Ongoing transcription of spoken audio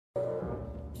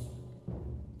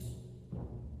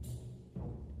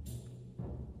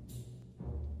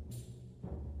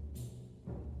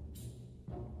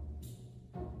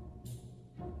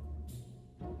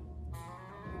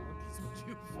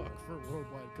you fuck for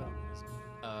worldwide communism?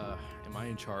 Am I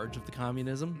in charge of the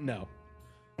communism? No.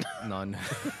 None.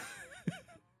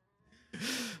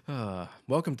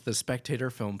 Welcome to the Spectator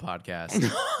Film Podcast.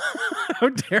 How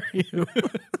dare you?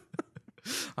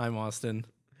 I'm Austin.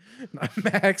 I'm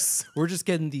Max. We're just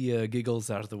getting the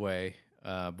giggles out of the way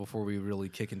before we really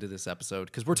kick into this episode,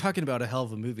 because we're talking about a hell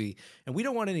of a movie, and we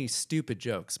don't want any stupid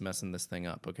jokes messing this thing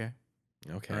up, okay?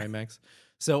 Okay. All right, Max?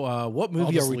 So what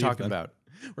movie are we talking about?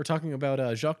 We're talking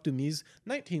about Jacques Demy's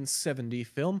 1970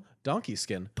 film Donkey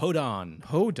Skin. Podon.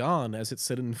 Podon, as it's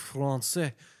said in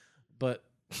Francais. But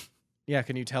yeah,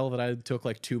 can you tell that I took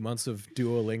like 2 months of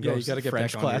Duolingo Yeah, you got to get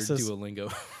French back classes on your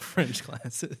Duolingo French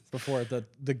classes. before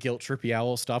the guilt trippy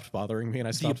owl stopped bothering me and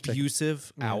I The stopped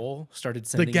abusive owl started the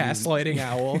sending gaslighting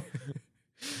owl.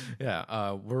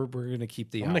 Yeah, we're gonna keep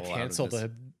the. I'm owl gonna out of cancel this.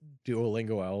 the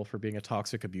Duolingo owl for being a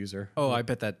toxic abuser. Oh, I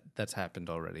bet that's happened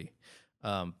already.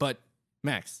 But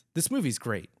Max, this movie's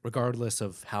great, regardless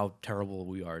of how terrible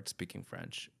we are at speaking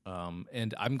French.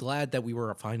 And I'm glad that we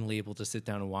were finally able to sit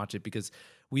down and watch it, because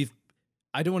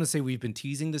I don't want to say we've been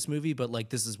teasing this movie, but like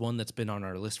this is one that's been on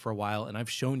our list for a while, and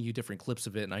I've shown you different clips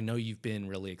of it, and I know you've been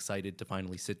really excited to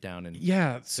finally sit down and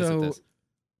Yeah, visit so this.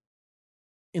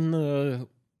 in the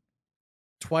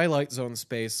Twilight Zone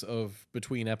space of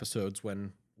between episodes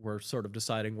when we're sort of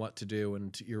deciding what to do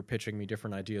and you're pitching me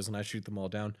different ideas and I shoot them all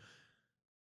down,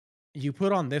 you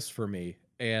put on this for me,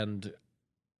 and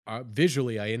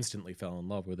visually I instantly fell in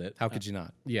love with it. How could you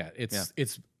not? Yeah,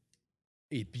 it's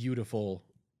a beautiful,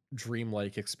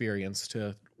 dreamlike experience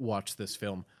to watch this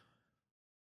film.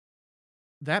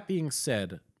 That being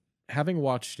said, having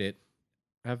watched it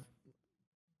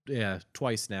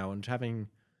twice now, and having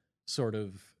sort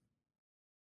of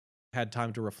had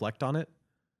time to reflect on it,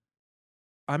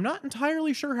 I'm not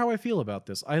entirely sure how I feel about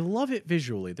this. I love it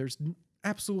visually. There's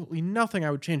absolutely nothing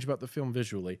I would change about the film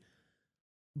visually.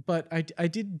 But I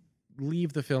did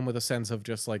leave the film with a sense of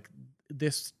just like,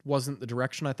 this wasn't the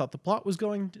direction I thought the plot was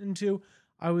going into.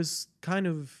 I was kind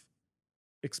of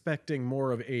expecting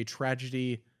more of a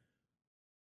tragedy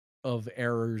of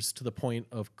errors to the point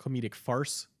of comedic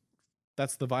farce.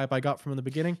 That's the vibe I got from the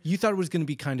beginning. You thought it was going to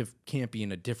be kind of campy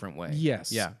in a different way.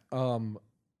 Yes. Yeah.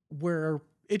 Where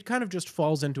it kind of just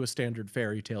falls into a standard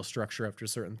fairy tale structure after a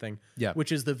certain thing. Yeah.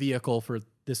 Which is the vehicle for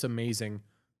this amazing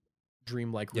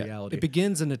dreamlike Yeah. reality. It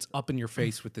begins and it's up in your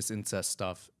face with this incest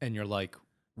stuff, and you're like,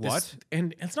 what?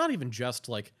 And it's not even just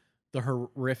like the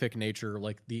horrific nature,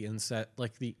 like the incest,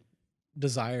 like the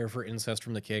desire for incest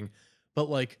from the king, but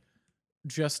like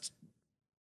just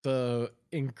the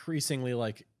increasingly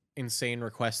like insane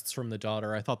requests from the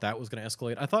daughter. I thought that was going to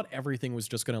escalate. I thought everything was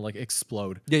just going to like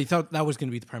explode. Yeah, you thought that was going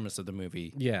to be the premise of the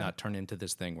movie. Yeah. Not turn into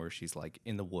this thing where she's like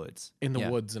in the woods. In the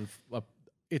woods, and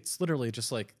it's literally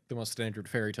just like the most standard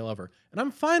fairy tale ever. And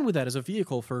I'm fine with that as a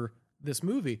vehicle for this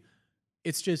movie.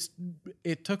 It's just,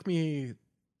 it took me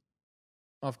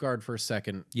off guard for a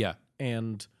second, Yeah.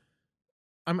 and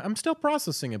I'm still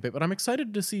processing a bit, but I'm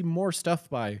excited to see more stuff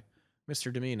by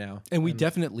Mr. Demy now. And we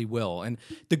definitely will. And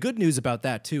the good news about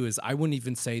that, too, is I wouldn't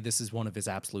even say this is one of his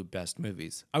absolute best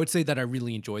movies. I would say that I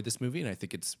really enjoyed this movie, and I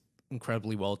think it's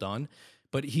incredibly well done.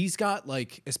 But he's got,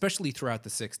 like, especially throughout the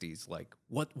 60s, like,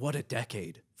 what a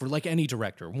decade for, like, any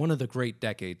director. One of the great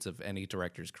decades of any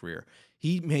director's career.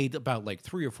 He made about, like,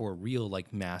 3 or 4 real,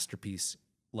 like,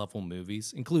 masterpiece-level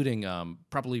movies, including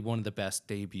probably one of the best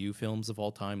debut films of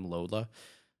all time, Lola.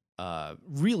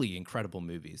 Really incredible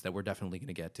movies that we're definitely going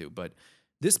to get to. But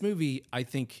this movie, I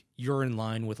think you're in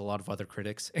line with a lot of other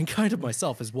critics, and kind of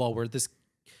myself as well, where this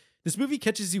movie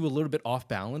catches you a little bit off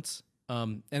balance.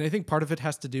 And I think part of it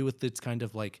has to do with its kind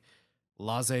of like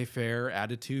laissez-faire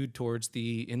attitude towards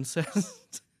the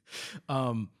incest,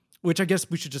 which I guess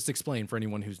we should just explain for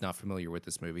anyone who's not familiar with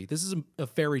this movie. This is a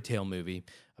fairy tale movie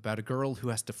about a girl who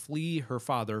has to flee her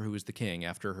father, who is the king,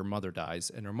 after her mother dies.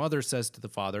 And her mother says to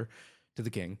the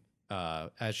king,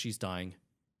 as she's dying,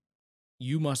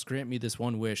 "You must grant me this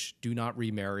one wish. Do not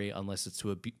remarry unless it's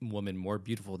to a woman more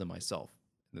beautiful than myself."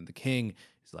 And then the king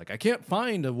is like, "I can't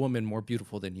find a woman more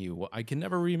beautiful than you. I can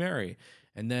never remarry."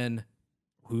 And then,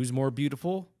 who's more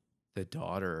beautiful? The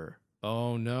daughter.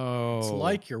 Oh, no. It's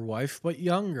like your wife, but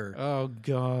younger. Oh,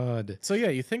 God. So yeah,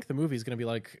 you think the movie's going to be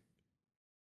like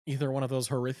either one of those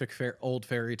horrific old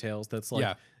fairy tales that's like,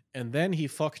 Yeah. and then he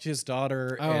fucked his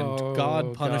daughter and Oh,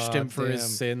 God punished him for goddamn.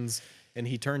 his sins and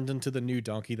he turned into the new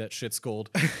donkey that shit's gold.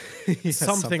 Yeah,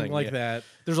 something like yeah. that.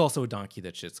 There's also a donkey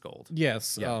that shit's gold.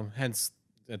 Yes. Yeah. Hence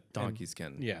Donkey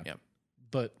skin. yeah. Yeah.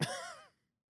 But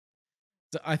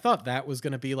I thought that was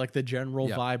going to be like the general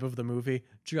Yeah. vibe of the movie.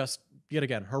 Just yet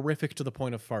again, horrific to the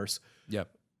point of farce. Yep.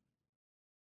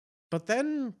 But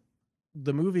then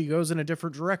the movie goes in a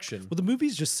different direction. Well, the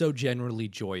movie's just so generally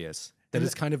joyous that And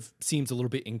it kind of seems a little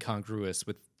bit incongruous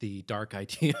with the dark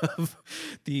idea of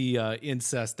the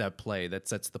incest at play that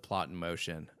sets the plot in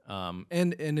motion.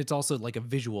 And it's also like a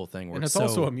visual thing where And it's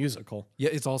also a musical. Yeah,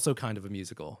 it's also kind of a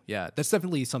musical. Yeah, that's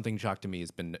definitely something Jacques Demy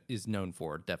is known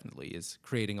for. Definitely is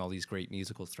creating all these great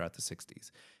musicals throughout the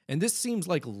 '60s. And this seems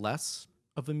like less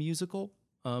of a musical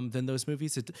than those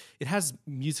movies. It has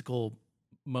musical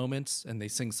moments and they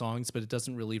sing songs, but it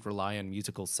doesn't really rely on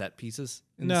musical set pieces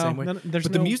in the same way.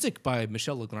 The music by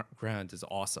Michel Legrand is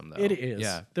awesome, though. It is.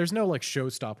 Yeah. There's no like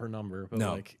showstopper number, but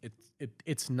like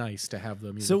it's nice to have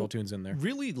the musical tunes in there.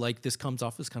 Really, like this comes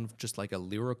off as kind of just like a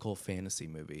lyrical fantasy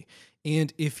movie.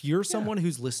 And if you're someone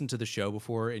who's listened to the show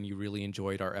before and you really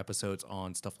enjoyed our episodes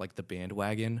on stuff like The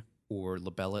Bandwagon or La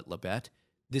Belle et la Bête,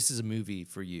 this is a movie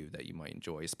for you that you might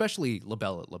enjoy, especially La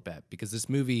Belle et la Bête, because this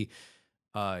movie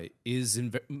is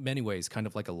in many ways kind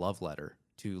of like a love letter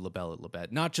to La Belle et la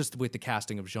Bête, not just with the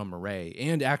casting of Jean Marais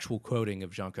and actual quoting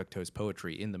of Jean Cocteau's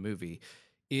poetry in the movie.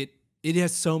 It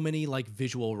has so many like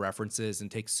visual references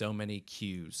and takes so many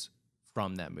cues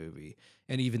from that movie,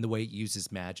 and even the way it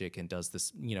uses magic and does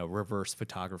this, reverse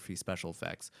photography special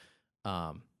effects.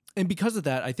 And because of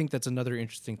that, I think that's another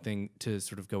interesting thing to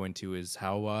sort of go into is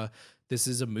how this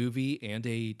is a movie and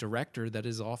a director that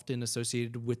is often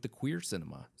associated with the queer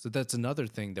cinema. So that's another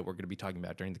thing that we're going to be talking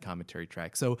about during the commentary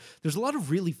track. So there's a lot of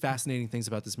really fascinating things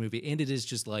about this movie, and it is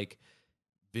just like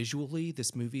visually,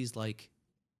 this movie is like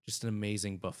just an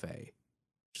amazing buffet.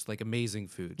 Just like amazing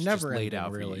food. It's Never just laid ending,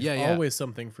 out really. For you. Yeah. Always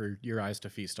something for your eyes to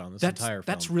feast on this entire film.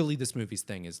 That's really this movie's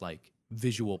thing is like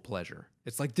visual pleasure.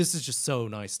 It's like this is just so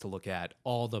nice to look at.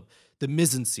 All the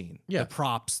mise en scene, the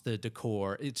props, the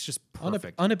decor. It's just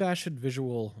perfect. Unabashed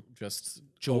visual, just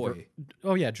joy.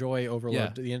 Joy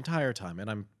overload the entire time.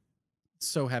 And I'm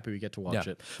so happy we get to watch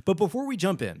it. But before we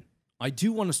jump in, I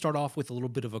do want to start off with a little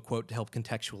bit of a quote to help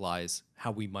contextualize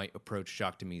how we might approach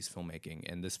Jacques Demy's filmmaking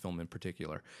and this film in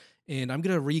particular. And I'm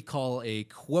going to recall a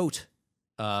quote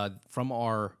from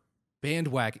our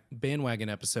bandwagon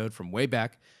episode from way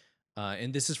back.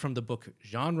 And this is from the book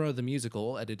Genre the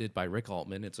Musical, edited by Rick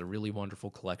Altman. It's a really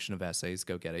wonderful collection of essays.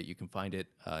 Go get it. You can find it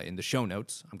in the show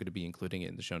notes. I'm going to be including it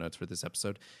in the show notes for this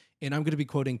episode. And I'm going to be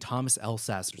quoting Thomas L.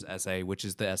 Sasser's essay, which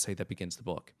is the essay that begins the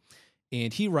book.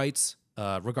 And he writes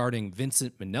regarding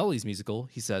Vincent Minnelli's musical,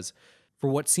 he says, "For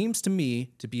what seems to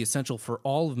me to be essential for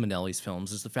all of Minnelli's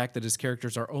films is the fact that his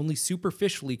characters are only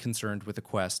superficially concerned with a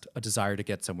quest, a desire to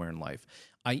get somewhere in life,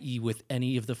 i.e. with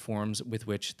any of the forms with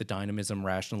which the dynamism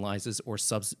rationalizes or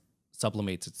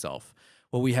sublimates itself.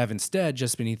 What we have instead,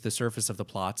 just beneath the surface of the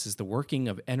plots, is the working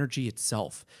of energy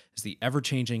itself, is the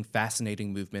ever-changing,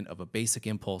 fascinating movement of a basic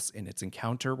impulse in its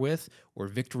encounter with or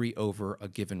victory over a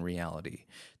given reality.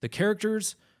 The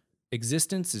characters'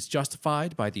 existence is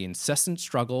justified by the incessant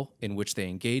struggle in which they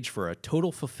engage for a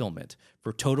total fulfillment,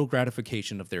 for total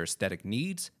gratification of their aesthetic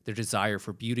needs, their desire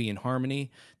for beauty and harmony,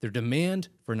 their demand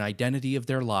for an identity of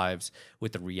their lives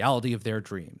with the reality of their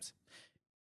dreams."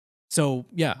 So,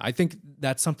 yeah, I think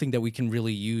that's something that we can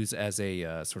really use as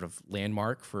a sort of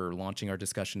landmark for launching our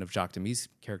discussion of Jacques Demy's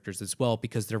characters as well,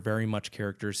 because they're very much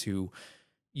characters who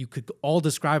you could all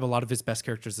describe a lot of his best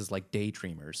characters as like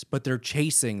daydreamers, but they're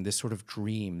chasing this sort of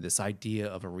dream, this idea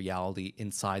of a reality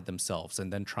inside themselves,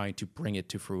 and then trying to bring it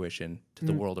to fruition to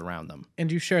the world around them.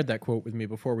 And you shared that quote with me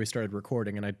before we started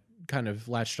recording, and I kind of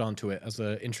latched onto it as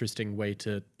an interesting way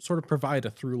to sort of provide a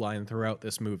through line throughout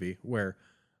this movie where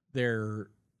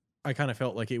I kind of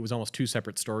felt like it was almost two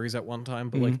separate stories at one time,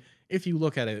 but like if you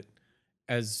look at it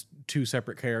as two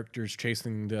separate characters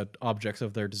chasing the objects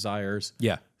of their desires,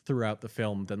 throughout the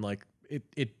film, then like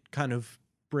it kind of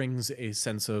brings a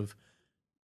sense of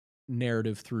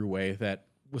narrative throughway that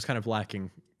was kind of lacking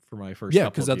for my first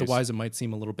couple because of otherwise it might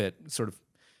seem a little bit sort of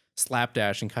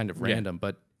slapdash and kind of random,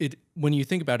 but when you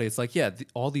think about it, it's like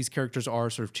all these characters are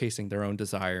sort of chasing their own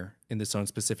desire in this own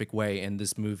specific way, and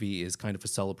this movie is kind of a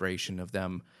celebration of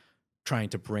them trying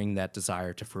to bring that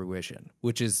desire to fruition,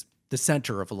 which is the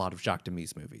center of a lot of Jacques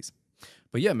Demy's movies.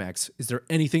 But yeah, Max, is there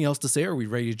anything else to say, or are we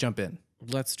ready to jump in?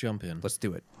 Let's jump in. Let's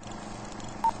do it.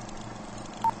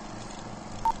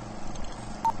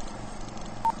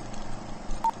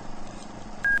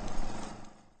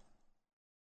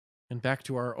 And back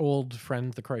to our old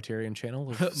friend, the Criterion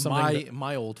Channel.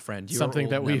 My old friend. Something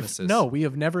that we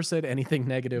have never said anything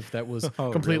negative that was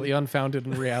completely unfounded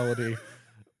in reality.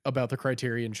 about the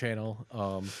Criterion Channel,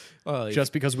 Well,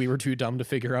 just because we were too dumb to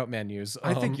figure out menus.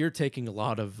 I think you're taking a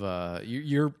lot of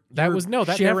you're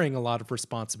sharing a lot of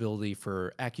responsibility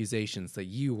for accusations that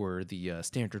you were the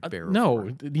standard bearer. no,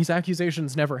 for. these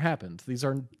accusations never happened. These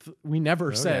are we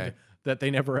never said that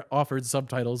they never offered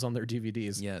subtitles on their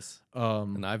DVDs. Yes,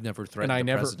 Um, and I've never threatened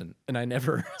the president. And I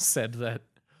never said that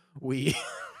we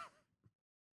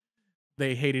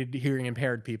they hated hearing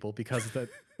impaired people because that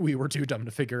we were too dumb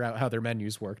to figure out how their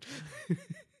menus worked.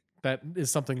 That is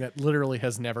something that literally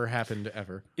has never happened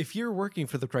ever. If you're working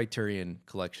for the Criterion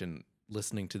Collection,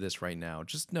 listening to this right now,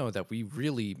 just know that we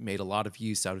really made a lot of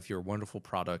use out of your wonderful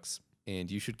products, and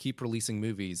you should keep releasing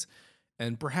movies,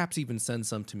 and perhaps even send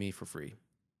some to me for free.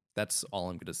 That's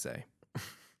all I'm going to say.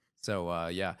 So,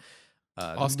 yeah.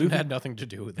 Austin had nothing to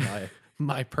do with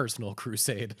my personal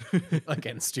crusade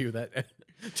against you that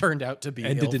turned out to be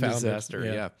ended in ill-founded. disaster.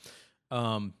 Yeah.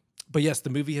 But yes, the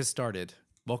movie has started.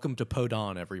 Welcome to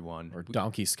Podon, everyone. Or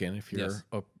donkey skin if you're Yes.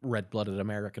 a red-blooded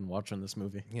American watching this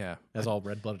movie. Yeah. As all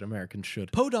red-blooded Americans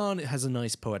should. Podon has a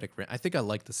nice poetic ring. I think I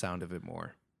like the sound of it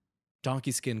more.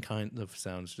 Donkey skin kind of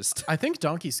sounds just... I think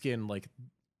donkey skin, like,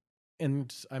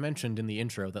 and I mentioned in the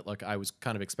intro that, like, I was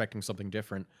kind of expecting something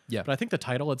different. Yeah. But I think the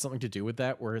title had something to do with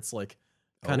that, where it's, like,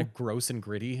 kind Oh. of gross and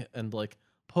gritty, and, like,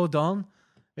 Podon,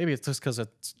 maybe it's just because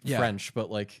it's Yeah. French, but,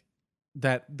 like,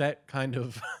 that kind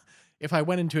of... If I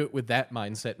went into it with that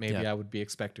mindset, maybe Yeah. I would be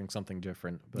expecting something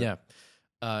different. But Yeah.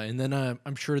 And then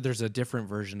I'm sure there's a different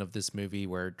version of this movie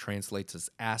where it translates as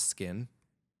ass skin,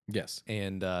 yes.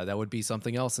 and that would be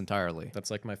something else entirely.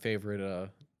 That's like my favorite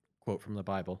quote from the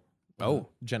Bible.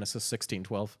 Genesis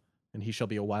 16:12. And he shall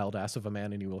be a wild ass of a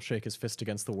man, and he will shake his fist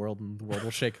against the world, and the world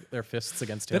will shake their fists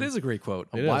against him. That is a great quote.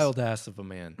 It A is. wild ass of a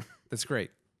man. That's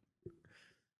great.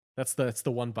 That's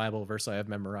the one Bible verse I have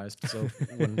memorized. So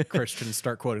when Christians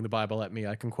start quoting the Bible at me,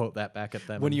 I can quote that back at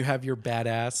them. When you have your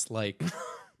badass, like,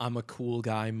 I'm a cool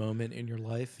guy moment in your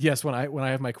life. Yes, when I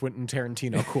have my Quentin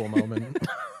Tarantino cool moment,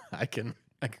 I can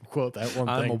quote that one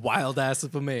I'm thing. a wild ass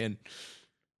of a man.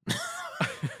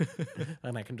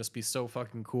 And I can just be so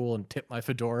fucking cool and tip my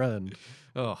fedora and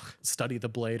study the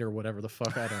blade or whatever the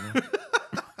fuck, I don't know.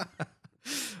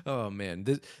 Oh man,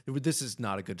 this is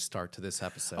not a good start to this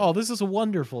episode. Oh, this is a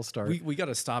wonderful start. We got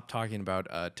to stop talking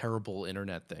about terrible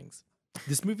internet things.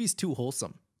 This movie's too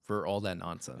wholesome for all that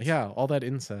nonsense. Yeah, all that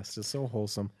incest is so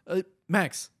wholesome.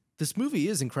 Max, this movie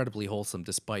is incredibly wholesome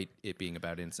despite it being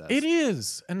about incest. It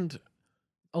is, and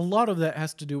a lot of that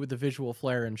has to do with the visual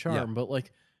flair and charm, Yeah. but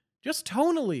like just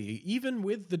tonally, even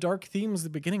with the dark themes at the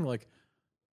beginning, like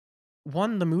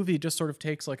the movie just sort of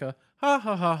takes like a ha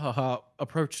ha ha ha ha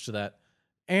approach to that.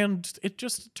 And it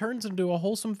just turns into a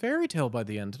wholesome fairy tale by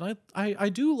the end. And I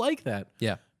do like that.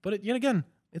 Yeah. But yet again,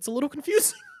 it's a little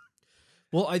confusing.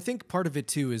 Well, I think part of it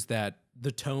too is that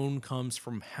the tone comes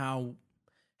from how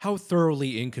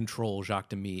thoroughly in control Jacques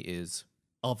Demy is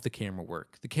of the camera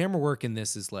work. The camera work in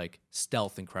this is like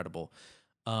stealth incredible.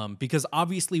 Because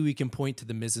obviously we can point to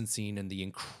the mise-en-scene and the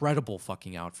incredible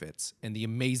fucking outfits and the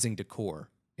amazing decor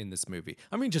in this movie.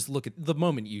 I mean, just look at the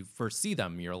moment you first see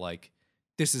them, you're like,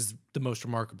 this is the most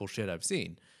remarkable shit I've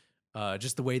seen.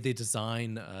 Just the way they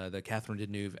design the Catherine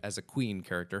Deneuve as a queen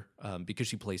character, because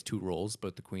she plays two roles,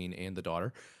 both the queen and the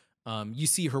daughter. You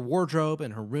see her wardrobe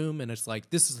and her room, and it's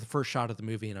like, this is the first shot of the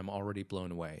movie, and I'm already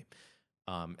blown away.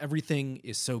 Everything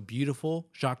is so beautiful.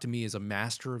 Jacques Demy is a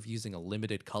master of using a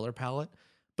limited color palette,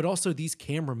 but also these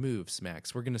camera moves,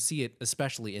 Max. We're going to see it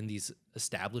especially in these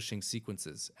establishing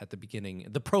sequences at the beginning,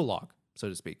 the prologue, so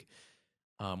to speak.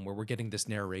 Where we're getting this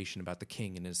narration about the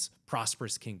king and his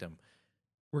prosperous kingdom.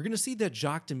 We're going to see that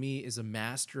Jacques Demy is a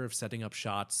master of setting up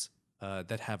shots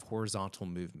that have horizontal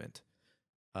movement.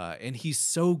 And he's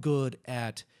so good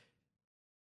at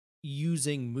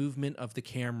using movement of the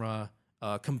camera,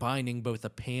 combining both a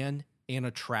pan and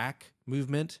a track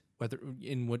movement, whether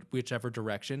in whichever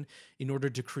direction, in order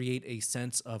to create a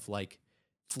sense of like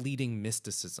fleeting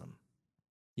mysticism.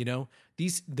 You know,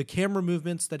 the camera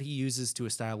movements that he uses to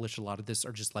establish a lot of this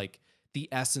are just like the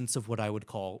essence of what I would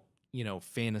call, you know,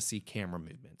 fantasy camera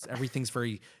movements. Everything's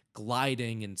very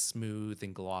gliding and smooth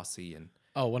and glossy. And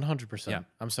 100%. Yeah.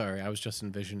 I'm sorry. I was just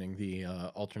envisioning the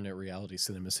alternate reality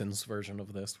CinemaSins version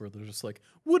of this, where they're just like,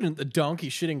 wouldn't the donkey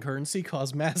shitting currency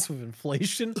cause massive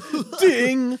inflation?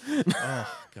 Ding!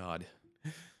 oh God,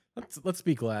 Let's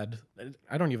be glad.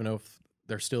 I don't even know if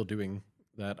they're still doing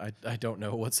that. I don't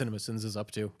know what CinemaSins is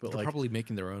up to, but they're like probably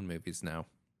making their own movies now.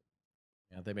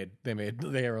 yeah,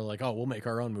 they were like, oh, we'll make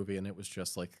our own movie, and it was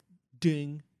just like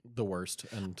ding, the worst.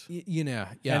 And You know,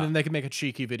 and then they could make a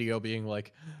cheeky video being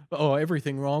like, oh,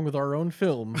 everything wrong with our own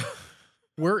film.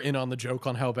 We're in on the joke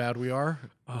on how bad we are.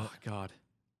 Oh God.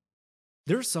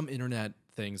 There's some internet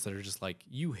things that are just like,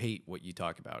 you hate what you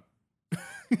talk about.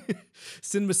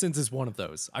 CinemaSins is one of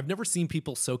those. I've never seen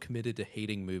people so committed to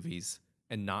hating movies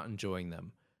and not enjoying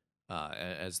them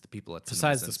as the people at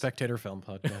Besides CinemaSins. the Spectator Film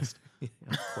Podcast. Yeah,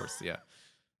 of course, yeah.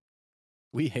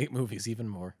 We hate movies even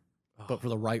more, but for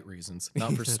the right reasons,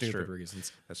 not for That's stupid true.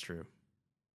 reasons. That's true.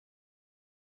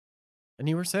 And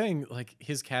you were saying, like,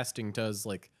 his casting does,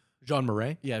 like... Jean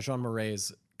Marais? Yeah, Jean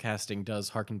Marais' casting does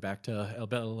harken back to a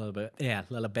little bit. Yeah,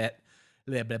 a little bit.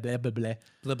 Blah, blah, blah, blah, blah.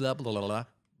 Blah, blah, blah, blah, blah.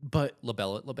 But...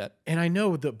 Labette. And I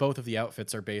know that both of the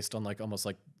outfits are based on, like, almost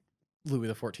like Louis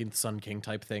XIV Sun King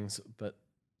type things, but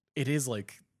it is,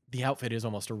 like... The outfit is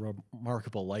almost a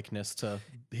remarkable likeness to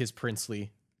his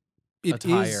princely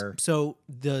attire. So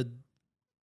the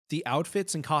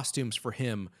outfits and costumes for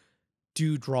him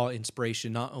do draw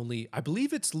inspiration. Not only, I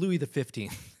believe it's Louis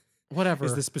XV. Whatever.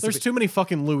 Is the specific- There's too many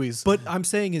fucking Louis. But I'm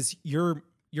saying is you're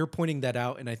pointing that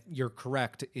out, and you're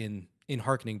correct in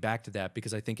harkening back to that,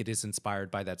 because I think it is inspired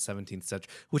by that 17th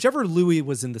century. Whichever Louis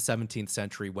was in the 17th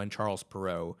century when Charles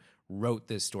Perrault wrote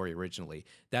this story originally,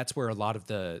 that's where a lot of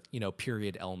the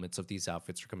period elements of these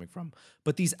outfits are coming from.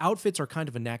 But these outfits are kind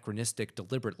of anachronistic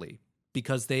deliberately,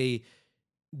 because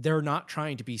they're not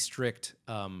trying to be strict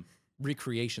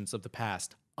recreations of the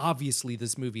past. Obviously,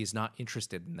 this movie is not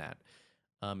interested in that.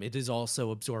 It is also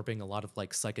absorbing a lot of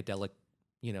like psychedelic,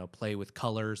 play with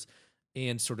colors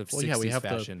and sort of 60s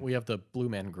fashion. We have the Blue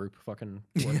Man Group fucking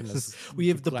working as we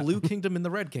have the Blue Kingdom and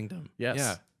the Red Kingdom. Yes.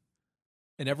 Yeah.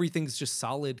 And everything's just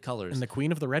solid colors. And the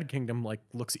Queen of the Red Kingdom like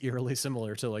looks eerily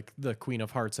similar to like the Queen of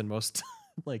Hearts in most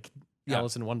like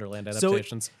Alice in Wonderland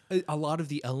adaptations. So a lot of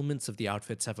the elements of the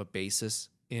outfits have a basis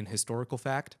in historical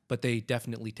fact, but they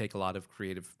definitely take a lot of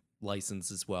creative license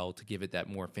as well to give it that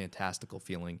more fantastical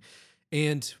feeling.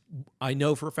 And I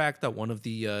know for a fact that one of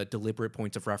the deliberate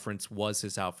points of reference was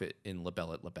his outfit in La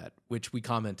Belle et la Bête, which we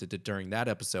commented during that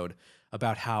episode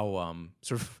about how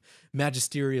sort of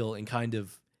magisterial and kind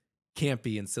of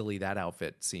campy and silly that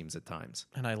outfit seems at times.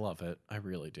 And I love it. I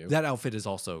really do. That outfit is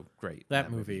also great.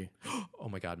 That movie. Oh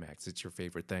my God, Max, it's your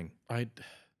favorite thing.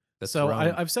 So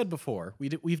I've said before,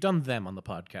 we've done them on the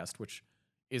podcast, which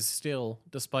is still,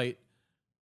 despite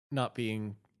not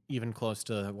being even close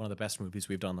to one of the best movies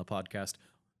we've done on the podcast,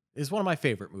 is one of my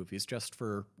favorite movies just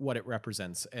for what it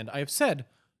represents. And I've said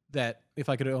that if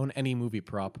I could own any movie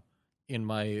prop in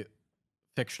my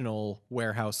fictional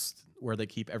warehouse where they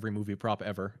keep every movie prop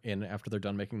ever in after they're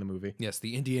done making the movie. Yes,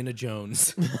 the Indiana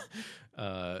Jones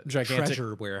gigantic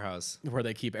treasure warehouse where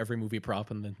they keep every movie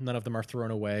prop and then none of them are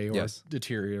thrown away or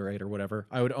deteriorate or whatever.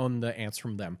 I would own the ants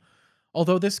from them.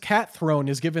 Although this cat throne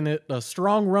is giving it a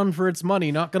strong run for its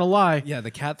money, not gonna lie. Yeah, the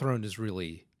cat throne is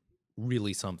really,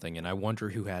 really something, and I wonder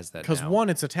who has that. Because one,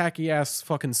 it's a tacky ass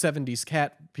fucking 70s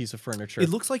cat piece of furniture. It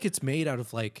looks like it's made out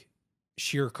of like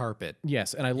sheer carpet.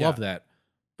 Yes, and I love that.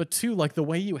 But two, like the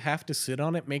way you have to sit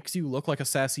on it makes you look like a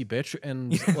sassy bitch,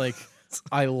 and like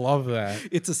I love that.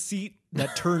 It's a seat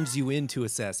that turns you into a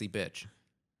sassy bitch.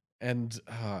 And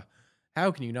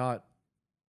how can you not?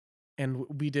 And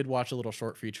we did watch a little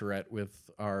short featurette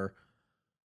with our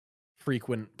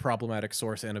frequent problematic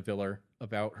source, Anna Viller,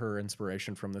 about her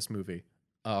inspiration from this movie.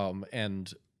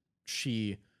 And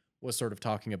she was sort of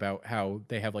talking about how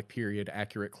they have like period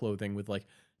accurate clothing with like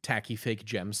tacky fake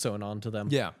gems sewn onto them.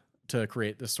 Yeah. To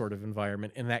create this sort of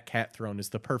environment. And that cat throne is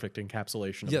the perfect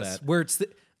encapsulation of that. Yes, where it's the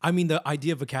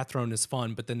idea of a cat throne is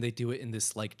fun, but then they do it in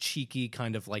this like cheeky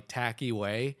kind of like tacky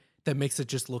way that makes it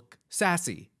just look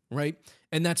sassy, right?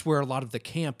 And that's where a lot of the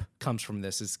camp comes from.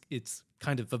 It's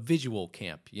kind of a visual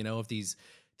camp, of these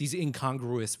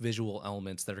incongruous visual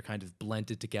elements that are kind of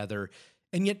blended together.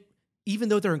 And yet, even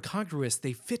though they're incongruous,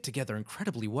 they fit together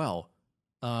incredibly well.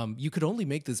 You could only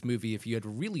make this movie if you had a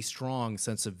really strong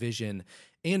sense of vision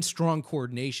and strong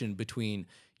coordination between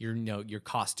your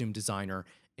costume designer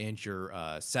and your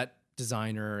set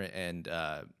designer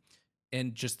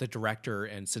and just the director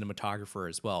and cinematographer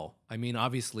as well. I mean,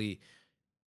 obviously,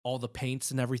 all the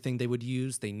paints and everything they would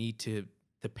use, they need to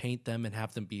paint them and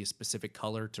have them be a specific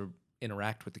color to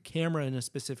interact with the camera in a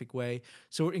specific way.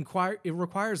 So it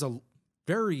requires a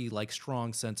very like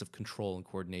strong sense of control and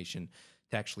coordination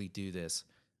to actually do this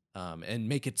and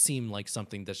make it seem like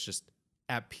something that's just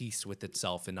at peace with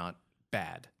itself and not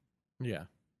bad. Yeah.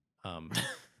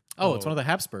 It's one of the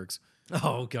Habsburgs.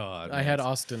 Oh God! I had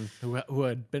Austin, who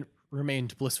had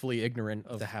remained blissfully ignorant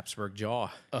of the Habsburg jaw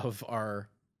of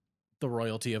the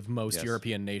royalty of most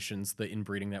European nations, the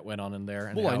inbreeding that went on in there.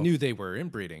 And I knew they were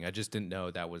inbreeding. I just didn't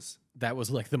know that was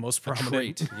like the most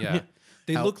prominent. Trait. Yeah,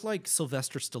 they look like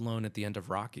Sylvester Stallone at the end of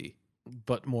Rocky.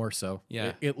 but more so.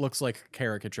 Yeah. It looks like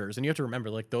caricatures, and you have to remember,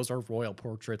 like, those are royal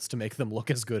portraits to make them look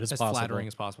as good as possible. flattering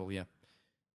as possible. Yeah.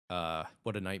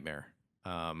 What a nightmare.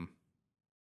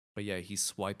 But yeah, he's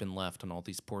swiping left on all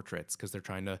these portraits because they're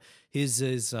trying to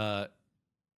his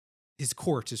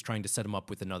court is trying to set him up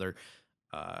with another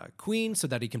queen so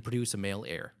that he can produce a male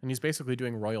heir. And he's basically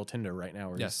doing royal Tinder right now.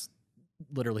 Where Yes. he's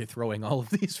literally throwing all of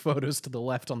these photos to the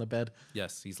left on the bed.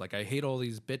 Yes, he's like, I hate all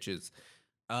these bitches.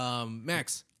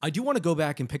 Max, I do want to go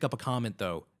back and pick up a comment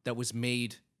though that was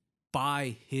made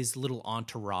by his little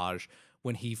entourage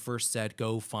when he first said,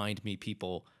 "Go find me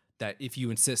people that if you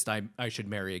insist I should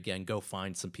marry again, go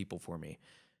find some people for me."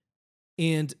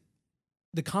 And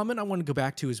the comment I want to go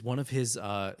back to is one of his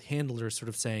handlers sort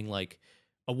of saying like,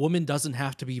 a woman doesn't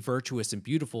have to be virtuous and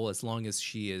beautiful as long as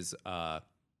she is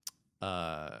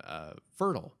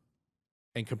fertile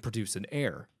and can produce an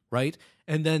heir, right?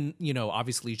 And then,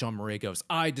 obviously Jean Marais goes,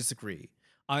 I disagree.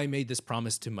 I made this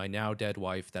promise to my now dead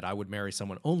wife that I would marry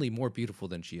someone only more beautiful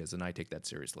than she is, and I take that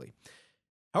seriously.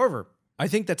 However, I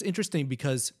think that's interesting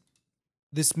because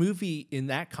this movie in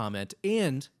that comment,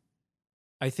 and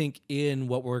I think in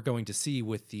what we're going to see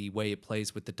with the way it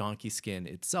plays with the donkey skin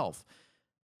itself,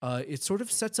 it sort of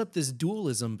sets up this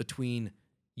dualism between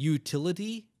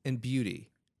utility and beauty,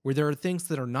 where there are things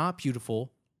that are not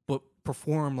beautiful, but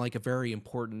perform like a very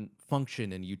important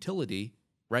function and utility,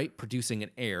 right? Producing an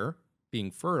heir,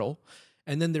 being fertile.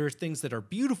 And then there are things that are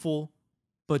beautiful,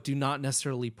 but do not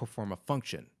necessarily perform a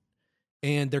function.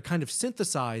 And they're kind of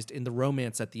synthesized in the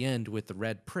romance at the end with the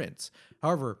Red Prince.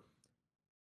 However,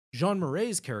 Jean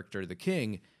Marais' character, the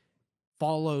king,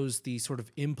 follows the sort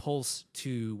of impulse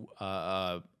to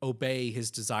obey his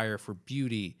desire for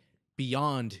beauty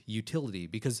beyond utility.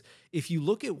 Because if you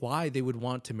look at why they would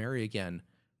want to marry again,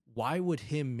 why would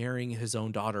him marrying his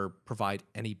own daughter provide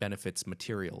any benefits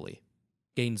materially?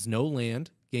 Gains no land,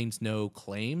 gains no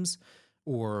claims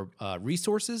or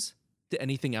resources to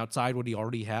anything outside what he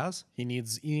already has. He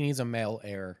needs a male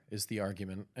heir is the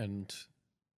argument, and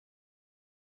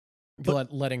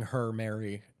letting her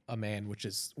marry a man, which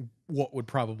is what would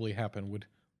probably happen, would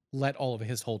let all of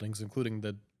his holdings, including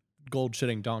the gold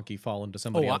shitting donkey, fall into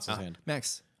somebody else's hand.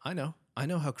 Max, I know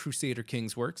how Crusader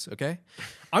Kings works, okay?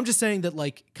 I'm just saying that,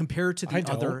 like, compared to the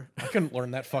other... I couldn't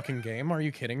learn that fucking game. Are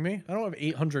you kidding me? I don't have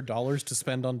 $800 to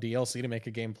spend on DLC to make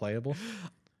a game playable.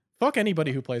 Fuck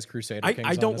anybody who plays Crusader Kings,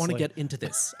 I don't want to honestly. get into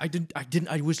this.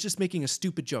 I was just making a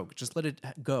stupid joke. Just let it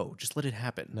go. Just let it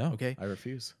happen. No, okay? I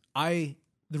refuse.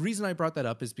 The reason I brought that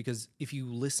up is because if you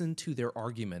listen to their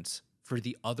arguments for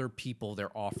the other people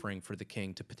they're offering for the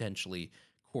king to potentially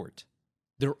court,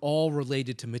 they're all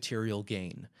related to material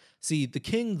gain. See, the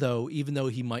king, though, even though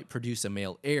he might produce a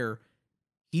male heir,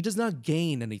 he does not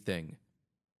gain anything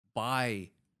by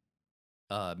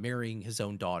marrying his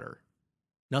own daughter.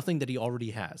 Nothing that he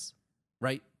already has,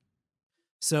 right?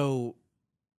 So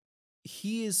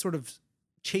he is sort of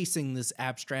chasing this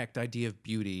abstract idea of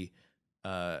beauty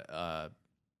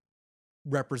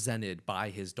represented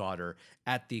by his daughter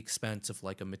at the expense of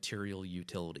like a material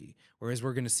utility. Whereas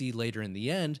we're going to see later in the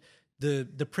end,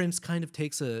 the prince kind of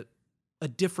takes a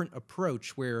different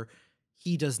approach where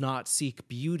he does not seek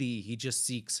beauty. He just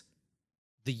seeks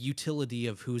the utility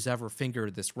of whose ever finger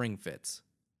this ring fits,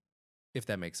 if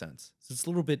that makes sense. So it's a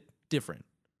little bit different.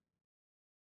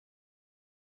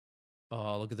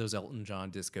 Oh, look at those Elton John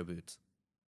disco boots.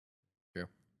 True.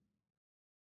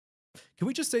 Can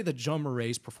we just say that Jean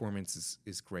Marais' performance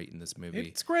is great in this movie?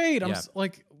 It's great. Yeah.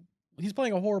 Like, he's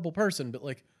playing a horrible person, but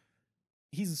like,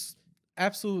 he's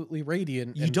absolutely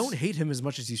radiant. You don't hate him as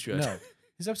much as you should. No,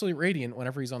 he's absolutely radiant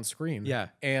whenever he's on screen. Yeah.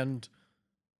 And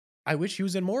I wish he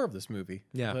was in more of this movie.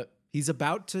 Yeah. But he's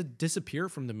about to disappear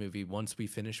from the movie once we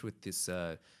finish with this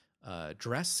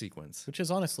dress sequence. which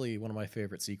is honestly one of my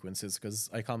favorite sequences, because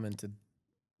I commented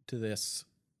to this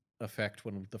effect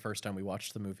when the first time we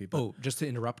watched the movie. But Oh, just to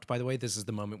interrupt, by the way, this is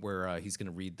the moment where he's going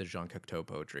to read the Jean Cocteau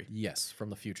poetry. yes, from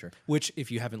the future. Which,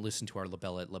 if you haven't listened to our La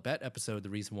Belle et la Bête episode, the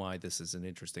reason why this is an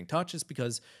interesting touch is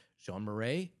because Jean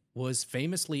Marais was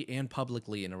famously and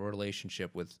publicly in a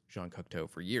relationship with Jean Cocteau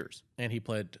for years. And he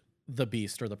played the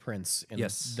Beast or the Prince in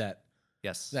Yes.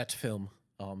 that film,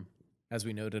 as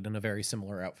we noted, in a very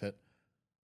similar outfit.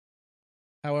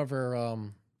 However, oh,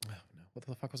 no, what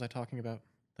the fuck was I talking about?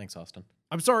 Thanks, Austin.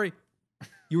 I'm sorry.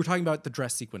 You were talking about the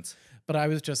dress sequence. But I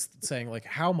was just saying, like,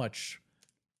 how much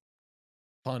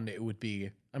fun it would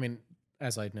be. I mean,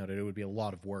 as I noted, it would be a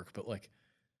lot of work, but like,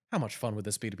 how much fun would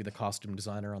this be to be the costume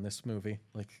designer on this movie?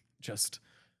 Like, just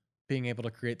being able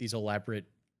to create these elaborate,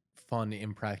 fun,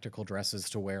 impractical dresses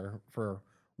to wear for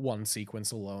one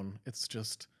sequence alone. It's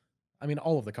just, I mean,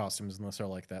 all of the costumes in this are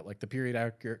like that. Like the period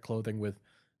accurate clothing with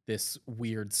this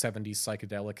weird 70s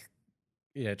psychedelic,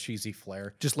 yeah, cheesy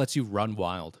flair. Just lets you run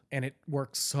wild. And it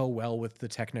works so well with the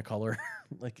Technicolor.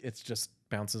 Like, it's just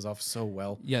bounces off so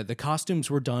well. Yeah, the costumes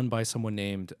were done by someone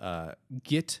named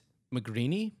Git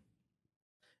Magrini.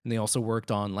 And they also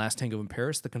worked on Last Tango in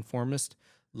Paris, The Conformist,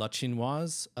 La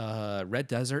Chinoise, Red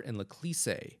Desert, and Le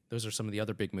Cliché. Those are some of the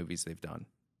other big movies they've done.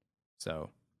 So,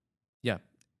 yeah.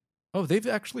 Oh, they've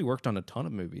actually worked on a ton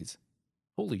of movies.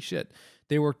 Holy shit.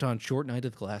 They worked on Short Night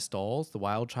of the Glass Dolls, The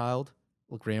Wild Child,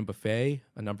 Le Grand Buffet,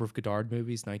 a number of Godard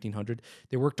movies, 1900.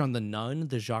 They worked on The Nun,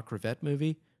 the Jacques Rivette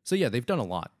movie. So, yeah, they've done a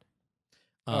lot.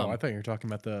 I thought you were talking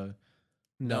about the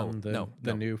Nun,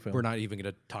 the new film. We're not even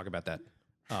going to talk about that.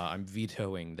 I'm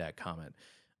vetoing that comment.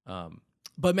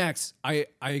 But Max, I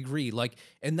agree. Like,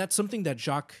 and that's something that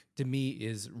Jacques Demy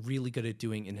is really good at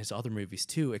doing in his other movies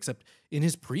too. Except in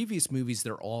his previous movies,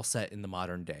 they're all set in the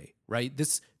modern day, right?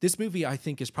 This movie, I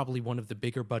think, is probably one of the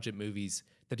bigger budget movies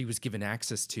that he was given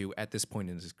access to at this point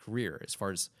in his career, as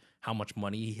far as how much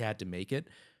money he had to make it.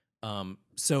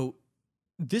 So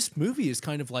this movie is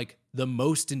kind of like the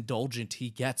most indulgent he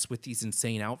gets with these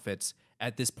insane outfits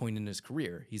at this point in his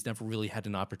career. He's never really had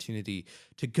an opportunity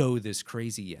to go this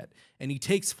crazy yet. And he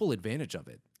takes full advantage of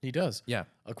it. He does. Yeah.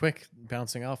 A quick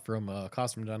bouncing off from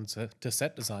costume design to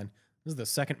set design. This is the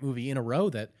second movie in a row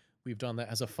that we've done that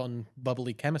has a fun,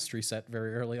 bubbly chemistry set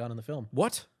very early on in the film.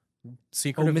 What?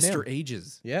 Secret of Mr. Nim.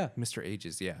 Ages. Yeah. Mr.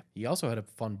 Ages, yeah. He also had a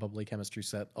fun, bubbly chemistry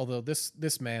set. Although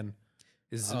this man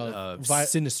Is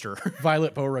sinister.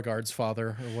 Violet Beauregard's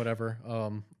father or whatever,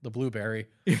 the Blueberry,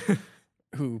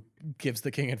 who gives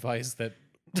the king advice that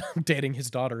dating his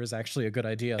daughter is actually a good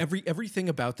idea. Everything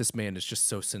about this man is just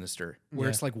so sinister. Where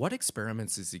it's like, what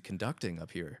experiments is he conducting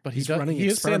up here? But he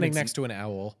is standing next to an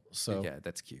owl, so yeah,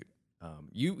 that's cute.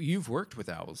 You've worked with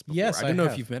owls before. Yes, I don't know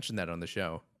have. if you've mentioned that on the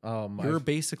show. You're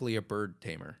basically a bird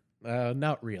tamer.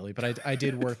 Not really, but I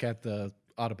did work at the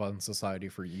Audubon Society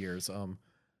for years.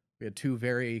 We had two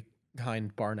very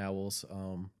kind barn owls,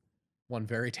 one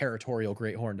very territorial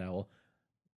great horned owl,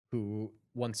 who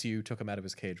once you took him out of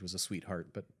his cage was a sweetheart,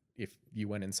 but if you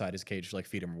went inside his cage to like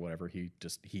feed him or whatever,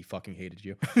 he fucking hated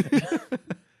you.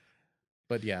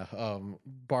 But yeah,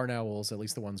 barn owls, at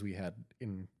least the ones we had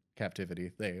in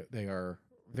captivity, they are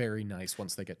very nice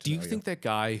once they get to know you. Do you think that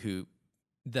guy who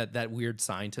that weird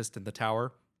scientist in the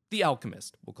tower, the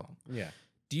alchemist, we'll call him. Yeah.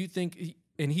 Do you think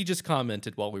and he just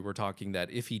commented while we were talking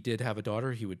that if he did have a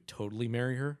daughter, he would totally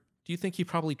marry her? Do you think he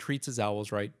probably treats his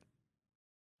owls right?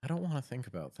 I don't want to think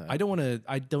about that. I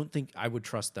don't think I would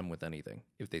trust them with anything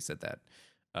if they said that.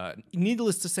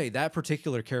 Needless to say, that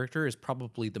particular character is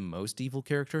probably the most evil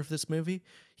character of this movie.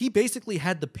 He basically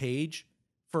had the page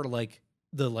for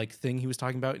the thing he was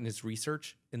talking about in his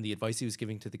research and the advice he was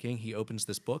giving to the king. He opens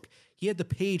this book. He had the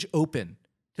page open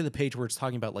to the page where it's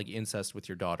talking about like incest with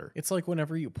your daughter. It's like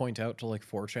whenever you point out to like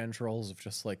 4chan trolls of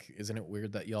just like, isn't it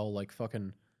weird that y'all like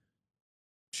fucking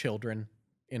children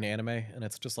in anime? And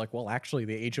it's just like, well, actually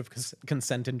the age of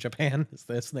consent in Japan is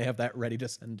this, and they have that ready to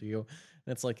send to you.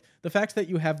 And it's like, the fact that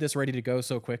you have this ready to go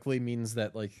so quickly means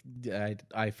that like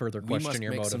I further question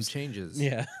your motives. Some changes.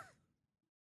 Yeah.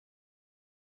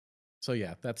 So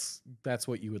yeah, that's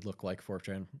what you would look like,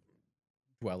 4chan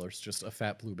dwellers, just a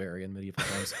fat blueberry in medieval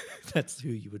times. That's who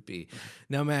you would be.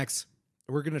 Now, Max,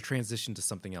 we're going to transition to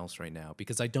something else right now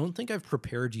because I don't think I've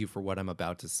prepared you for what I'm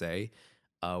about to say,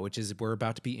 which is we're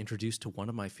about to be introduced to one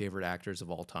of my favorite actors of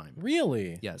all time.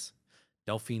 Really? Yes.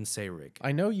 Delphine Seyrig.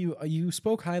 I know you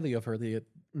spoke highly of her the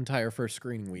entire first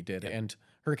screening we did, and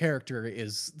her character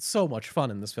is so much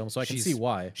fun in this film, so I can see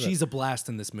why. She's a blast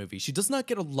in this movie. She does not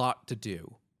get a lot to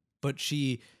do, but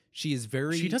she is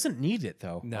very... She doesn't need it,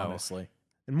 though, no. Honestly.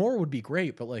 And more would be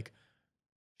great, but like,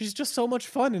 she's just so much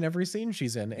fun in every scene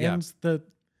she's in, and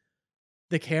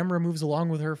the camera moves along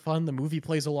with her fun. The movie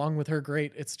plays along with her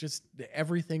great. It's just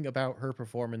everything about her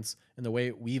performance and the way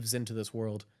it weaves into this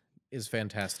world is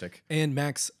fantastic. And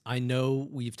Max, I know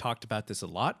we've talked about this a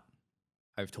lot.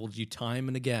 I've told you time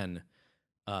and again,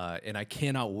 and I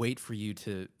cannot wait for you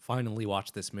to finally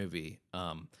watch this movie.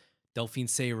 Delphine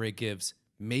Seyrig gives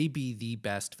maybe the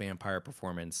best vampire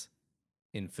performance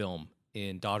in film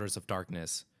in Daughters of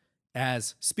Darkness,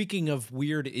 as, speaking of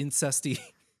weird incesty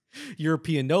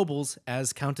European nobles,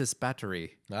 as Countess Bathory.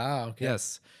 Ah, okay.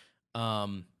 Yes.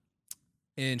 And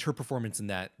her performance in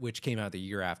that, which came out the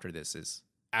year after this, is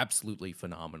absolutely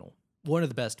phenomenal. One of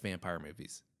the best vampire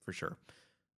movies, for sure.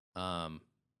 But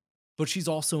she's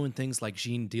also in things like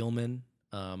Jeanne Dielman,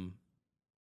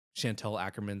 Chantal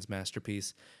Ackerman's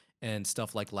masterpiece, and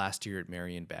stuff like Last Year at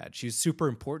Marienbad. She's super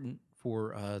important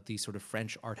for the sort of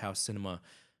French art house cinema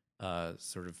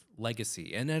sort of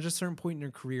legacy. And at a certain point in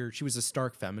her career, she was a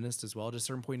stark feminist as well. At a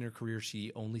certain point in her career,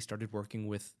 she only started working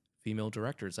with female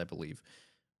directors, I believe,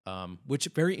 which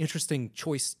very interesting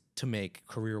choice to make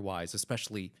career-wise,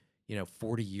 especially,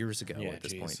 40 years ago at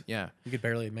this point. Yeah. You could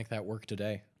barely make that work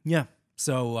today. Yeah.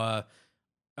 So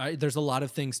there's a lot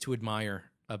of things to admire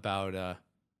about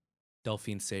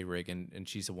Delphine Seyrig, and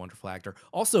she's a wonderful actor.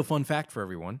 Also, fun fact for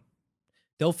everyone,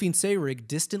 Delphine Seyrig,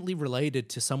 distantly related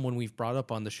to someone we've brought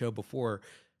up on the show before,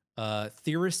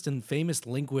 theorist and famous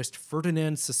linguist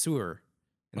Ferdinand Saussure.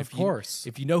 And Of course.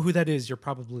 If you know who that is, you're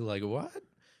probably like, what?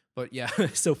 But yeah,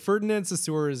 so Ferdinand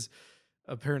Saussure is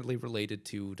apparently related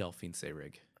to Delphine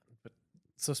Seyrig.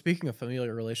 So speaking of familial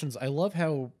relations, I love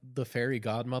how the fairy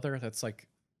godmother, that's like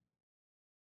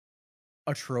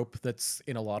a trope that's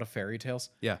in a lot of fairy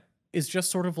tales, Yeah. is just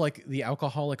sort of like the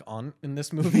alcoholic aunt in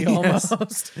this movie Yes.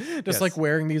 almost. Just Yes. like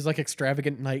wearing these like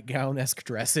extravagant nightgown-esque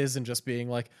dresses and just being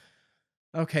like,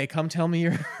 okay, come tell me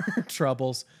your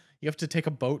troubles. You have to take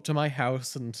a boat to my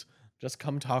house and just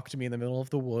come talk to me in the middle of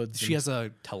the woods. She and has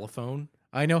a telephone.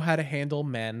 I know how to handle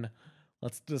men.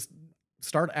 Let's just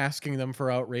start asking them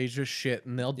for outrageous shit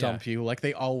and they'll dump you like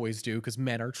they always do because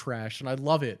men are trash. And I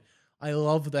love it. I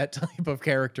love that type of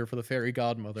character for the fairy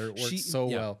godmother. It works so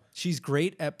well. She's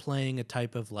great at playing a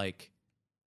type of like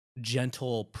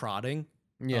gentle prodding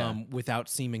without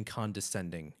seeming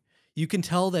condescending. You can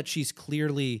tell that she's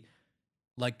clearly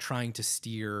like trying to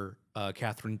steer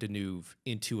Catherine Deneuve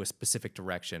into a specific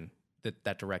direction,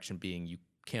 that direction being you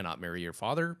cannot marry your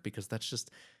father because that's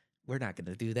just, we're not going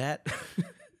to do that.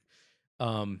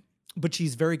 But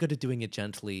she's very good at doing it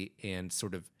gently and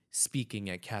sort of speaking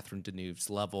at Catherine Deneuve's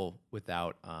level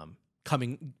without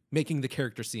making the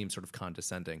character seem sort of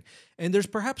condescending. And there's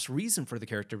perhaps reason for the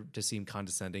character to seem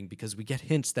condescending because we get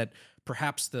hints that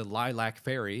perhaps the Lilac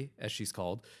Fairy, as she's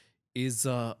called, is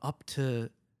up to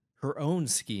her own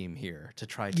scheme here to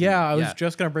try to... I was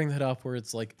just going to bring that up where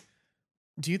it's like,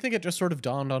 do you think it just sort of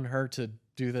dawned on her to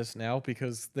do this now?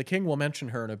 Because the king will mention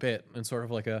her in a bit and sort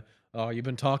of like oh, you've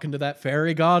been talking to that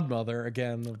fairy godmother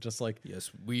again. Just like, yes,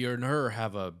 we and her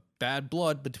have a bad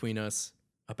blood between us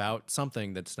about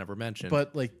something that's never mentioned.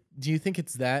 But like, do you think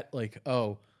it's that like,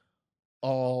 oh,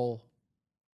 I'll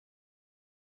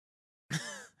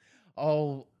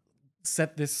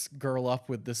set this girl up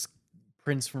with this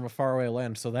prince from a faraway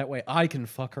land so that way I can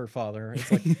fuck her father?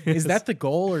 It's like, is that the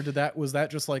goal, or was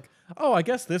that just like, oh, I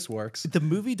guess this works? The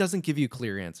movie doesn't give you a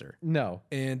clear answer. No.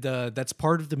 And that's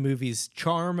part of the movie's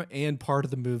charm and part of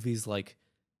the movie's like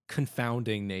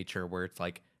confounding nature, where it's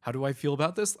like, how do I feel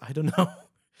about this? I don't know.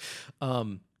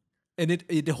 And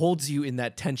it holds you in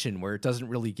that tension where it doesn't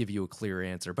really give you a clear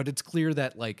answer. But it's clear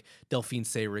that like Delphine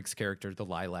Seyrig's character, the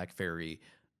Lilac Fairy,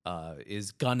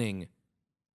 is gunning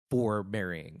for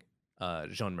marrying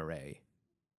Jean Marais.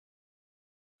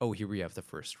 Oh, here we have the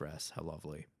first dress. How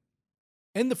lovely.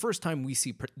 And the first time we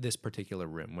see this particular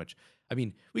room, which, I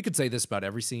mean, we could say this about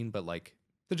every scene, but like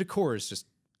the decor is just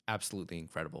absolutely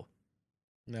incredible.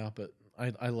 No, but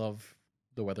I love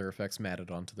the weather effects matted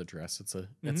onto the dress. It's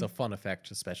a fun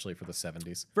effect, especially for the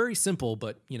 70s. Very simple,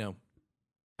 but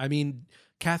I mean,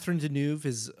 Catherine Deneuve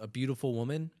is a beautiful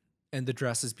woman, and the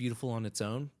dress is beautiful on its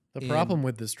own. The problem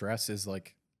with this dress is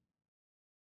like,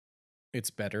 it's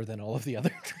better than all of the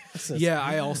other dresses. Yeah,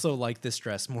 I also like this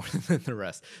dress more than the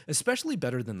rest, especially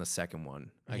better than the second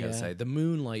one. I gotta say, the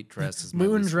moonlight dress is my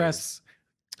moon least dress.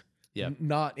 Yeah,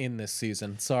 not in this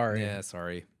season. Sorry. Yeah,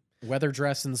 sorry. Weather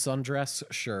dress and sundress,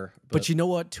 sure. But you know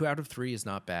what? 2 out of 3 is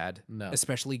not bad. No.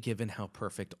 Especially given how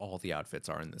perfect all the outfits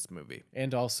are in this movie.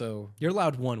 And also, you're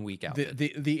allowed 1 week outfit.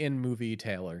 The in-movie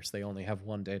tailors, they only have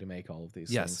 1 day to make all of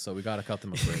these things, so we got to cut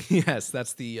them a break. Yes,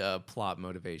 that's the plot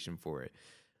motivation for it.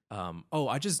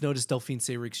 I just noticed Delphine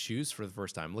Seyrig's shoes for the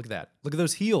first time. Look at that. Look at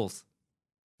those heels.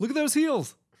 Look at those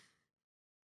heels.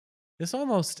 This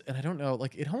almost, and I don't know,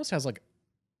 like it almost has like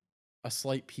a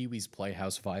slight Pee-wee's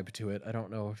Playhouse vibe to it. I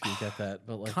don't know if you get that,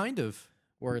 but like kind of,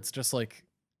 where it's just like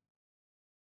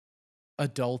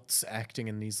adults acting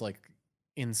in these like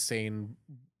insane,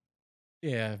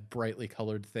 brightly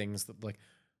colored things that like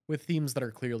with themes that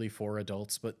are clearly for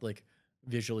adults, but like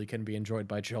visually can be enjoyed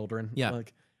by children. Yeah.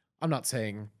 Like I'm not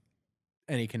saying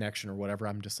any connection or whatever.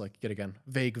 I'm just like, yet again,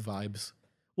 vague vibes.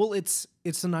 Well, it's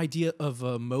an idea of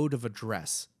a mode of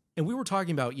address. And we were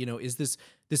talking about, is this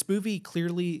movie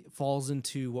clearly falls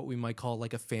into what we might call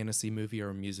like a fantasy movie or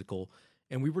a musical.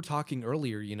 And we were talking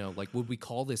earlier, like, would we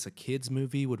call this a kid's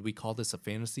movie? Would we call this a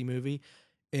fantasy movie?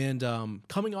 And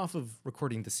coming off of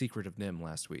recording The Secret of Nim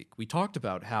last week, we talked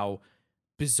about how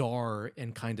bizarre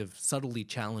and kind of subtly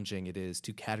challenging it is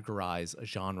to categorize a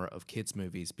genre of kids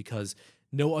movies because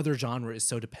no other genre is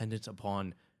so dependent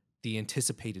upon the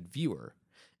anticipated viewer.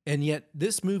 And yet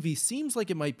this movie seems like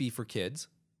it might be for kids,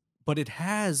 but it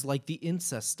has like the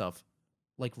incest stuff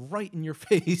like right in your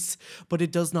face, but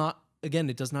it does not, again,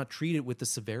 it does not treat it with the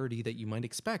severity that you might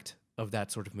expect of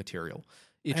that sort of material.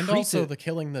 It And treats also it, the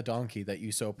killing the donkey that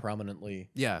you so prominently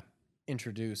yeah,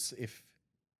 introduce.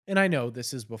 And I know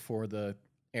this is before the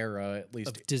era, at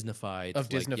least of Disneyfied.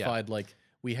 of like, yeah, Disneyfied, like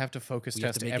we have to focus we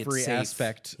have to test make it every safe.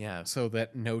 aspect Yeah. so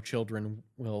that no children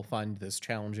will find this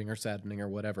challenging or saddening or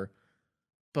whatever.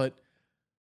 But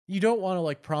you don't want to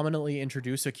like prominently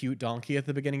introduce a cute donkey at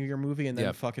the beginning of your movie and then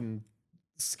Yep. fucking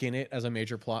skin it as a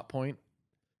major plot point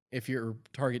if your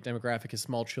target demographic is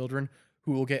small children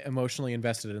who will get emotionally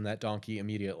invested in that donkey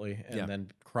immediately and Yeah.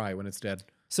 then cry when it's dead.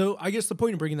 So I guess the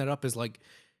point of bringing that up is like,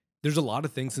 there's a lot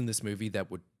of things in this movie that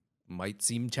might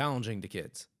seem challenging to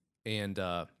kids. And,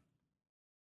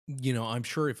 you know, I'm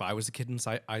sure if I was a kid and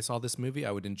I saw this movie,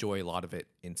 I would enjoy a lot of it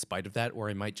in spite of that, or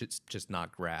I might just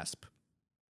not grasp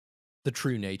the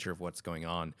true nature of what's going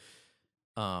on.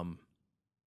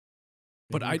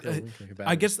 But I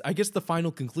guess the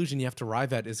final conclusion you have to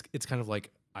arrive at is it's kind of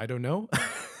like, I don't know,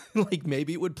 like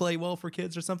maybe it would play well for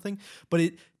kids or something, but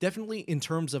it definitely, in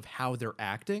terms of how they're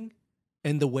acting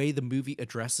and the way the movie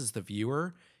addresses the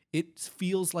viewer, it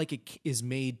feels like it is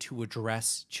made to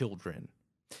address children,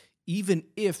 even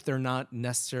if they're not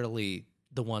necessarily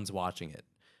the ones watching it.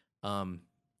 And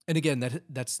again,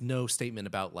 that's no statement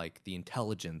about like the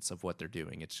intelligence of what they're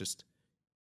doing. It's just,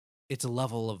 it's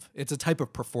a type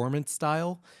of performance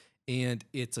style, and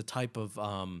it's a type of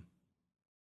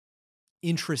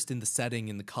interest in the setting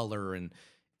and the color and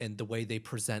the way they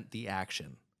present the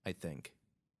action, I think.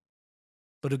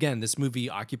 But again, this movie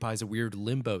occupies a weird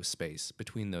limbo space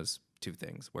between those two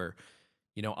things where,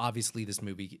 you know, obviously this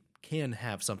movie can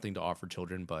have something to offer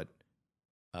children, but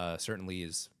certainly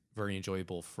is very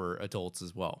enjoyable for adults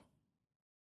as well.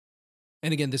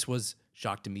 And again, this was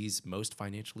Jacques Demy's most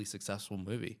financially successful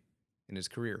movie in his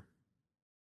career.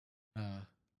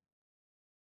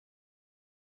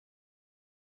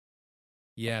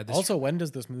 Yeah. Also, when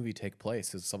does this movie take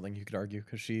place is something you could argue,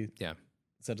 because she Yeah.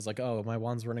 said it's like, oh, my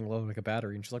wand's running low like a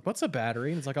battery. And she's like, what's a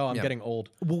battery? And it's like, oh, I'm Yeah. getting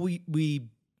old. Well, we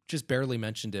just barely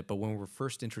mentioned it, but when we were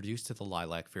first introduced to the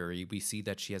Lilac Fairy, we see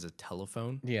that she has a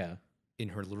telephone Yeah. in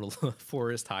her little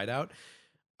forest hideout.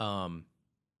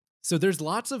 So there's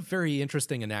lots of very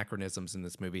interesting anachronisms in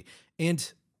this movie.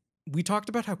 And we talked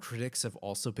about how critics have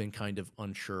also been kind of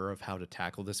unsure of how to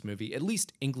tackle this movie, at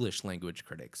least English language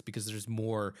critics, because there's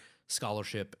more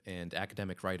scholarship and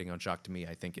academic writing on Jacques Demy,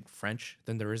 I think, in French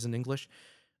than there is in English.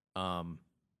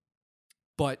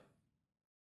 But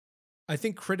I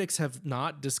think critics have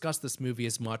not discussed this movie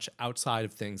as much outside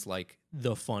of things like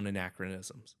the fun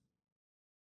anachronisms,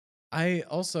 I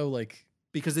also like,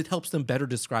 because it helps them better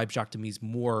describe Jacques Demy's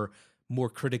more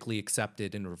critically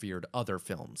accepted and revered other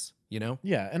films, you know?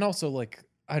 yeah. And also like,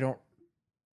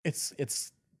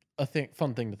 it's a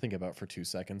fun thing to think about for 2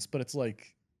 seconds, but it's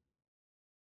like,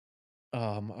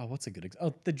 what's a good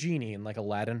the genie in like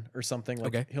Aladdin or something.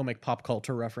 Like Okay. he'll make pop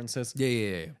culture references.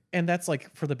 Yeah. And that's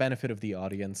like for the benefit of the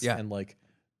audience. Yeah. And like,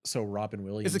 so Robin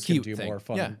Williams It's a can cute do thing. more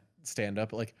fun Yeah. stand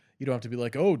up. Like, you don't have to be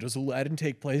like, oh, does Aladdin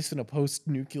take place in a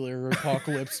post-nuclear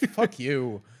apocalypse? Fuck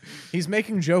you. He's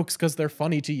making jokes because they're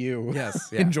funny to you. Yes.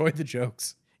 Yeah. Enjoy the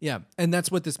jokes. Yeah, and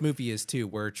that's what this movie is too,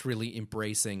 where it's really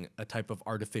embracing a type of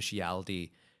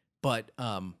artificiality. But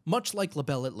much like La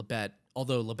Belle et la Bête,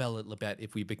 although La Belle et la Bête,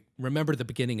 if we remember the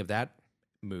beginning of that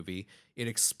movie, it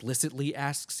explicitly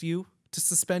asks you to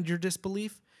suspend your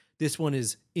disbelief. This one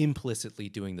is implicitly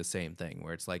doing the same thing,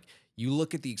 where it's like, you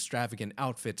look at the extravagant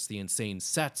outfits, the insane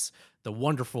sets, the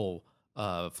wonderful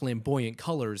flamboyant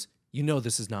colors, you know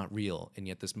this is not real. And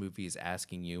yet this movie is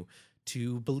asking you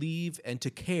to believe and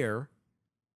to care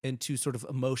and to sort of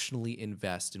emotionally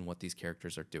invest in what these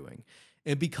characters are doing.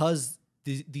 And because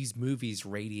these movies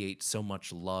radiate so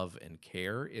much love and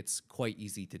care, it's quite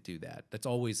easy to do that. That's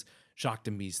always Jacques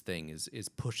Demy's thing, is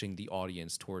pushing the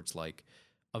audience towards like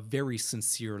a very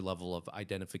sincere level of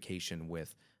identification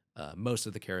with most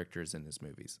of the characters in his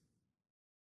movies.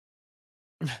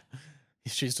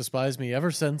 She's despised me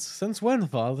ever since. Since when,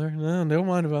 Father? No, don't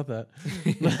mind about that.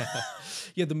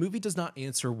 Yeah, the movie does not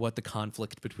answer what the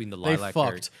conflict between the They Lilac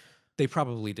Fairy. fucked. They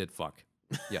probably did fuck.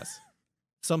 Yes.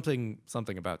 Something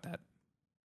about that.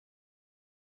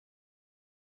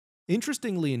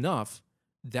 Interestingly enough,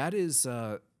 that is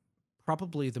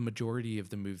probably the majority of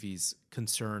the movie's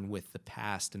concern with the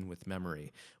past and with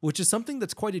memory, which is something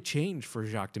that's quite a change for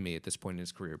Jacques Demy at this point in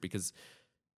his career, because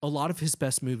a lot of his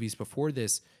best movies before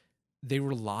this, they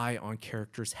rely on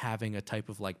characters having a type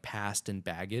of like past and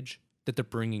baggage that they're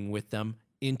bringing with them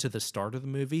into the start of the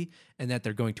movie and that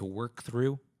they're going to work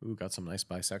through. Ooh, got some nice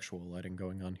bisexual lighting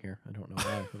going on here. I don't know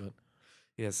why, but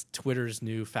Yes, Twitter's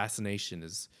new fascination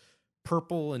is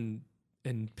purple and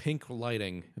pink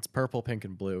lighting. it's purple, pink,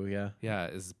 and blue. Yeah. Yeah,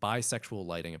 is bisexual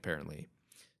lighting apparently.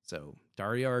 So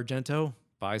Dario Argento,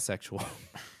 bisexual.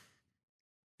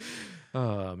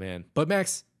 Oh man, but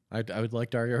Max, I would like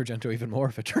Dario Argento even more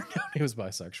if it turned out he was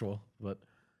bisexual. But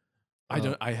I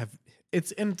don't. I have.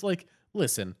 it's and like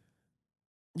listen,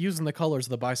 using the colors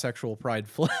of the bisexual pride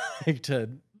flag to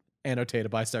annotate a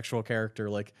bisexual character,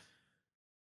 like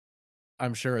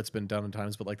I'm sure it's been done in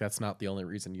times, but like that's not the only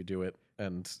reason you do it.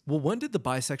 And Well, when did the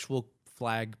bisexual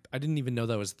flag? I didn't even know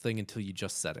that was a thing until you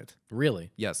just said it.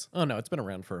 really, Yes. oh no, it's been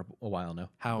around for a while now.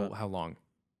 But How long?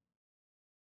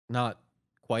 not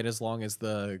quite as long as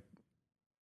the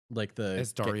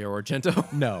As Dario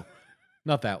Argento? no,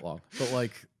 not that long, but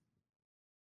like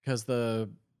because the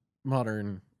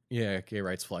modern gay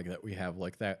rights flag that we have,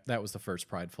 like that was the first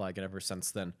pride flag, and ever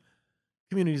since then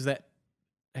communities that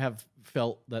have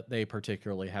felt that they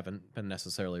particularly haven't been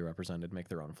necessarily represented make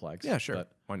their own flags. Yeah, sure.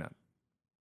 But Why not?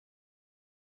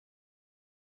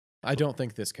 I don't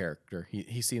think this character,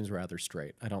 he seems rather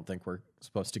straight. I don't think we're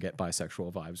supposed to get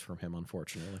bisexual vibes from him,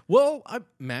 unfortunately. Well,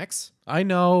 Max, I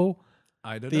know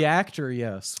I don't the know. actor,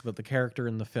 yes, but the character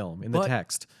in the film, in the But-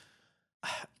 text.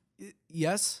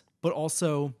 Yes, but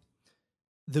also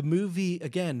the movie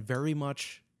again very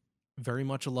much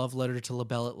a love letter to La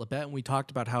Belle et La Bête, and we talked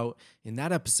about how in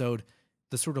that episode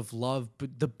the sort of love,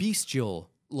 the bestial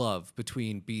love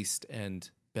between Beast and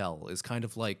Belle is kind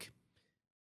of like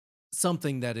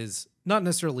something that is not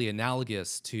necessarily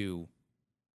analogous to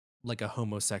like a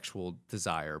homosexual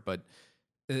desire, but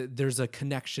there's a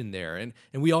connection there. And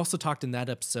we also talked in that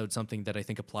episode something that I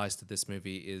think applies to this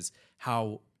movie is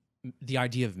how the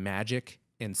idea of magic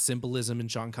and symbolism in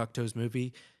Jean Cocteau's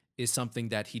movie is something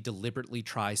that he deliberately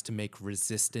tries to make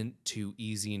resistant to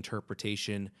easy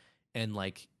interpretation. And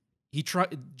like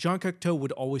Jean Cocteau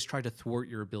would always try to thwart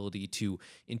your ability to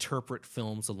interpret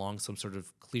films along some sort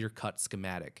of clear-cut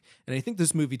schematic. And I think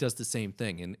this movie does the same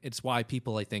thing. And it's why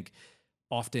people, I think,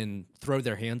 often throw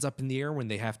their hands up in the air when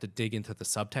they have to dig into the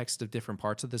subtext of different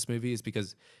parts of this movie, is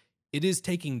because it is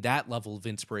taking that level of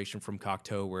inspiration from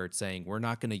Cocteau where it's saying, we're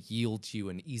not going to yield to you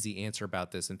an easy answer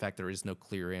about this. In fact, there is no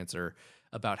clear answer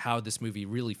about how this movie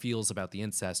really feels about the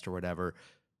incest or whatever.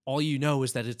 All you know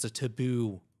is that it's a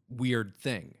taboo, weird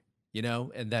thing, you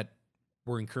know, and that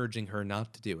we're encouraging her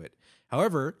not to do it.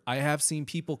 However, I have seen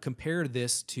people compare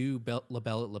this to La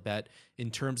Belle et La Bête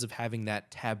in terms of having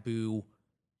that taboo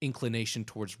inclination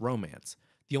towards romance.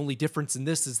 The only difference in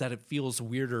this is that it feels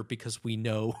weirder because we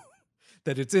know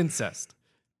that it's incest.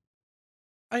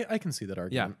 I can see that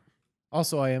argument.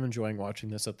 Also, I am enjoying watching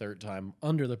this a third time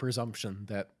under the presumption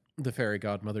that the fairy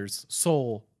godmother's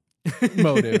sole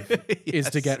motive is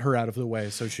to Yes. get her out of the way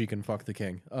so she can fuck the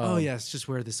king. Oh yes, just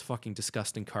wear this fucking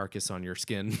disgusting carcass on your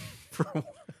skin for a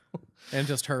while. And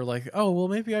just her like, oh, well,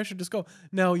 maybe I should just go.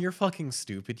 No, you're fucking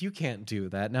stupid. You can't do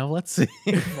that. Now let's see.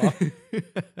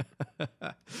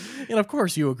 And of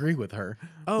course you agree with her.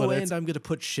 Oh, but and I'm gonna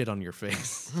put shit on your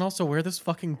face. and also wear this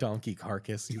fucking donkey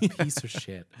carcass, you piece of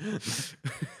shit.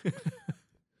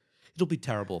 It'll be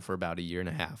terrible for about a year and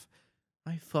a half.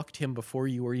 I fucked him before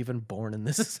you were even born, and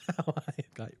this is how I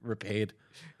got repaid.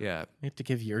 Yeah. I have to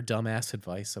give your dumbass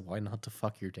advice of why not to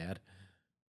fuck your dad.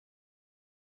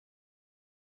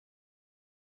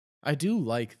 I do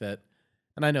like that,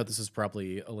 and I know this is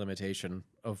probably a limitation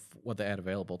of what they had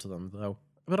available to them, though,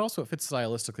 but also it fits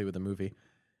stylistically with the movie,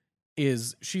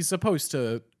 is she's supposed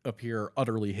to appear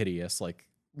utterly hideous, like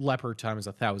leopard times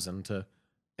 1,000 to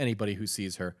anybody who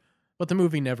sees her. But the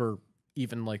movie never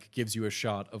even, like, gives you a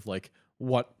shot of, like,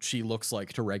 what she looks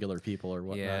like to regular people or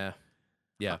whatnot. Yeah.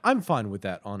 Yeah. I'm fine with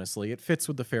that, honestly. It fits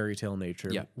with the fairy tale nature.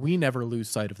 Yeah. We never lose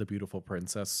sight of the beautiful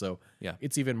princess, so Yeah.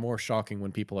 it's even more shocking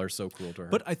when people are so cruel to her.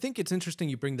 But I think it's interesting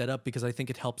you bring that up because I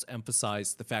think it helps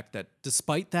emphasize the fact that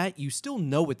despite that, you still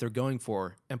know what they're going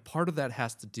for. And part of that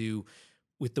has to do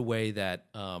with the way that,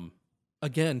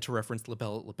 again, to reference La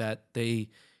Belle et La Bête,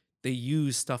 they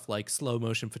use stuff like slow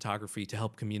motion photography to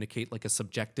help communicate like a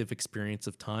subjective experience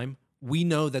of time. We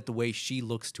know that the way she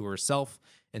looks to herself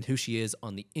and who she is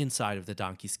on the inside of the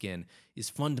donkey skin is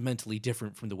fundamentally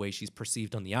different from the way she's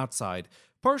perceived on the outside,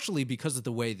 partially because of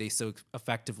the way they so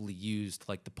effectively used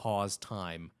like the pause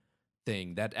time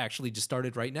thing that actually just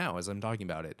started right now as I'm talking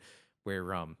about it, where,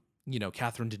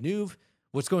 Catherine Deneuve,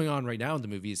 what's going on right now in the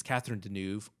movie is Catherine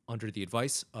Deneuve, under the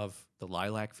advice of the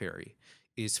Lilac Fairy,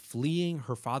 is fleeing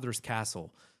her father's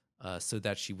castle so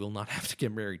that she will not have to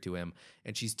get married to him.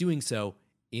 And she's doing so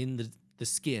in the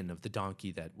skin of the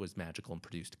donkey that was magical and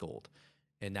produced gold.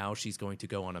 And now she's going to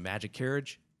go on a magic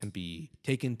carriage and be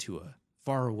taken to a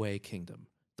faraway kingdom,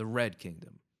 the Red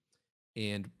Kingdom.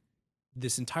 And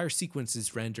this entire sequence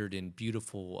is rendered in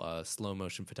beautiful slow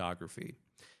motion photography.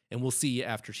 And we'll see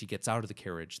after she gets out of the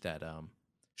carriage that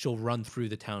she'll run through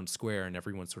the town square and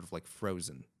everyone's sort of like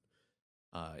frozen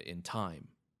in time.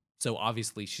 So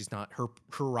obviously she's not, her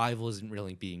arrival isn't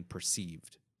really being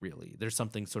perceived, really. There's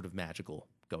something sort of magical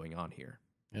going on here.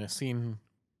 In a scene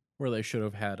where they should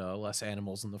have had less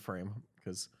animals in the frame,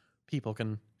 because people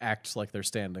can act like they're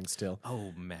standing still.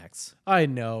 Oh, Max. I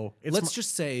know. Let's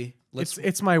just say...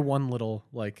 It's my one little,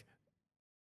 like,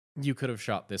 you could have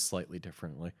shot this slightly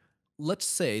differently. Let's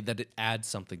say that it adds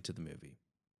something to the movie.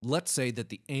 Let's say that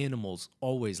the animals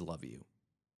always love you,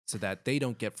 so that they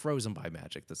don't get frozen by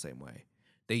magic the same way.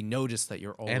 They notice that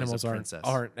you're always Animals a princess.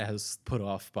 aren't as put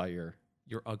off by your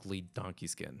ugly donkey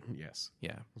skin. Yes.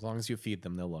 Yeah. As long as you feed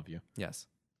them, they'll love you. Yes.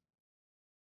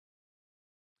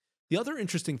 The other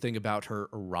interesting thing about her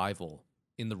arrival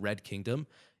in the Red Kingdom,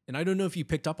 and I don't know if you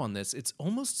picked up on this, it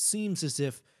almost seems as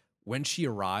if when she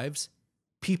arrives,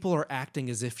 people are acting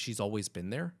as if she's always been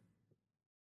there.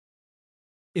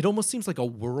 It almost seems like a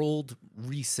world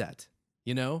reset,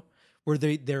 you know, where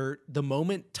the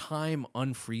moment time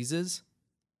unfreezes,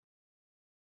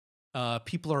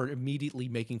 people are immediately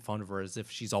making fun of her as if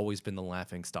she's always been the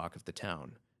laughing stock of the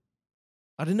town.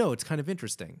 I don't know. It's kind of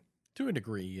interesting. To a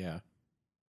degree, yeah.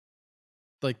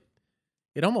 Like,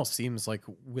 it almost seems like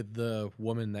with the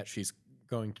woman that she's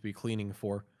going to be cleaning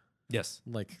for. Yes.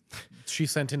 Like, she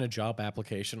sent in a job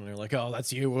application and they're like, oh,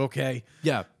 that's you. Okay.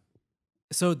 Yeah.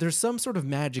 So there's some sort of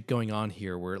magic going on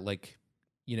here where, like,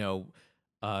 you know,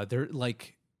 they're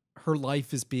like, her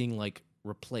life is being like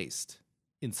replaced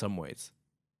in some ways.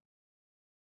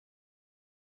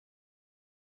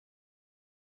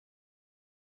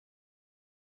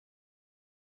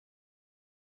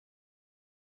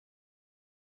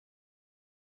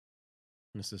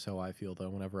 This is how I feel, though,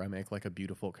 whenever I make, like, a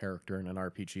beautiful character in an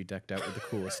RPG decked out with the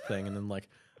coolest thing, and then, like,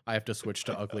 I have to switch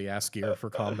to ugly-ass gear for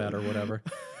combat or whatever.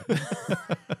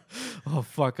 Oh,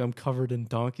 fuck, I'm covered in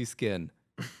donkey skin.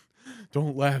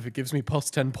 Don't laugh, it gives me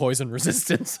 +10 poison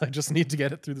resistance. I just need to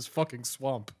get it through this fucking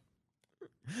swamp.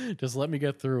 Just let me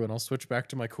get through, and I'll switch back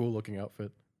to my cool-looking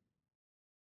outfit.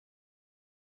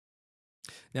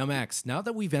 Now, Max, now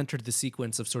that we've entered the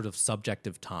sequence of sort of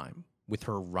subjective time, with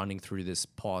her running through this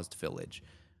paused village.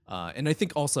 And I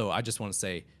think also, I just want to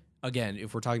say, again,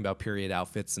 if we're talking about period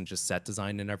outfits and just set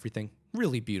design and everything,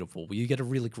 really beautiful. You get a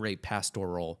really great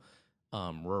pastoral,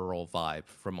 rural vibe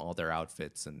from all their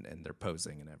outfits and their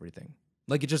posing and everything.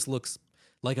 Like, it just looks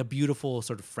like a beautiful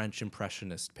sort of French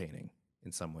Impressionist painting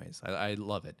in some ways. I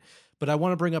love it. But I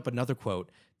want to bring up another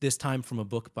quote, this time from a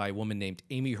book by a woman named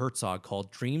Amy Herzog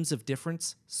called Dreams of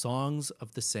Difference, Songs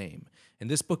of the Same. And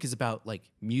this book is about,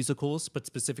 like, musicals, but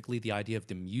specifically the idea of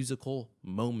the musical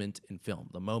moment in film,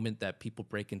 the moment that people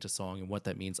break into song and what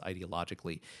that means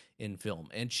ideologically in film.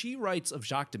 And she writes of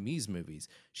Jacques Demy's movies.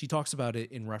 She talks about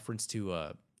it in reference to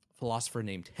a philosopher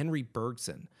named Henry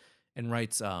Bergson and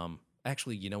writes,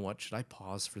 actually, you know what? Should I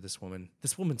pause for this woman?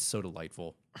 This woman's so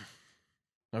delightful.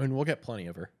 I mean, we'll get plenty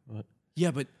of her.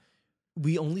 Yeah, but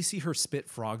we only see her spit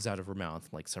frogs out of her mouth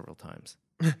like several times.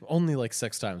 Only like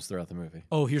 6 times throughout the movie.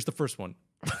 Oh, here's the first one.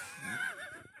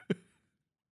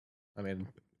 I mean,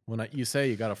 when you say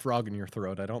you got a frog in your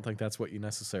throat, I don't think that's what you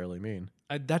necessarily mean.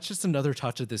 That's just another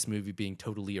touch of this movie being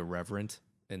totally irreverent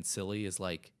and silly. Is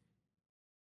like,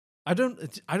 I don't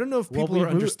know if people are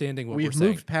understanding what we're saying. We've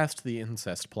moved past the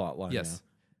incest plot line. Yes.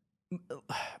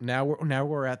 Now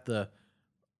we're at the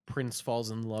prince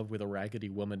falls in love with a raggedy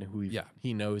woman who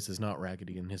he knows is not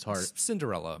raggedy in his heart.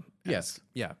 Cinderella. Yes.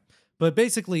 Yeah. But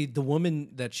basically, the woman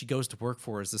that she goes to work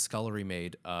for as the scullery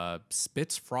maid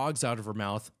spits frogs out of her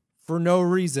mouth for no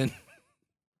reason.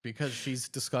 Because she's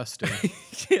disgusting.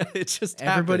 Yeah, it just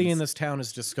Everybody happens. in this town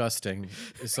is disgusting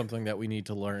is something that we need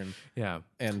to learn. Yeah.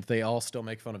 And they all still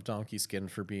make fun of donkey skin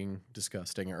for being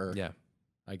disgusting,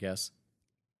 I guess.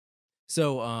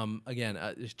 So, again,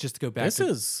 just to go back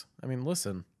I mean,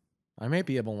 listen, I may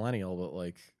be a millennial, but,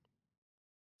 like,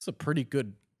 it's a pretty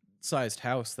good sized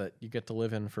house that you get to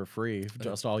live in for free.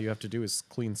 Just all you have to do is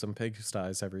clean some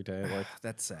pigsties every day. Like,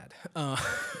 that's sad.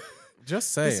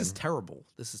 Just saying. This is terrible.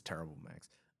 This is terrible, Max.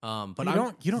 But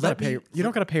you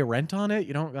don't gotta pay rent on it.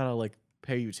 You don't gotta, like,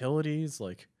 pay utilities.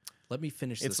 Like, let me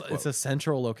finish this quote. It's a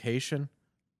central location.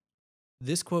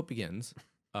 This quote begins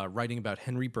writing about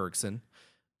Henry Bergson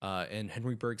and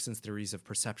Henry Bergson's theories of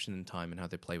perception and time and how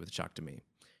they play with Jacques Demy.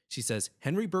 She says,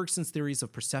 Henry Bergson's theories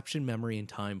of perception, memory, and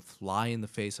time fly in the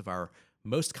face of our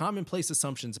most commonplace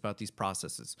assumptions about these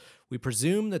processes. We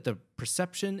presume that the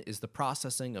perception is the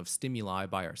processing of stimuli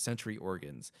by our sensory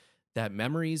organs, that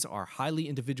memories are highly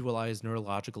individualized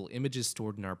neurological images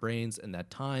stored in our brains, and that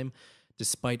time,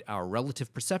 despite our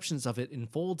relative perceptions of it,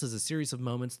 unfolds as a series of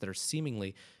moments that are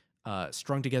seemingly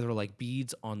strung together like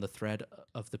beads on the thread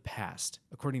of the past.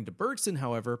 According to Bergson,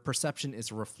 however, perception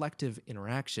is a reflective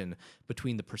interaction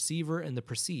between the perceiver and the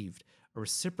perceived, a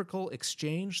reciprocal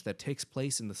exchange that takes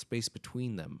place in the space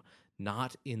between them,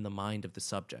 not in the mind of the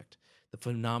subject. The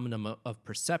phenomenon of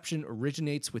perception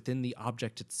originates within the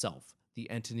object itself. The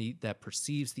entity that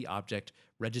perceives the object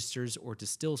registers or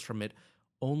distills from it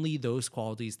only those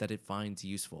qualities that it finds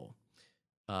useful.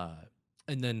 And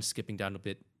then skipping down a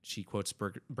bit, she quotes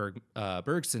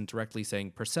Bergson directly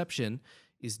saying, perception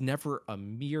is never a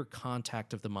mere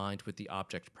contact of the mind with the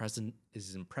object present,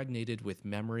 is impregnated with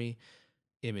memory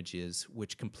images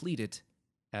which complete it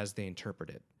as they interpret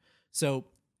it. So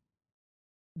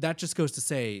that just goes to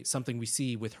say something we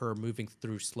see with her moving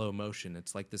through slow motion.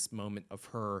 It's like this moment of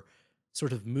her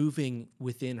sort of moving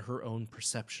within her own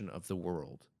perception of the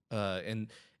world. And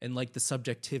like the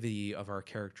subjectivity of our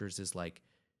characters is like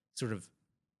sort of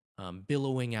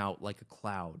billowing out like a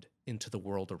cloud into the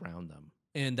world around them.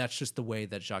 And that's just the way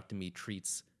that Jacques Demy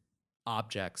treats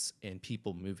objects and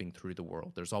people moving through the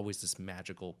world. There's always this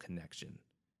magical connection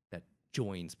that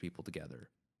joins people together.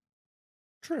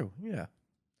 True, yeah.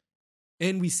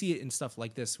 And we see it in stuff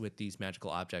like this with these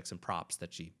magical objects and props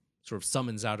that she sort of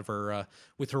summons out of her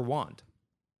with her wand.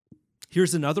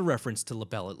 Here's another reference to La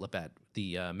Belle et la Bête,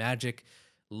 the magic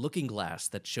looking glass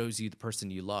that shows you the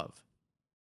person you love.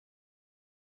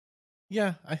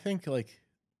 Yeah, I think like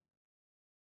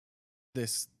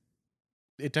this,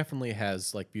 it definitely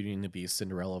has like Beauty and the Beast,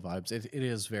 Cinderella vibes. It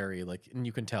is very like, and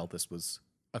you can tell this was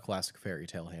a classic fairy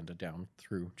tale handed down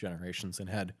through generations and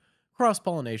had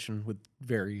cross-pollination with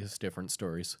various different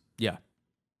stories. Yeah.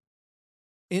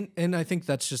 And I think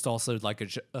that's just also like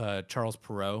a Charles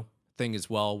Perrault thing as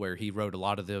well, where he wrote a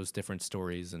lot of those different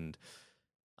stories, and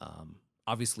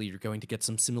obviously you're going to get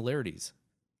some similarities.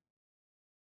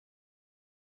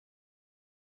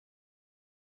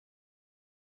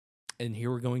 And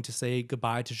here we're going to say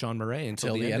goodbye to Jean Marais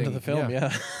until the end of the film,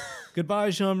 yeah.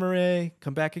 Goodbye, Jean Marais.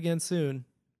 Come back again soon.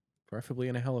 Preferably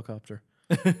in a helicopter.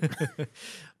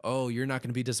 Oh, you're not going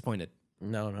to be disappointed.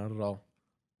 No, not at all.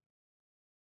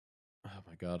 Oh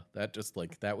my god, that just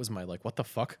like that was my like what the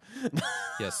fuck?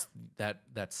 Yes, that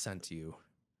sent you.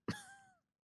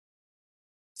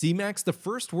 See, Max, the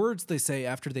first words they say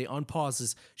after they unpause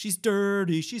is, she's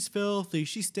dirty, she's filthy,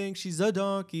 she stinks, she's a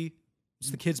donkey.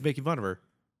 It's the kids making fun of her.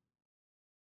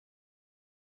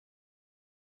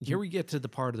 Here we get to the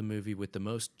part of the movie with the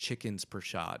most chickens per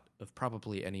shot of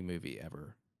probably any movie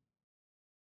ever.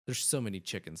 There's so many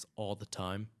chickens all the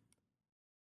time.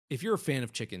 If you're a fan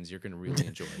of chickens, you're going to really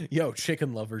enjoy it. Yo,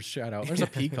 chicken lovers, shout out. There's a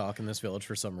peacock in this village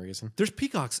for some reason. There's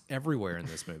peacocks everywhere in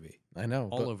this movie. I know.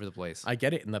 All over the place. I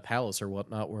get it in the palace or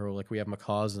whatnot, where like we have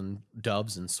macaws and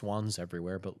doves and swans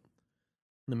everywhere, but in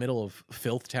the middle of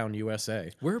Filth Town,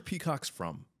 USA. Where are peacocks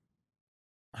from?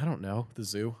 I don't know. The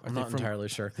zoo. I'm not entirely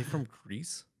sure. Are they from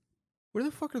Greece? Where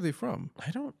the fuck are they from?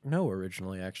 I don't know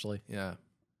originally, actually. Yeah.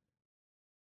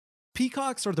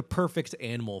 Peacocks are the perfect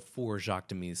animal for Jacques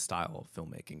Demy's style of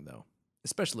filmmaking, though,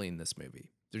 especially in this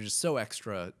movie. They're just so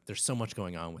extra. There's so much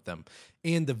going on with them.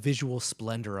 And the visual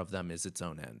splendor of them is its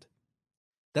own end.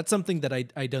 That's something that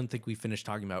I don't think we finished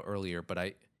talking about earlier, but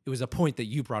it was a point that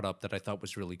you brought up that I thought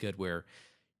was really good, where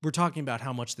we're talking about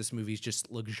how much this movie just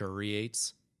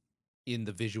luxuriates in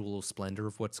the visual splendor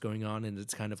of what's going on. And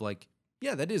it's kind of like,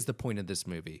 yeah, that is the point of this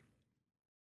movie.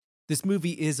 This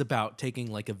movie is about taking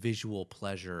like a visual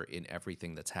pleasure in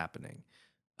everything that's happening,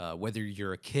 whether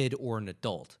you're a kid or an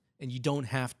adult. And you don't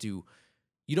have to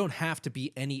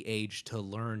be any age to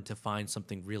learn to find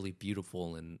something really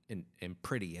beautiful and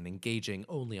pretty and engaging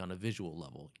only on a visual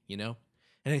level, you know?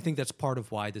 And I think that's part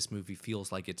of why this movie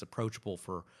feels like it's approachable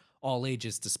for all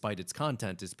ages despite its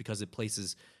content, is because it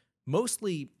places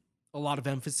mostly a lot of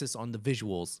emphasis on the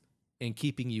visuals and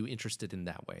keeping you interested in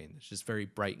that way. And it's just very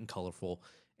bright and colorful.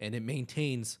 And it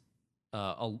maintains,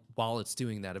 while it's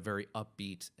doing that, a very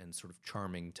upbeat and sort of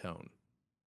charming tone.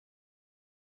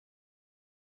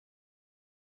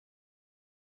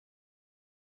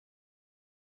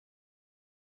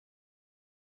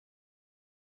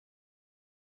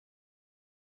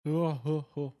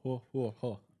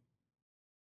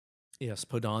 Yes,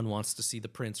 Podon wants to see the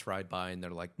prince ride by, and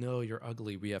they're like, no, you're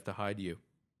ugly. We have to hide you.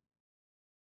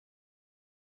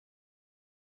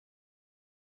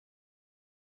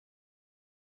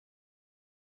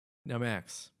 Now,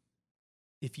 Max,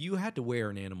 if you had to wear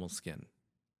an animal skin,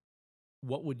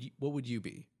 what would you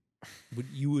be? Would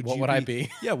What would I be?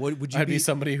 Yeah, what would you I'd be? be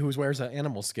somebody who wears an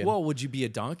animal skin. Well, would you be a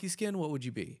donkey skin? What would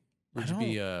you be? Would you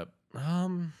be a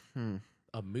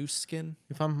moose skin?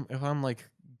 If I'm like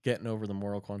getting over the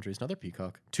moral quandaries, another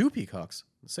peacock, 2 peacocks,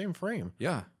 the same frame,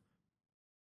 Yeah.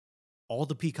 All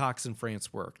the peacocks in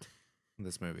France worked in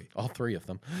this movie. all 3 of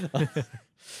them.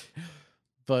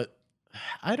 But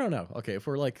I don't know. Okay, if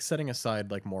we're like setting aside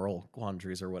like moral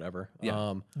quandaries or whatever,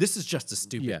 Yeah. This is just a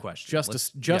stupid question.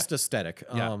 Just aesthetic.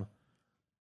 Yeah.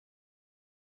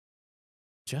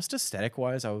 Just aesthetic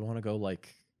wise, I would want to go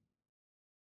like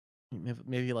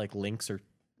maybe like lynx or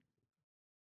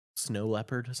snow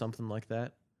leopard, something like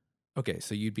that. Okay,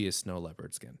 so you'd be a snow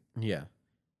leopard skin. Yeah.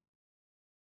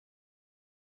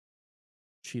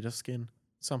 Cheetah skin,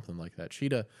 something like that.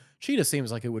 Cheetah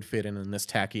seems like it would fit in this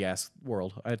tacky ass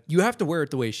world. You have to wear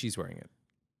it the way she's wearing it,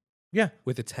 Yeah,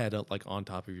 with its head like on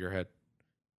top of your head.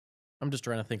 I'm just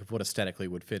trying to think of what aesthetically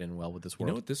would fit in well with this You world.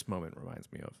 know what this moment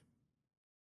reminds me of?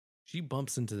 She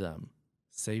bumps into them,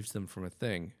 saves them from a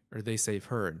thing, or they save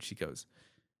her, and she goes,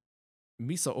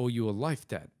 "Misa owe you a life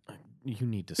debt." You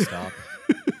need to stop.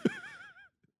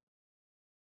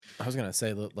 I was gonna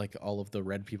say that like all of the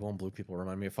red people and blue people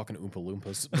remind me of fucking Oompa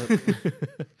Loompas.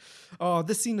 But Oh,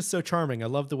 this scene is so charming. I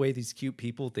love the way these cute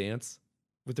people dance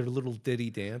with their little ditty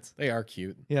dance. they are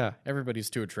cute. Yeah. Everybody's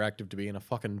too attractive to be in a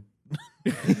fucking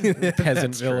Peasant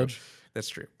peasant village. That's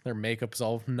true. Their makeup's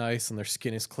all nice and their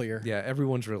skin is clear. Yeah,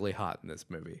 everyone's really hot in this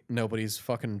movie. Nobody's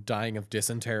fucking dying of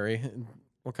dysentery.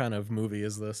 What kind of movie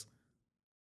is this?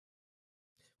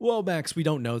 Well, Max, we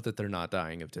don't know that they're not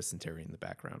dying of dysentery in the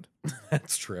background.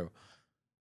 That's true.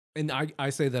 And I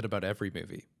say that about every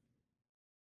movie.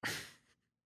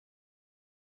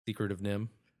 Secret of Nim.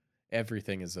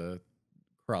 Everything is a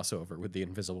crossover with the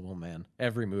Invisible Man.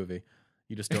 Every movie.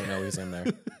 You just don't know he's in there.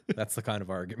 That's the kind of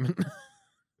argument.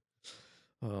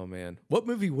 Oh, man. What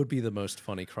movie would be the most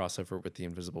funny crossover with the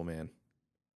Invisible Man?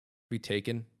 Be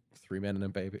Taken? 3 men and a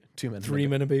baby. 2 men. 3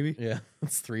 men and a baby? Yeah,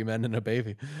 it's 3 men and a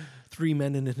baby. 3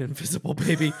 men and an invisible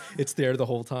baby. It's there the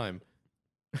whole time.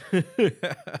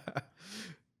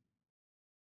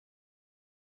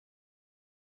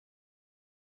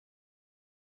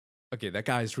 Okay, that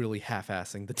guy's really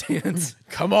half-assing the dance.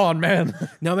 Come on, man.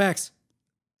 Now, Max,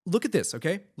 look at this,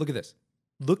 okay? Look at this.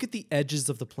 Look at the edges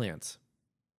of the plants.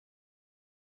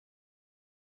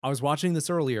 I was watching this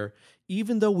earlier.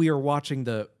 Even though we are watching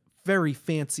the very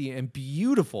fancy and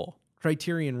beautiful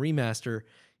Criterion remaster,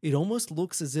 it almost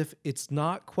looks as if it's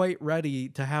not quite ready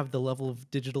to have the level of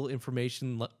digital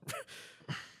information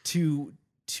to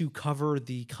cover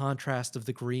the contrast of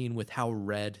the green with how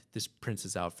red this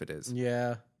prince's outfit is.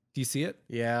 Yeah. Do you see it?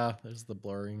 Yeah, there's the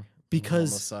blurring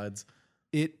Because on the sides.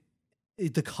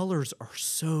 The colors are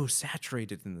so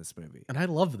saturated in this movie. And I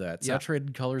love that. Yeah.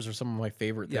 Saturated colors are some of my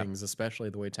favorite Yeah. things, especially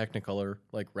the way Technicolor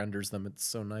like renders them. It's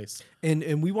so nice.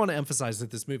 And we want to emphasize that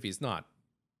this movie is not.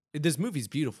 This movie's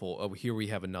beautiful. Oh, here we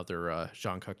have another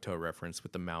Jean Cocteau reference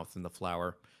with the mouth and the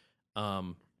flower.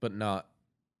 But not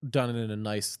done in a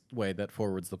nice way that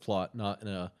forwards the plot, not in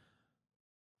a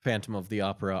Phantom of the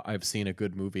Opera, I've seen a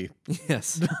good movie.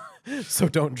 Yes. So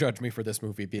don't judge me for this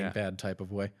movie being Yeah. bad type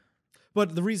of way.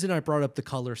 But the reason I brought up the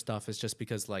color stuff is just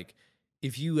because, like,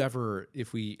 if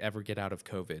we ever get out of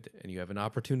COVID and you have an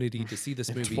opportunity to see this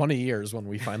In movie, 20 years when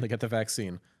we finally get the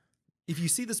vaccine. if you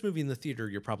see this movie in the theater,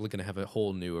 you're probably going to have a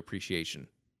whole new appreciation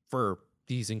for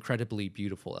these incredibly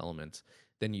beautiful elements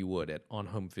than you would on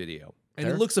home video. And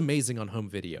Fair. it looks amazing on home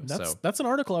video. That's an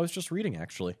article I was just reading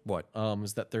actually. What?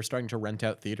 Is that they're starting to rent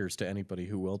out theaters to anybody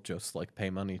who will just like pay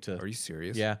money to. Are you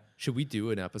serious? Yeah. Should we do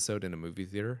an episode in a movie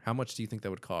theater? How much do you think that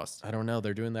would cost? I don't know.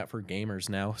 They're doing that for gamers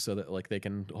now, so that like they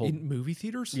can hold. In movie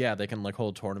theaters? Yeah, they can like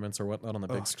hold tournaments or whatnot on the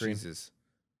big screen. Jesus.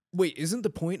 Wait, isn't the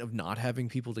point of not having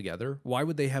people together? Why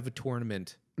would they have a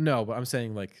tournament? No, but I'm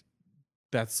saying like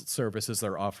that's services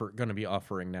they're going to be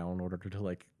offering now in order to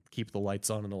like keep the lights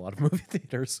on in a lot of movie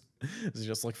theaters. It's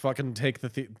just like fucking take the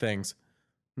things.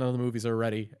 None of the movies are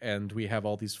ready, and we have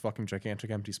all these fucking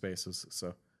gigantic empty spaces.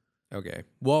 So Okay.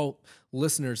 Well,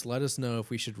 listeners, let us know if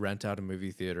we should rent out a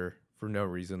movie theater for no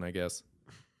reason, I guess.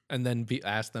 And then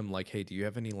ask them like, hey, do you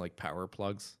have any like power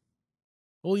plugs?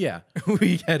 well, yeah.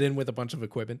 We head in with a bunch of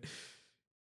equipment. Do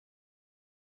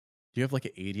you have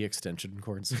like 80 extension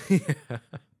cords? Yeah.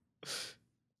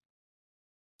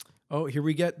 Oh, here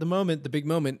we get the moment, the big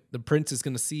moment. The prince is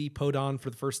going to see Podon for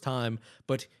the first time,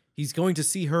 but he's going to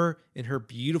see her in her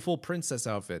beautiful princess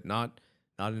outfit, not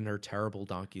in her terrible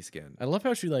donkey skin. I love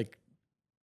how she like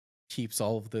keeps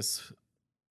all of this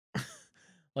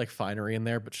like finery in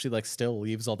there, but she like still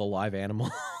leaves all the live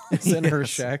animals in her Yes.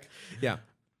 shack. Yeah.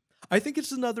 I think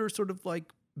it's another sort of like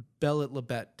Belle at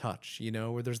Labette touch, you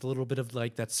know, where there's a little bit of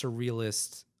like that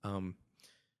surrealist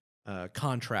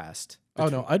contrast. Oh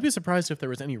no, I'd be surprised if there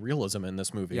was any realism in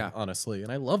this movie, Yeah. honestly,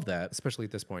 and I love that. Especially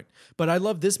at this point. But I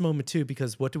love this moment too,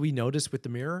 because what do we notice with the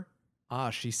mirror?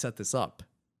 She set this up.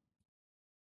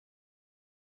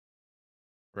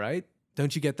 Right?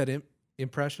 Don't you get that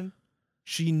impression?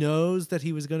 She knows that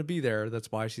he was going to be there.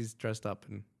 That's why she's dressed up.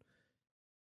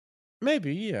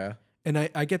 Maybe, yeah. And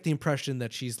I get the impression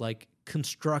that she's like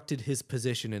constructed his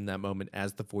position in that moment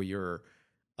as the voyeur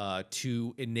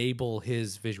to enable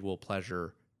his visual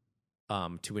pleasure,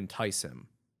 to entice him.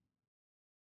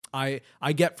 I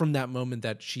get from that moment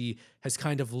that she has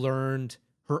kind of learned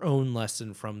her own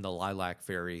lesson from the Lilac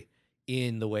Fairy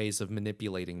in the ways of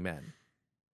manipulating men.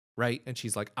 Right? And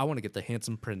she's like, I want to get the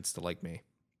handsome prince to like me.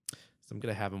 So I'm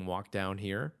going to have him walk down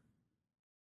here,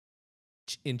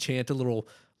 enchant a little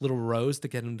rose to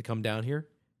get him to come down here.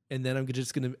 And then I'm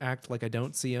just going to act like I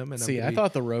don't see him. And I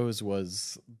thought the rose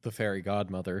was the fairy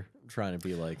godmother trying to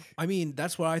be like... I mean,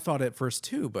 that's what I thought at first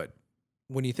too, but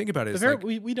when you think about it,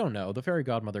 we don't know. The fairy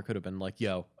godmother could have been like,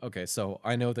 yo, okay, so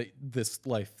I know that this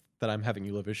life that I'm having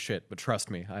you live is shit, but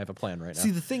trust me, I have a plan right now.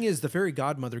 See, the thing is, the fairy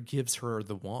godmother gives her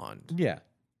the wand. Yeah.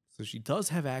 So she does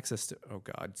have access to, oh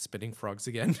God, spitting frogs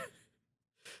again.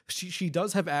 She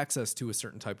does have access to a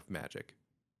certain type of magic.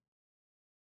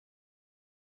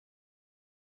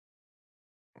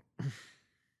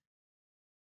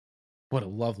 What a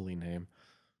lovely name.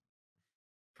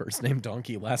 First name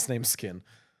Donkey, last name Skin.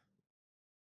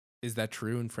 Is that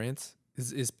true in France?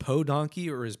 Is Poe donkey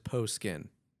or is Poe skin?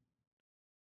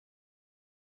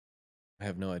 I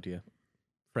have no idea.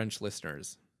 French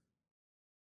listeners,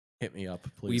 hit me up,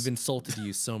 please. We've insulted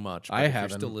you so much. But I if haven't.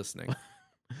 You're still listening.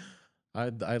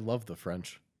 I love the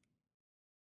French.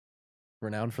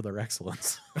 Renowned for their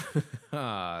excellence.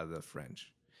 The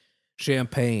French.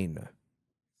 Champagne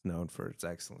is known for its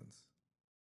excellence.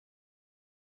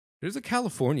 There's a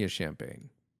California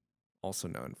champagne, also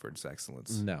known for its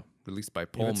excellence. No. Released by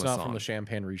Paul It's Masson. not from the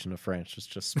Champagne region of France. It's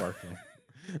just sparkling.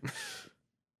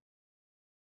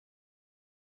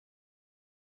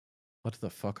 What the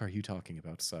fuck are you talking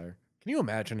about, sire? Can you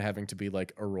imagine having to be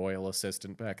like a royal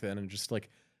assistant back then and just like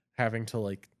having to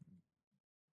like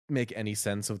make any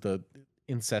sense of the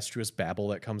incestuous babble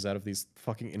that comes out of these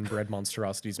fucking inbred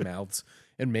monstrosities' mouths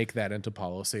and make that into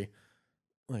policy?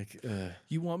 Like,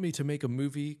 you want me to make a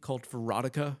movie called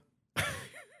Veronica?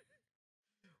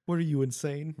 What are you,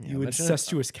 insane? Yeah, you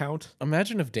incestuous count?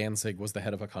 Imagine if Danzig was the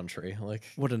head of a country. Like,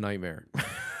 what a nightmare.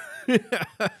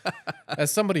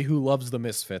 As somebody who loves the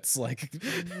Misfits, like,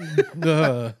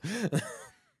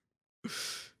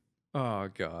 oh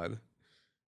God,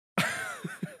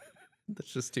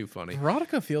 that's just too funny.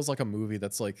 Veronica feels like a movie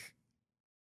that's like,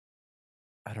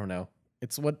 I don't know.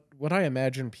 It's what I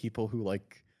imagine people who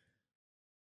like,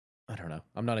 I don't know.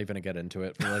 I'm not even gonna get into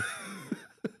it. But like,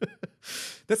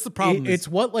 that's the problem. It's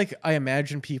what like I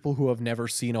imagine people who have never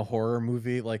seen a horror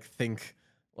movie like think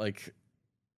like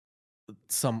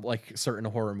some like certain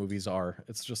horror movies are.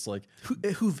 It's just like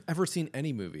who've ever seen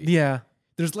any movie. Yeah.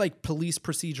 There's like police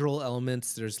procedural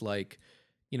elements. There's like,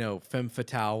 you know, femme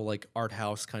fatale, like art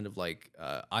house kind of like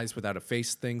eyes without a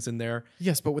face things in there.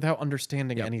 Yes, but without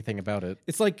understanding anything about it.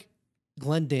 It's like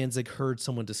Glenn Danzig heard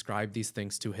someone describe these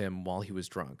things to him while he was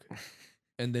drunk.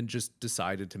 And then just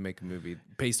decided to make a movie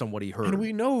based on what he heard. And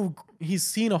we know he's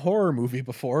seen a horror movie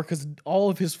before because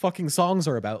all of his fucking songs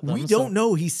are about them. We don't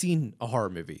know he's seen a horror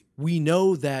movie. We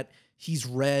know that he's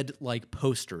read like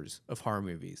posters of horror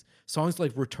movies. Songs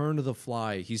like Return to the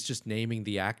Fly, he's just naming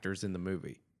the actors in the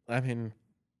movie. I mean,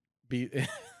 their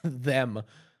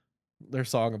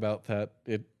song about that,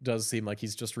 it does seem like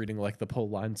he's just reading like the pull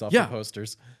lines off the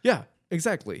posters. Yeah,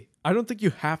 exactly. I don't think you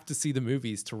have to see the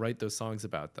movies to write those songs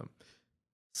about them.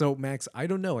 So, Max, I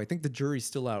don't know. I think the jury's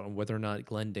still out on whether or not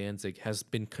Glenn Danzig has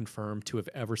been confirmed to have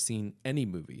ever seen any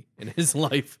movie in his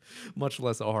life, much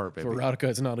less a horror movie. Veronica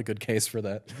is not a good case for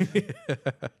that.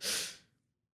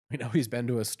 We know he's been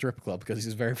to a strip club because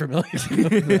he's very familiar with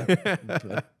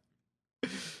that.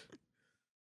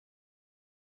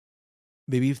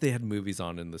 Maybe if they had movies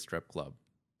on in the strip club,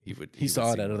 he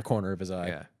saw it out of the corner of his eye.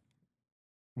 Yeah.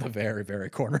 The very, very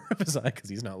corner of his eye because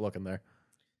he's not looking there.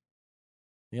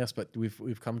 Yes, but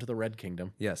we've come to the Red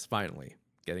Kingdom. Yes, finally.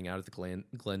 Getting out of the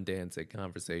Glenn Danzig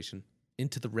conversation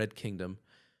into the Red Kingdom.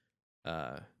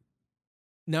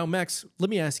 Now, Max, let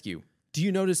me ask you, do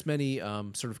you notice many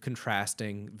sort of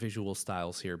contrasting visual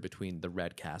styles here between the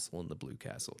Red Castle and the Blue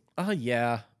Castle?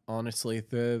 Yeah, honestly.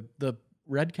 The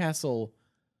Red Castle,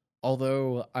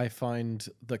 although I find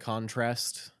the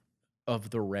contrast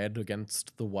of the red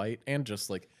against the white and just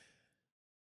like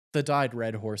the dyed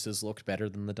red horses looked better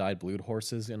than the dyed blue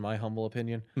horses, in my humble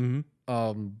opinion. Mm-hmm.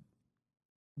 Um,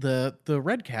 the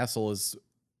red castle is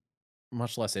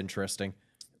much less interesting.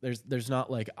 There's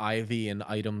not like ivy and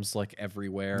items like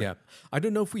everywhere. Yeah. I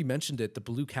don't know if we mentioned it. The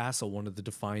Blue Castle, one of the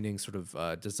defining sort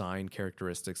of design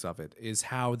characteristics of it is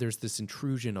how there's this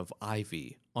intrusion of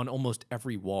ivy on almost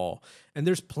every wall. And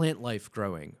there's plant life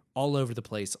growing all over the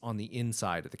place on the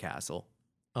inside of the castle.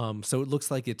 So it looks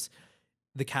like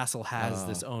the castle has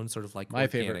this own sort of like my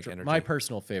organic favorite, energy. my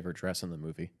personal favorite dress in the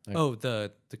movie.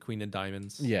 The Queen in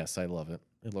Diamonds. Yes, I love it.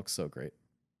 It looks so great.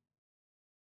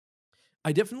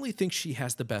 I definitely think she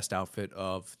has the best outfit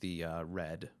of the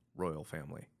red royal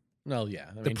family. Well, yeah.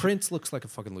 I The mean, prince looks like a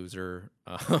fucking loser.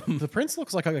 the prince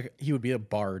looks like he would be a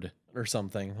bard or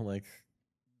something. Like,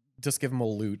 just give him a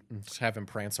lute and just have him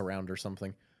prance around or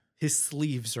something. His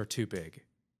sleeves are too big.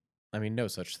 I mean, no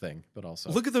such thing, but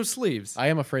also Look at those sleeves. I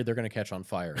am afraid they're going to catch on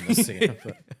fire in this scene.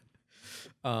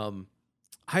 I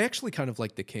actually kind of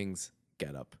like the king's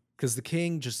getup because the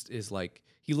king just is like,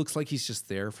 he looks like he's just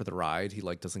there for the ride. He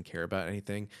like doesn't care about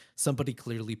anything. Somebody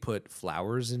clearly put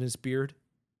flowers in his beard.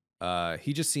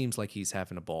 He just seems like he's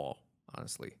having a ball,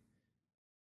 honestly.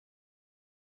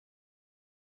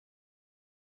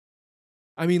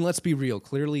 I mean, let's be real.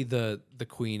 Clearly the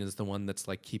queen is the one that's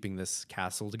like keeping this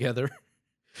castle together.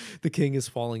 The king is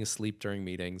falling asleep during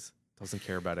meetings. Doesn't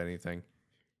care about anything.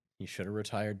 He should have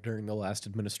retired during the last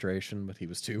administration, but he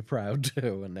was too proud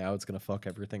to, and now it's going to fuck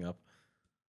everything up.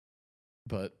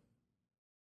 But,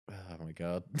 oh my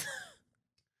god.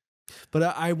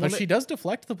 But she does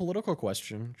deflect the political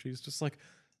question. She's just like,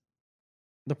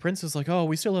 the prince is like, oh,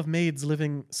 we still have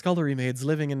scullery maids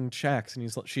living in shacks.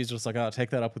 And she's just like, oh,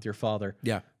 take that up with your father.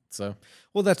 Yeah. So,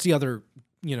 well, that's the other,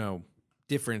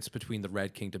 difference between the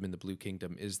Red Kingdom and the Blue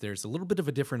Kingdom is there's a little bit of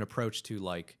a different approach to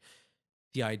like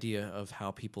the idea of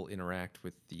how people interact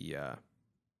with the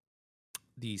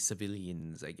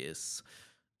civilians, I guess.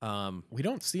 We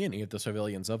don't see any of the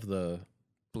civilians of the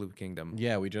Blue Kingdom.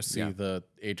 Yeah, we just see the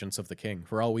agents of the king.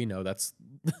 For all we know, that's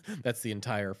the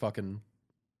entire fucking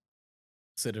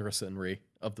citizenry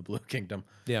of the Blue Kingdom.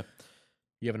 Yeah.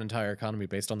 You have an entire economy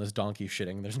based on this donkey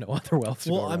shitting. There's no other wealth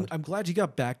to go around. I'm glad you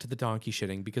got back to the donkey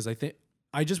shitting because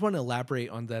I just want to elaborate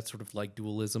on that sort of like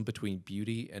dualism between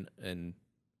beauty and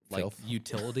like Filth.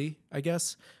 utility, I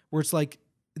guess, where it's like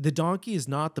the donkey is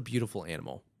not the beautiful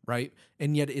animal, right?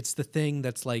 And yet it's the thing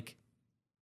that's like,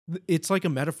 it's like a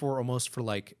metaphor almost for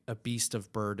like a beast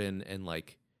of burden and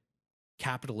like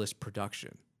capitalist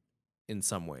production in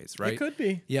some ways, right? It could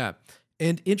be. Yeah.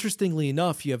 And interestingly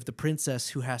enough, you have the princess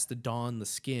who has to don the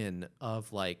skin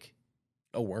of like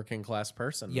A working class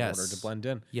person in order to blend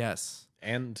in. Yes.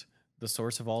 And the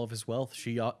source of all of his wealth,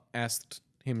 she asked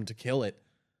him to kill it.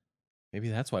 Maybe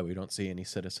that's why we don't see any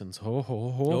citizens. Ho,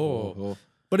 ho, ho, ho, ho.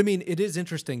 But I mean, it is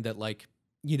interesting that like,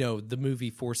 the movie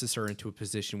forces her into a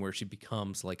position where she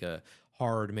becomes like a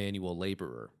hard manual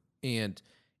laborer. And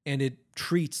it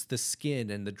treats the skin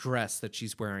and the dress that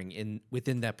she's wearing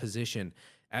within that position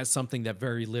as something that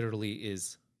very literally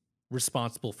is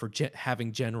responsible for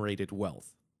having generated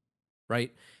wealth,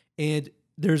 right? And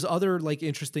there's other like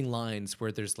interesting lines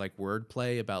where there's like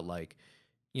wordplay about like,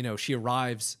 she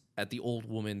arrives at the old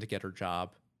woman to get her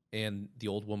job, and the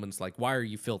old woman's like, "Why are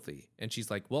you filthy?" And she's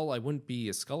like, "Well, I wouldn't be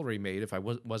a scullery maid if I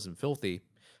wasn't filthy."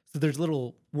 So there's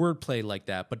little wordplay like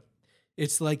that, but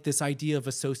it's like this idea of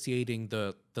associating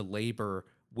the labor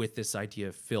with this idea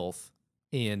of filth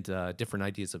and different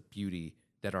ideas of beauty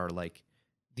that are like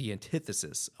the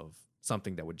antithesis of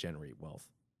something that would generate wealth,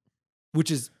 which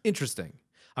is interesting.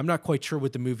 I'm not quite sure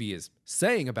what the movie is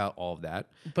saying about all of that.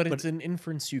 But it's an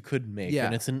inference you could make, Yeah.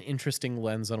 and it's an interesting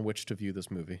lens on which to view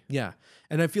this movie. Yeah.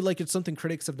 And I feel like it's something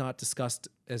critics have not discussed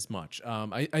as much.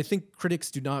 I think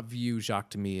critics do not view Jacques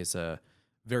Demy as a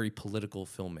very political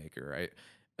filmmaker, right?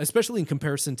 Especially in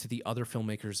comparison to the other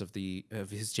filmmakers of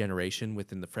his generation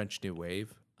within the French New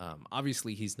Wave.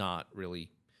 Obviously, he's not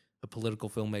really a political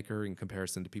filmmaker in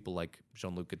comparison to people like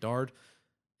Jean-Luc Godard.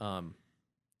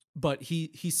 But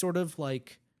he's sort of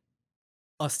like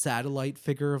a satellite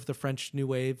figure of the French New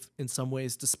Wave in some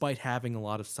ways, despite having a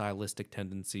lot of stylistic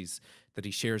tendencies that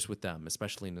he shares with them,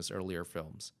 especially in his earlier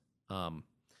films.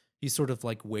 He's sort of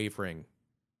like wavering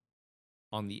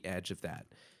on the edge of that.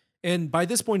 And by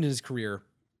this point in his career,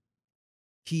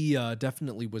 he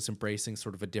definitely was embracing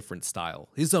sort of a different style,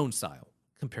 his own style,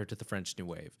 compared to the French New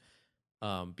Wave.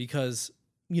 Because,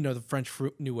 the French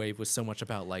New Wave was so much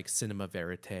about like cinema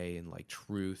verite and like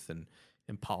truth and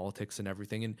politics and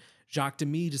everything. And Jacques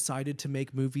Demy decided to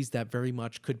make movies that very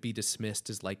much could be dismissed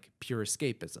as like pure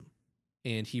escapism.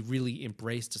 And he really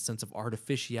embraced a sense of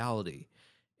artificiality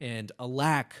and a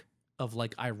lack of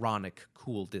like ironic,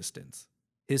 cool distance.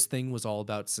 His thing was all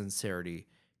about sincerity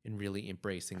and really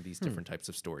embracing these different types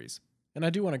of stories. And I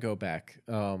do want to go back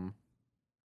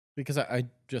because I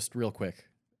just real quick,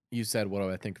 you said, what do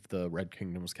I think of the Red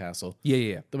Kingdom's castle?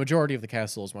 Yeah. The majority of the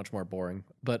castle is much more boring,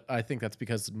 but I think that's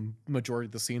because majority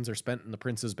of the scenes are spent in the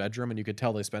prince's bedroom, and you could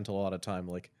tell they spent a lot of time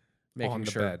like making On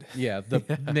the sure, bed. yeah,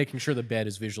 making sure the bed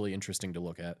is visually interesting to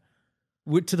look at.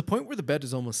 To the point where the bed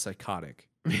is almost psychotic.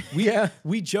 Yeah,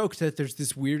 We joked that there's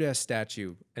this weird ass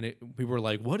statue, and we were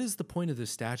like, "What is the point of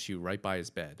this statue right by his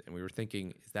bed?" And we were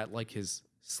thinking, is that like his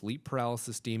sleep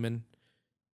paralysis demon?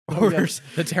 oh, yeah,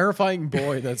 the terrifying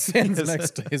boy that stands Yes.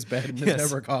 next to his bed and is Yes.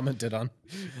 never commented on.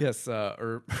 Yes,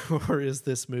 or is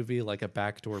this movie like a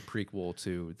backdoor prequel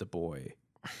to The Boy?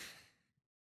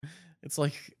 It's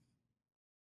like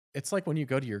when you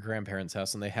go to your grandparents'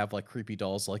 house and they have like creepy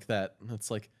dolls like that. And it's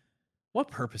like, what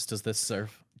purpose does this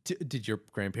serve? Did your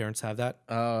grandparents have that?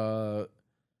 Uh,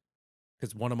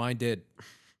 Because one of mine did.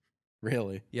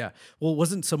 really? Yeah. Well, it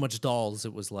wasn't so much dolls;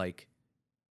 it was like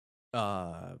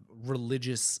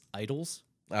religious idols.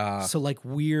 So like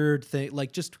weird thing,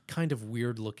 like just kind of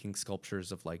weird looking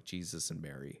sculptures of like Jesus and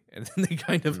Mary, and then they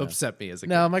kind of No. upset me as a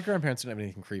No, kid. my grandparents didn't have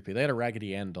anything creepy. They had a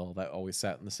Raggedy Ann doll that always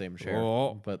sat in the same chair.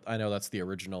 Oh. But I know that's the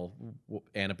original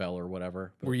Annabelle or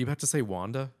whatever. But Were you about to say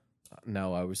Wanda?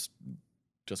 no, I was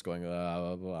just going,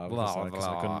 Blah, because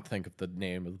I blah. couldn't think of the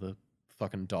name of the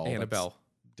fucking doll. that's Annabelle.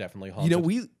 definitely You haunted. know,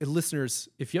 we listeners,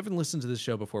 if you haven't listened to this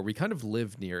show before, we kind of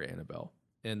live near Annabelle,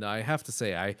 and I have to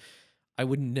say, I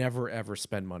would never ever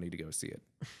spend money to go see it.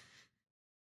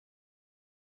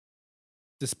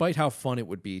 Despite how fun it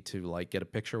would be to like get a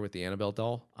picture with the Annabelle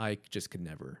doll, I just could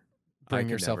never Bring I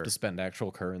could yourself never. to spend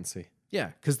actual currency.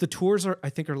 Yeah, because the tours are, I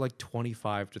think, are like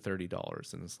 $25 to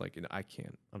 $30, and it's like, I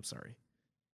can't. I'm sorry.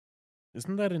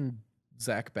 Isn't that in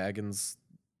Zach Bagginsapalooza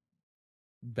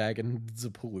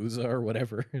or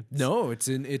whatever? No, it's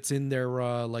in their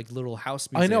like little house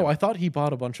I museum. know. I thought he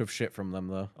bought a bunch of shit from them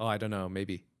though. Oh, I don't know.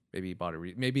 Maybe he bought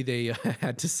it. Maybe they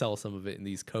had to sell some of it in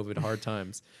these COVID hard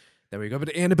times. There we go.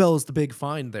 But Annabelle is the big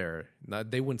find there.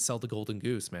 They wouldn't sell the golden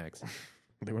goose, Max.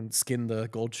 They wouldn't skin the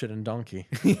gold shit and donkey.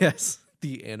 Yes,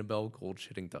 the Annabelle gold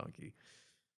shitting donkey.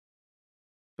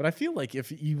 But I feel like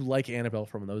if you like Annabelle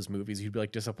from those movies, you'd be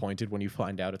like disappointed when you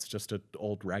find out it's just an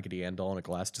old Raggedy Ann doll in a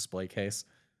glass display case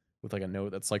with like a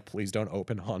note that's like, "Please don't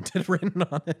open haunted" written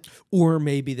on it. Or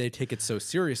maybe they take it so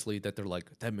seriously that they're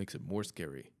like, that makes it more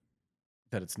scary.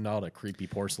 That it's not a creepy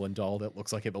porcelain doll that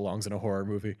looks like it belongs in a horror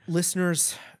movie.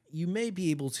 Listeners, you may be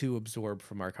able to absorb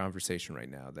from our conversation right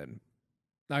now that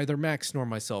neither Max nor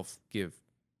myself give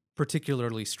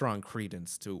particularly strong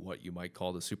credence to what you might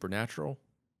call the supernatural,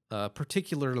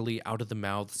 particularly out of the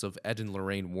mouths of Ed and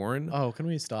Lorraine Warren. Oh, can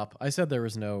we stop? I said there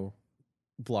was no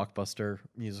blockbuster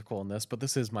musical in this, but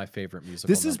this is my favorite musical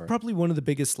This is number. probably one of the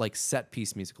biggest like set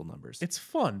piece musical numbers. It's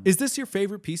fun. Is this your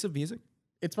favorite piece of music?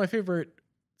 It's my favorite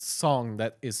song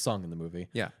that is sung in the movie.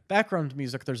 Yeah. Background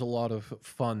music, there's a lot of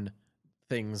fun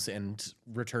things and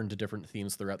return to different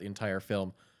themes throughout the entire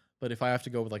film. But if I have to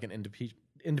go with like an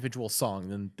individual song,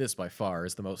 then this by far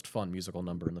is the most fun musical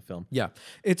number in the film. Yeah.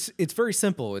 It's very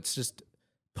simple. It's just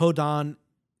Podon,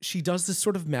 she does this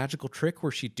sort of magical trick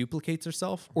where she duplicates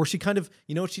herself, or she kind of,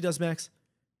 you know what she does, Max?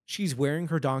 She's wearing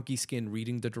her donkey skin,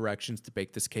 reading the directions to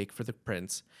bake this cake for the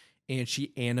prince, and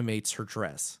she animates her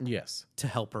dress Yes. to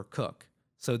help her cook.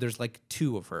 So there's like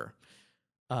two of her.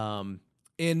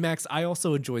 And Max, I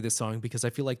also enjoy this song because I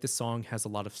feel like this song has a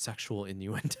lot of sexual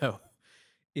innuendo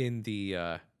in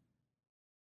the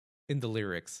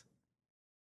lyrics.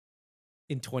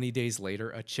 In 20 Days Later,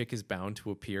 a chick is bound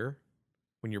to appear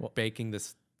when you're baking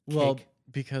this cake. Well,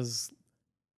 because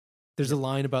There's a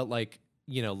line about like,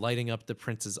 lighting up the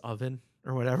prince's oven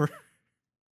or whatever.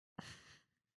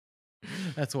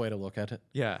 that's a way to look at it.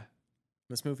 Yeah.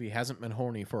 This movie hasn't been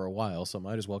horny for a while, so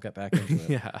might as well get back into it.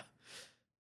 Yeah.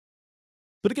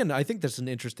 But again, I think that's an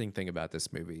interesting thing about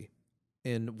this movie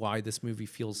and why this movie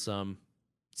feels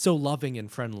so loving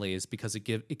and friendly is because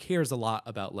it cares a lot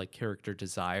about like character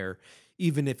desire,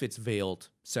 even if it's veiled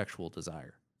sexual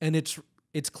desire. And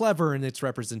it's clever in its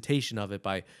representation of it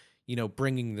by,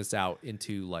 bringing this out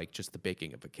into like just the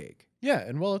baking of a cake. Yeah,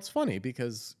 and well, it's funny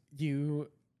because you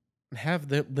have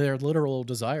their literal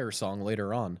desire song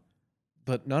later on,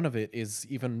 but none of it is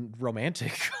even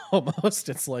romantic almost.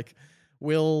 It's like,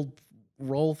 we'll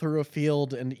roll through a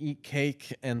field and eat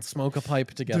cake and smoke a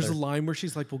pipe together. There's a line where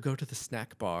she's like, we'll go to the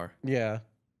snack bar. Yeah.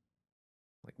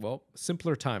 Like, well,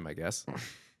 simpler time, I guess.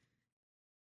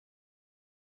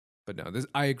 But no,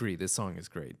 I agree. This song is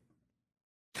great.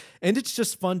 And it's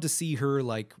just fun to see her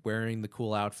like wearing the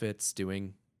cool outfits,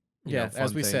 doing Yeah, fun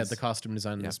as we said, the things. costume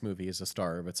design in Yeah. this movie is a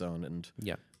star of its own, and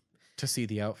Yeah. to see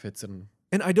the outfits and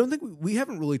And I don't think we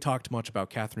haven't really talked much about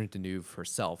Catherine Deneuve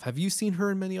herself. Have you seen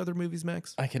her in many other movies,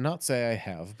 Max? I cannot say I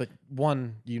have, but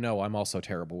one, I'm also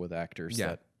terrible with actors.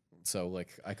 Yeah. So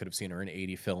like I could have seen her in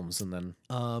 80 films and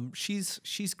then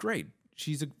She's great.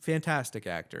 She's a fantastic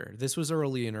actor. This was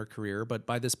early in her career, but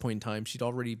by this point in time, she'd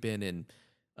already been in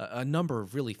a number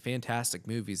of really fantastic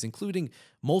movies, including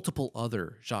multiple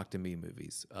other Jacques Demy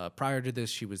movies. Prior to this,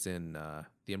 she was in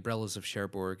The Umbrellas of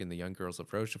Cherbourg and The Young Girls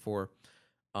of Rochefort.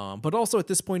 But also at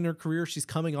this point in her career, she's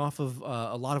coming off of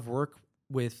a lot of work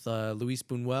with Luis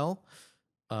Buñuel,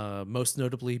 most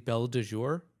notably Belle de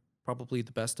Jour, probably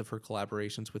the best of her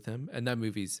collaborations with him. And that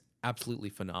movie's absolutely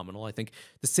phenomenal. I think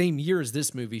the same year as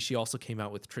this movie, she also came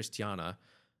out with Tristiana.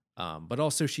 But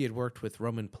also she had worked with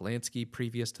Roman Polanski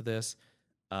previous to this.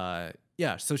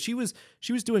 So she was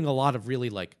doing a lot of really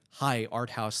like high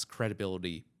art house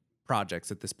credibility projects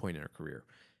at this point in her career.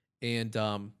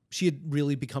 And she had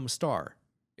really become a star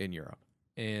in Europe.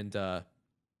 And I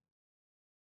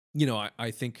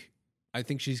think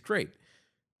she's great.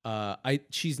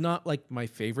 She's not like my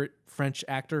favorite French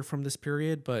actor from this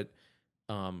period, but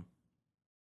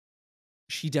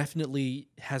she definitely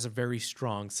has a very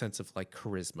strong sense of like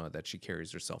charisma that she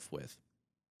carries herself with.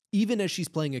 Even as she's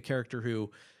playing a character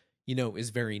who, is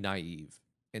very naive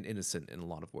and innocent in a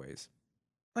lot of ways.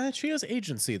 she has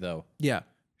agency though. Yeah.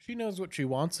 She knows what she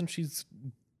wants and she's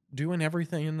doing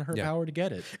everything in her power to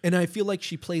get it. And I feel like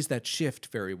she plays that shift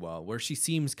very well, where she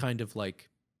seems kind of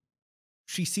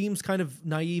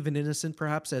naive and innocent,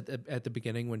 perhaps at the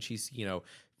beginning when she's,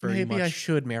 very Maybe much. I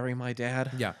should marry my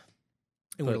dad. Yeah.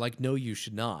 And we're like, no, you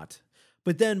should not.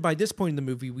 But then by this point in the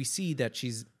movie, we see that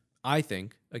she's, I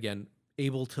think, again,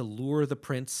 able to lure the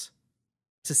prince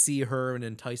to see her and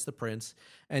entice the prince.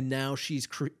 And now she's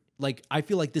I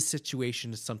feel like this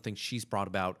situation is something she's brought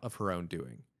about of her own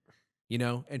doing.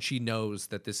 And she knows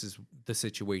that this is the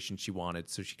situation she wanted,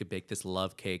 so she could bake this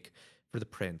love cake for the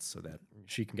prince so that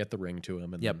she can get the ring to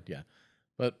him. And Yep. then, yeah.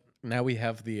 But now we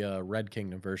have the Red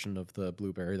Kingdom version of the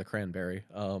blueberry, the cranberry,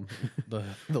 the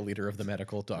leader of the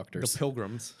medical doctors. the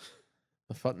pilgrims.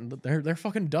 They're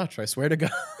fucking Dutch, I swear to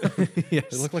God. Yes.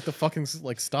 They look like the fucking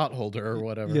like stadtholder or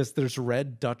whatever. Yes, there's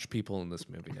red Dutch people in this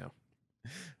movie now.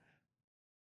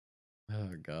 Oh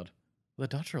God. The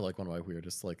Dutch are like one of my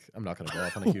weirdest, like, I'm not gonna go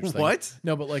off on a huge thing. What?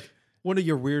 No, but like One of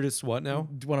your weirdest what now?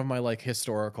 one of my like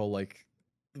historical like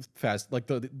fast like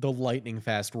the lightning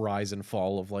fast rise and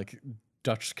fall of like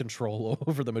Dutch control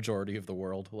over the majority of the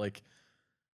world. Like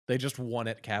they just won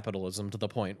at capitalism to the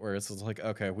point where it's like,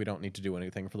 okay, we don't need to do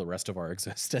anything for the rest of our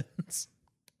existence.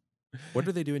 What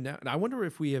are they doing now? And I wonder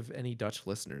if we have any Dutch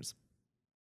listeners.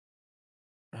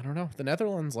 I don't know. The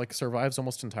Netherlands like survives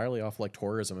almost entirely off like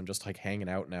tourism and just like hanging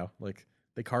out now. Like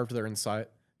they carved their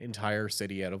entire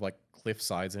city out of like cliff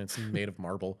sides and it's made of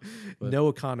marble. But No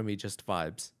economy, just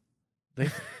vibes. they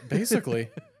basically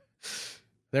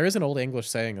there is an old English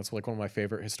saying that's like one of my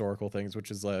favorite historical things,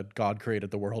 which is God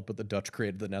created the world, but the Dutch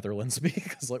created the Netherlands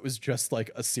because it was just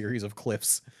like a series of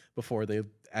cliffs before they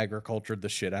agricultured the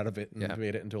shit out of it and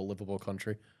made it into a livable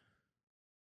country.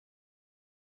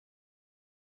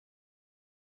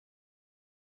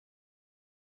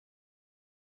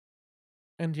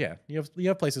 And yeah, you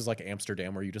have places like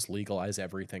Amsterdam where you just legalize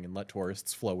everything and let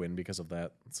tourists flow in because of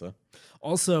that. So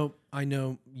Also, I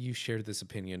know you shared this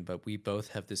opinion, but we both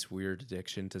have this weird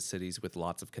addiction to cities with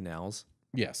lots of canals.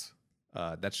 yes,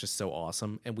 That's just so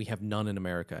awesome. And we have none in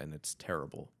America, and it's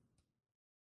terrible.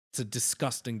 It's a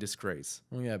disgusting disgrace.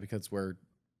 well, yeah, because we're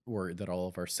worried that all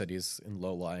of our cities in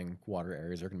low-lying water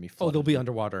areas are going to be Oh, flooded they'll be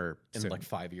underwater in soon. like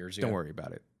 5 years. Don't worry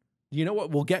about it. You know what?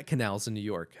 We'll get canals in New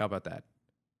York. How about that?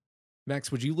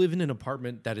 Max, would you live in an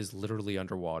apartment that is literally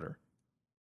underwater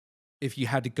if you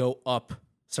had to go up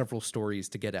several stories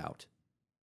to get out?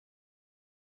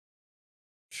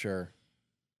 Sure.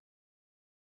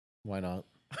 Why not?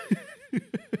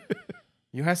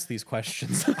 You ask these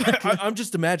questions. I'm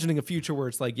just imagining a future where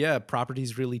it's like, yeah,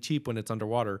 property's really cheap when it's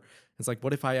underwater. It's like,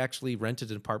 what if I actually rented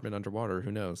an apartment underwater?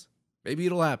 Who knows? Maybe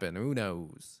it'll happen. Who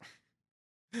knows?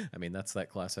 I mean, that's that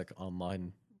classic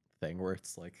online thing where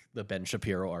it's like the Ben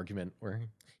Shapiro argument where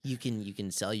You can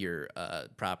sell your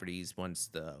properties once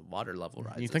the water level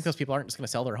rises. you think those people aren't just going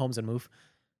to sell their homes and move?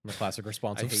 And the classic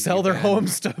response I of hate sell you, their Ben.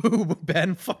 homes to who?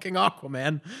 Ben fucking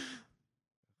Aquaman.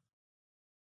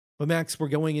 But Max, we're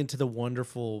going into the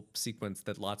wonderful sequence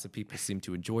that lots of people seem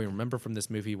to enjoy. Remember from this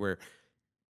movie where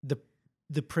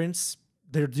the prince,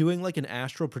 they're doing like an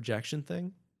astral projection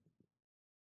thing.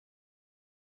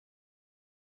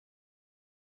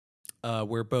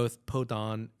 Where both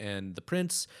Podon and the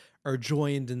prince are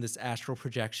joined in this astral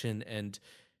projection and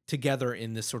together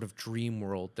in this sort of dream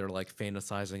world. They're like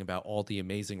fantasizing about all the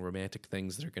amazing romantic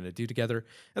things they're going to do together.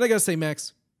 And I got to say,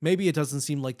 Max, maybe it doesn't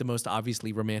seem like the most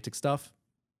obviously romantic stuff,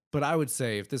 but I would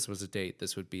say if this was a date,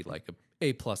 this would be like a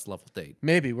A+ level date.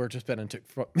 Maybe we're just been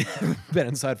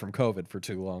inside from COVID for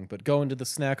too long, but going to the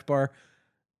snack bar,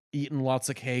 eating lots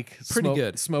of cake, Pretty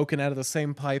good. Smoking out of the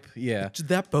same pipe. Yeah. Just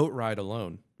that boat ride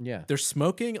alone. Yeah. They're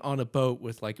smoking on a boat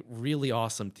with like really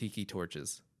awesome tiki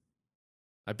torches.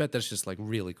 I bet that's just like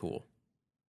really cool.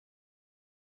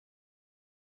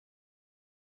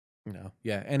 No.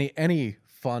 Yeah. Any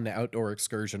fun outdoor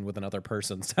excursion with another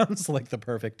person sounds like the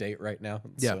perfect date right now.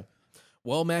 Yeah.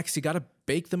 Well, Max, you got to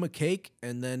bake them a cake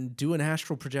and then do an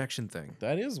astral projection thing.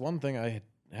 That is one thing I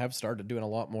have started doing a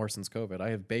lot more since COVID. I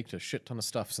have baked a shit ton of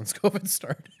stuff since COVID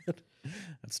started.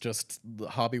 That's just the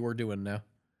hobby we're doing now.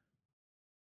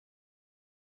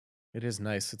 It is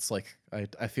nice. It's like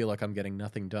I feel like I'm getting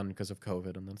nothing done because of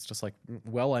COVID, and it's just like,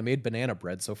 well, I made banana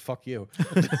bread, so fuck you.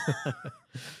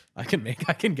 I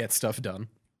can get stuff done.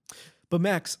 But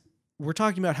Max, we're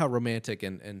talking about how romantic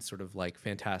and sort of like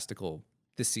fantastical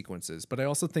this sequence is, but I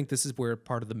also think this is where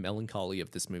part of the melancholy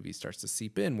of this movie starts to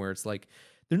seep in, where it's like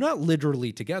they're not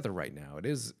literally together right now. It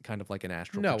is kind of like an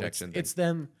astral projection. It's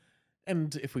them.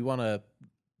 And if we want to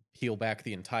peel back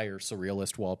the entire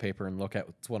surrealist wallpaper and look at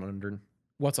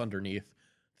what's underneath,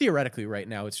 theoretically right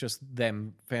now it's just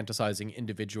them fantasizing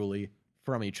individually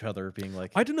from each other, being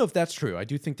like, I don't know if that's true. I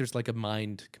do think there's like a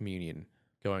mind communion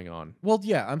going on. well,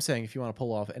 yeah, I'm saying if you want to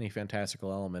pull off any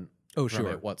fantastical element Oh, from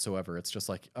sure. it whatsoever, it's just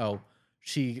like, oh,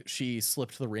 she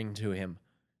slipped the ring to him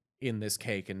in this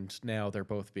cake, and now they're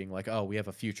both being like, oh, we have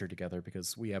a future together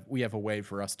because we have a way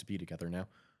for us to be together now.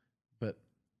 But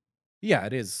yeah,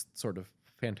 it is sort of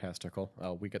fantastical.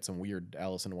 We get some weird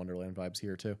Alice in Wonderland vibes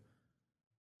here too.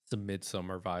 Some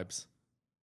midsummer vibes.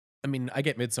 I mean, I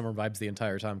get Midsummer vibes the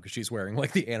entire time because she's wearing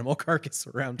like the animal carcass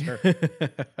around her.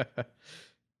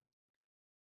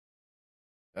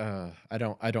 I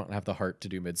don't have the heart to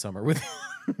do Midsummer with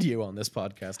you on this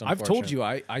podcast. I've told you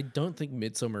I don't think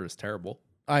Midsummer is terrible.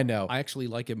 I know. I actually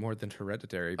like it more than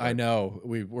Hereditary. I know.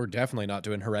 We're definitely not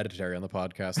doing Hereditary on the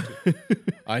podcast.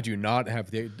 I do not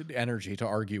have the energy to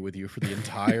argue with you for the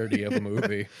entirety of a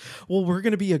movie. Well, we're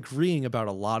going to be agreeing about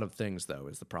a lot of things, though,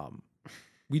 is the problem.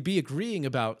 We'd be agreeing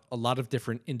about a lot of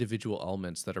different individual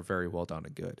elements that are very well done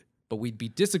and good, but we'd be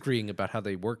disagreeing about how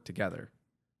they work together.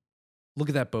 Look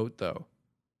at that boat, though.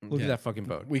 Look at that fucking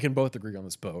boat. We can both agree on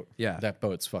this boat. Yeah. That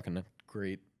boat's fucking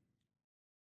great.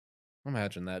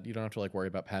 Imagine that. You don't have to like worry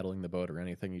about paddling the boat or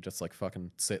anything. You just like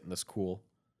fucking sit in this cool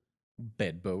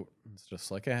bed boat. It's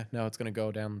just like, now it's gonna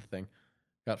go down the thing.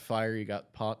 Got fire, you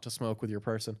got pot to smoke with your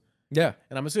person. Yeah.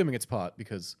 And I'm assuming it's pot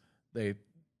because the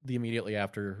immediately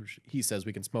after he says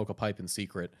we can smoke a pipe in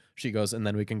secret, she goes, and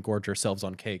then we can gorge ourselves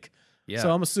on cake. Yeah.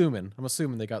 So I'm assuming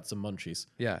they got some munchies.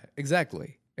 Yeah,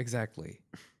 exactly. Exactly.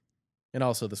 And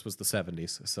also this was the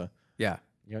 70s, so Yeah.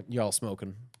 y'all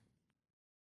smoking.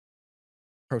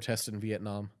 Protest in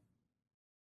Vietnam.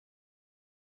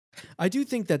 I do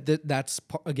think that that's,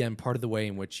 again, part of the way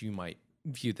in which you might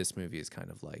view this movie as kind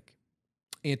of like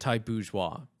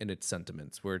anti-bourgeois in its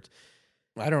sentiments, where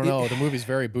I don't know. The movie's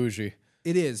very bougie.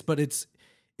 it is, but it's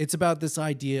about this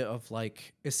idea of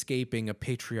like escaping a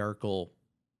patriarchal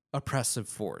oppressive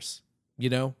force, you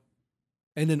know,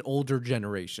 and an older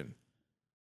generation.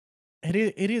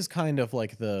 It is kind of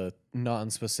like the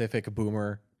non-specific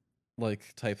boomer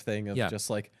like type thing of just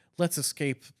like, let's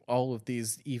escape all of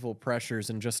these evil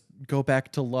pressures and just go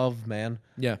back to love, man.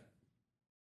 Yeah.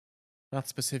 Not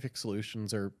specific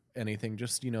solutions or anything,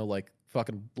 just, like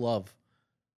fucking love.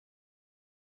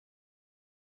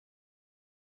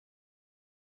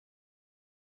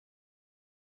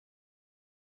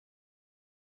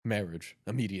 Marriage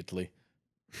immediately.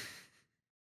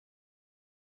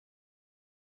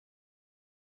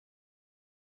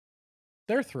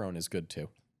 Their throne is good too.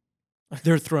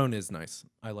 Their throne is nice.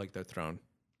 I like their throne.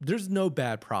 There's no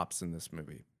bad props in this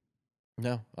movie.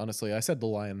 No, honestly, I said the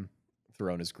lion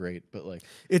throne is great, but like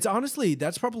It's honestly,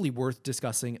 that's probably worth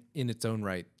discussing in its own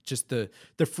right. Just the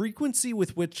frequency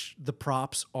with which the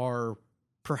props are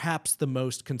perhaps the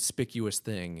most conspicuous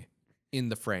thing in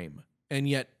the frame, and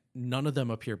yet none of them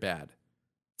appear bad.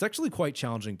 It's actually quite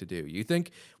challenging to do. You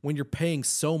think when you're paying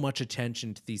so much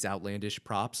attention to these outlandish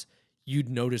props, you'd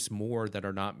notice more that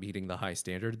are not meeting the high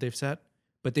standard they've set,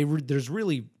 but there's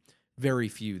really very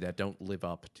few that don't live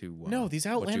up to no, these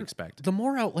what you expect. The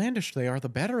more outlandish they are, the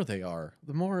better they are.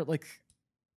 The more like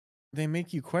they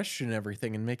make you question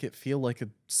everything and make it feel like a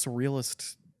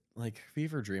surrealist like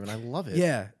fever dream, and I love it.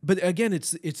 Yeah, but again,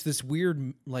 it's this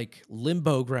weird like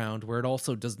limbo ground where it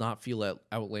also does not feel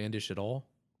outlandish at all.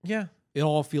 Yeah. It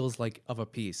all feels like of a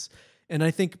piece. And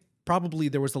I think probably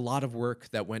there was a lot of work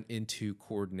that went into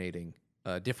coordinating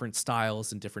different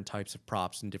styles and different types of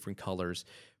props and different colors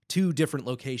to different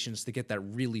locations to get that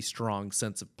really strong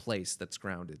sense of place that's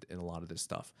grounded in a lot of this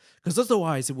stuff. Because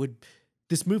otherwise,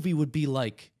 this movie would be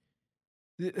like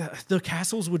the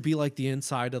castles would be like the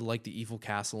inside of like the evil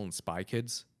castle in Spy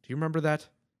Kids. Do you remember that?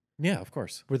 Yeah, of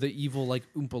course. Where the evil like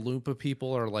Oompa Loompa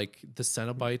people are like the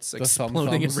Cenobites The exploding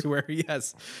thumb-thumbs. everywhere.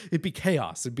 Yes, it'd be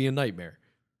chaos. It'd be a nightmare.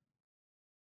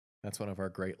 That's one of our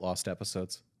great lost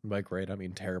episodes. And by great, I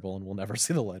mean terrible, and we'll never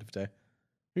see the light of day.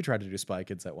 We tried to do Spy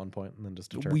Kids at one point, and then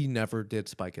just deterred. We never did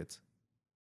Spy Kids.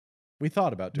 We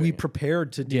thought about doing We it.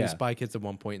 prepared to do Yeah. Spy Kids at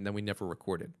one point, and then we never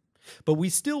recorded. But we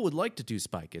still would like to do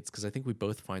Spy Kids because I think we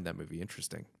both find that movie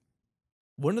interesting.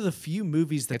 One of the few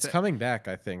movies that's It's coming back,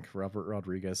 I think. Robert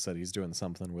Rodriguez said he's doing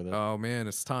something with it. Oh man,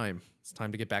 it's time. It's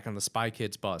time to get back on the Spy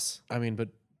Kids bus. I mean, but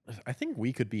I think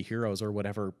We Could Be Heroes or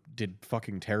whatever did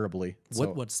fucking terribly.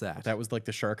 What's that? That was like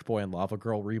the Shark Boy and Lava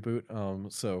Girl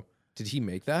reboot. So Did he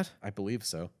make that? I believe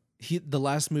so. The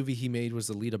last movie he made was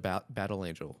Alita Battle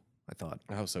Angel, I thought.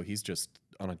 Oh, so he's just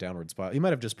on a downward spiral. He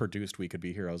might have just produced We Could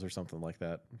Be Heroes or something like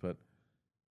that. But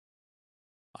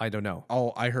I don't know.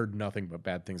 I heard nothing but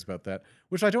bad things about that,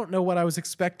 which I don't know what I was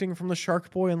expecting from the Shark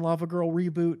Boy and Lava Girl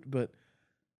reboot, but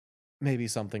maybe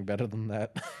something better than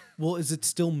that. Well, is it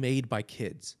still made by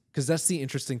kids? Because that's the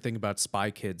interesting thing about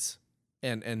Spy Kids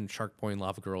and Shark Boy and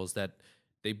Lava Girl is that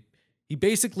he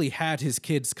basically had his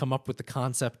kids come up with the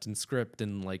concept and script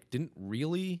and like didn't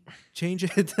really change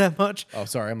it that much. Oh,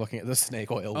 sorry, I'm looking at the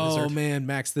Snake Oil Oh Wizard. man,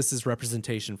 Max, this is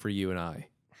representation for you and I.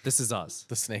 This is us.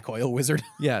 The Snake Oil Wizard.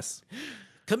 Yes.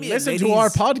 Come here, Listen ladies. to our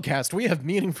podcast. We have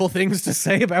meaningful things to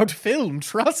say about film.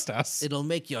 Trust us. It'll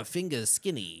make your fingers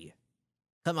skinny.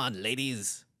 Come on,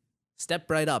 ladies. Step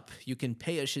right up. You can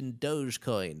pay us in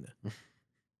Dogecoin.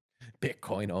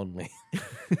 Bitcoin only.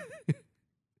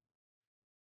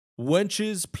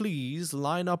 Wenches, please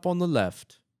line up on the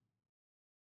left.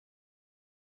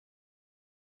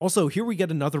 Also, here we get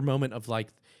another moment of like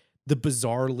the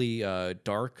bizarrely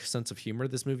dark sense of humor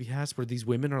this movie has where these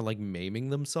women are like maiming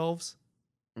themselves.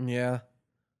 Yeah.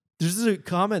 There's a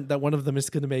comment that one of them is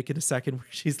going to make in a second where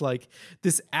she's like,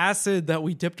 this acid that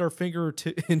we dipped our finger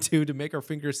into to make our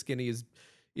fingers skinny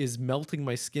is melting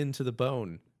my skin to the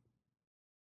bone.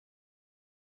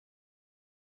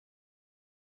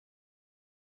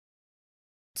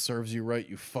 Serves you right,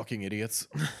 you fucking idiots.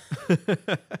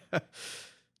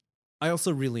 I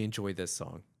also really enjoy this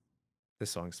song.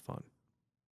 This song's fun.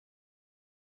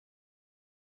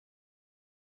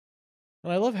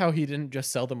 And I love how he didn't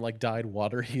just sell them like dyed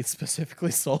water. He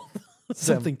specifically sold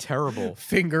Something terrible.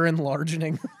 finger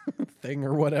enlarging thing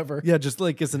or whatever. Yeah, just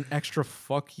like as an extra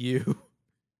fuck you.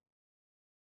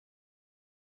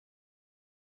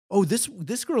 Oh, this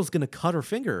girl's gonna cut her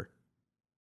finger.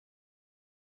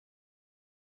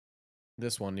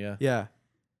 This one, yeah. Yeah.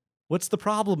 What's the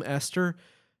problem, Esther?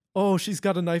 Oh, she's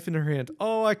got a knife in her hand.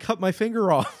 Oh, I cut my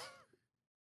finger off.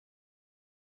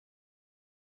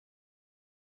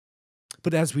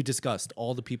 But as we discussed,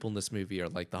 all the people in this movie are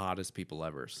like the hottest people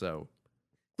ever. So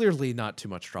clearly not too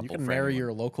much trouble. You can for marry anyone.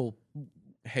 your local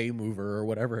hay mover or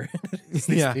whatever these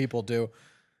Yeah. people do.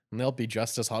 And they'll be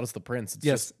just as hot as the prince. It's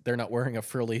Yes. just they're not wearing a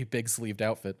frilly, big sleeved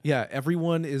outfit. Yeah,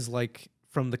 everyone is like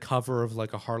from the cover of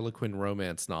like a Harlequin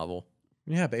romance novel.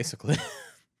 Yeah, basically.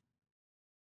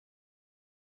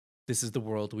 This is the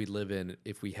world we live in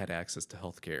if we had access to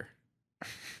healthcare.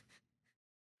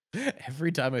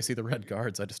 Every time I see the red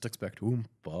guards, I just expect oompa,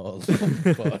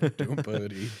 loompa,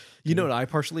 doompity. You know what I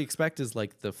partially expect is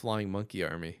like the flying monkey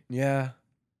army. Yeah.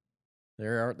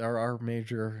 There are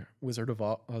major Wizard of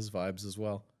Oz vibes as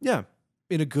well. Yeah,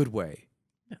 in a good way.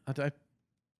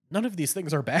 None of these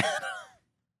things are bad.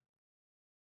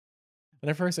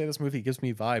 Whenever I say this movie gives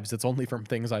me vibes, it's only from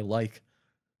things I like,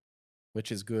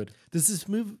 which is good. Does this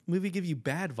movie give you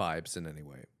bad vibes in any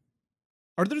way?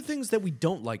 Are there things that we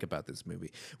don't like about this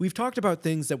movie? We've talked about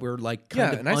things that we're like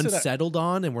kind of unsettled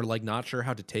on and we're like not sure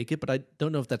how to take it, but I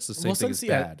don't know if that's the same thing as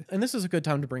bad. And this is a good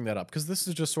time to bring that up because this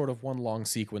is just sort of one long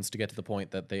sequence to get to the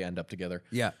point that they end up together.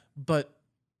 Yeah. But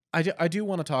I do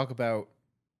want to talk about,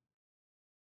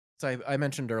 so I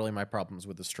mentioned earlier my problems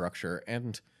with the structure,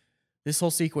 and this whole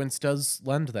sequence does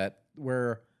lend that,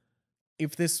 where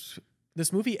if this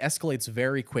movie escalates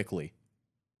very quickly,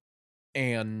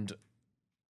 and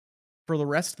for the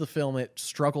rest of the film, it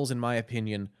struggles, in my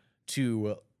opinion,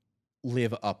 to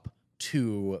live up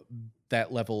to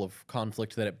that level of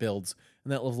conflict that it builds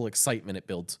and that level of excitement it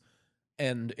builds.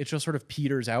 and it just sort of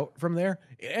peters out from there.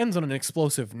 It ends on an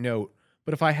explosive note,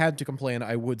 but if I had to complain,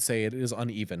 I would say it is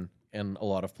uneven in a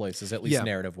lot of places, at least Yeah,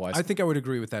 narrative-wise. I think I would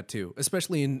agree with that too,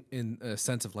 especially in a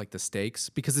sense of like the stakes,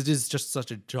 because it is just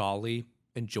such a jolly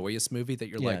and joyous movie that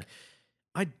you're Yeah. like,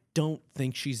 I don't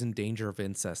think she's in danger of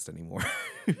incest anymore.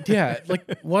 Yeah,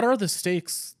 like, what are the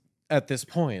stakes at this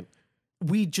point?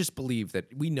 We just believe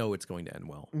that we know it's going to end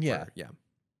well. Yeah. Yeah.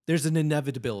 There's an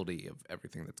inevitability of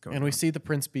everything that's going on. And we see the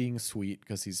prince being sweet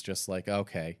because he's just like,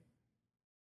 okay.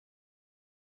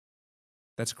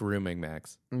 That's grooming,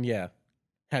 Max. Yeah.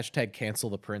 Hashtag cancel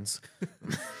the prince.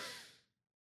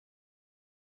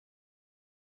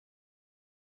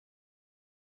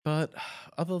 But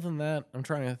other than that, I'm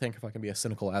trying to think if I can be a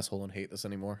cynical asshole and hate this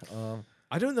anymore.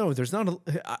 I don't know. There's not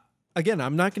again,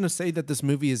 I'm not going to say that this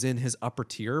movie is in his upper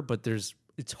tier, but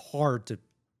it's hard to,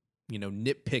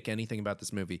 nitpick anything about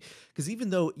this movie, because even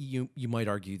though you might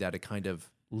argue that it kind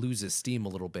of loses steam a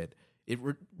little bit, it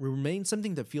remains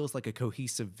something that feels like a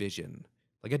cohesive vision.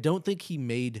 Like, I don't think he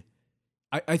made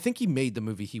I think he made the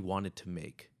movie he wanted to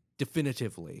make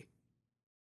definitively,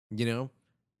 and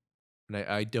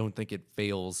I don't think it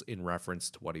fails in reference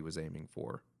to what he was aiming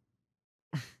for.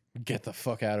 Get the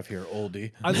fuck out of here,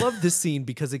 oldie. I love this scene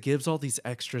because it gives all these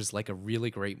extras like a really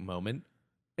great moment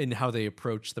in how they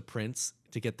approach the prince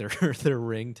to get their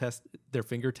their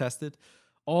finger tested.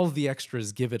 All of the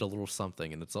extras give it a little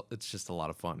something, and it's just a lot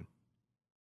of fun.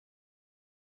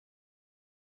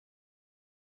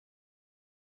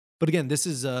 But again, this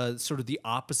is sort of the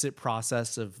opposite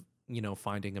process of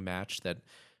finding a match that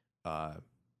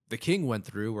the king went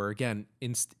through, where again,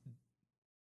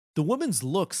 the woman's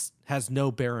looks has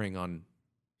no bearing on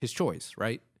his choice,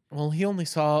 right? Well, he only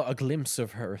saw a glimpse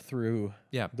of her through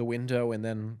Yeah. the window and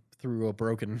then through a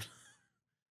broken,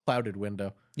 clouded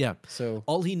window. Yeah. So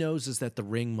All he knows is that the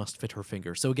ring must fit her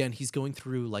finger. So again, he's going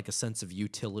through like a sense of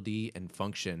utility and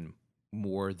function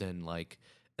more than like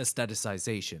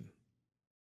aestheticization.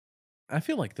 I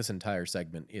feel like this entire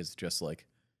segment is just like,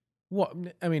 what?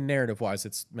 I mean, narrative-wise,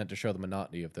 it's meant to show the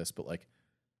monotony of this, but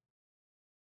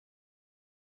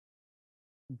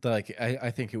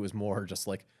I think it was more just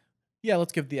like, yeah,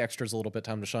 let's give the extras a little bit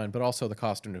time to shine, but also the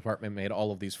costume department made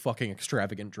all of these fucking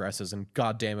extravagant dresses, and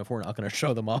goddamn if we're not going to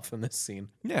show them off in this scene.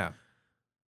 Yeah.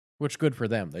 Which, good for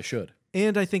them, they should.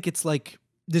 And I think it's like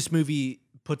this movie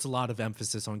puts a lot of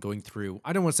emphasis on going through,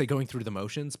 I don't want to say going through the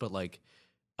motions, but like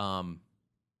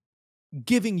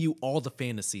giving you all the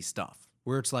fantasy stuff,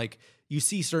 where it's like you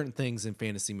see certain things in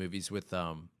fantasy movies with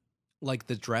like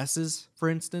the dresses, for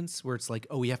instance, where it's like,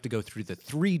 oh, we have to go through the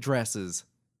 3 dresses,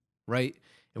 right?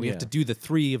 And we have to do the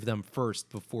 3 of them first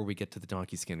before we get to the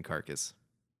donkey skin carcass.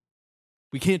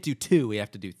 We can't do 2, we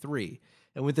have to do 3.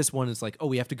 And with this one, it's like, oh,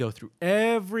 we have to go through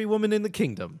every woman in the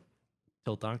kingdom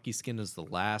till donkey skin is the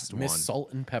last Miss one.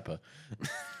 Salt and Pepper.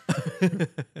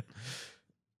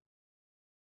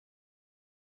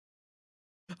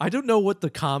 I don't know what the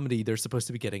comedy they're supposed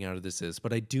to be getting out of this is,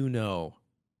 but I do know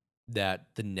that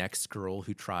the next girl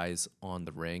who tries on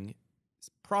the ring is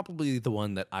probably the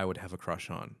one that I would have a crush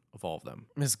on of all of them.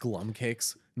 Miss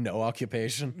Glumcakes, no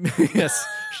occupation. Yes,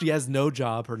 she has no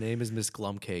job. Her name is Miss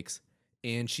Glumcakes,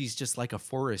 and she's just like a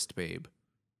forest babe.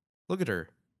 Look at her.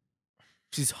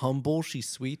 She's humble. She's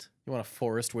sweet. You want a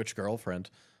forest witch girlfriend.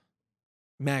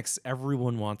 Max,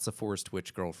 everyone wants a forest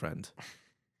witch girlfriend.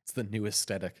 It's the new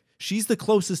aesthetic. She's the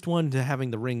closest one to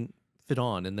having the ring fit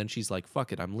on, and then she's like,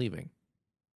 fuck it, I'm leaving.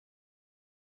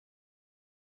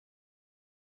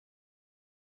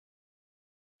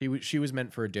 She was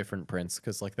meant for a different prince,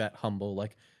 because like that humble,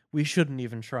 like, we shouldn't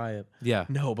even try it. Yeah.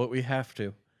 No, but we have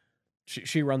to.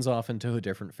 She runs off into a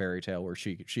different fairy tale where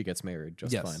she gets married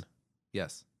just Yes. fine.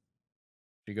 Yes.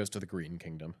 She goes to the Green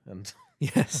Kingdom, and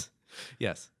Yes.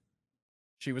 Yes.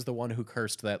 she was the one who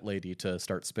cursed that lady to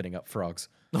start spitting up frogs.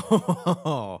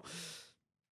 Oh.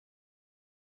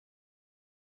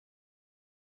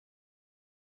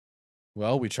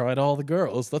 Well, we tried all the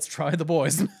girls. Let's try the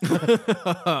boys.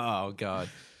 Oh, God.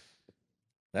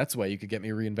 That's why you could get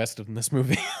me reinvested in this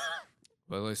movie.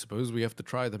 Well, I suppose we have to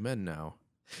try the men now.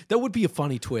 That would be a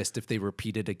funny twist if they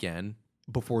repeat it again.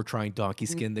 Before trying donkey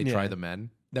skin, they try Yeah. the men.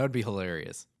 That would be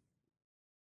hilarious.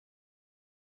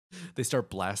 They start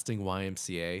blasting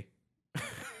YMCA.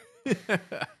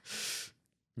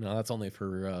 No, that's only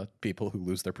for people who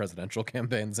lose their presidential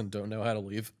campaigns and don't know how to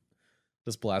leave.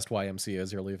 Just blast YMCA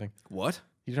as you're leaving. What?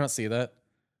 You do not see that?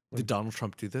 Did Donald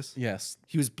Trump do this? Yes.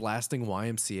 He was blasting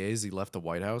YMCA as he left the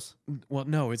White House? Well,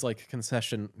 no, it's like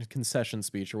concession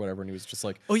speech or whatever, and he was just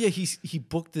like, Oh, yeah, he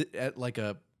booked it at like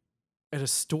at a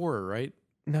store, right?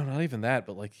 no, not even that,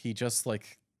 but like he just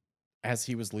like, as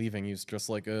he was leaving, he was just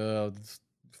like,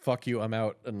 fuck you, I'm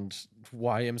out, and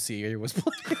YMCA was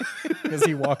playing as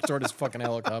he walked toward his fucking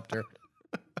helicopter.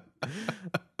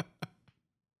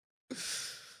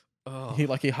 Oh.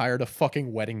 He hired a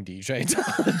fucking wedding DJ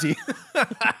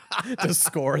to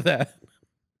score that.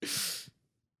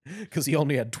 Because he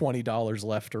only had $20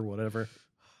 left or whatever.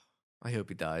 I hope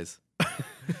he dies.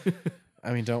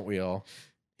 I mean, don't we all?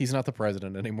 He's not the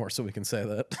president anymore, so we can say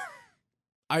that.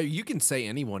 You can say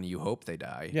anyone you hope they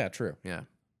die. Yeah, true. Yeah.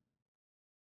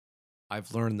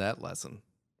 I've learned that lesson.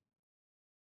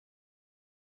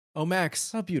 Oh,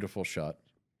 Max. A beautiful shot.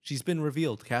 She's been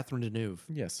revealed. Catherine Deneuve.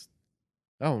 Yes.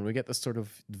 Oh, and we get this sort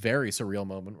of very surreal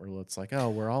moment where it's like, oh,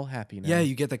 we're all happy now. Yeah,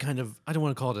 you get that kind of, I don't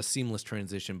want to call it a seamless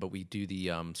transition, but we do the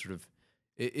sort of,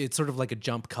 it's sort of like a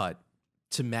jump cut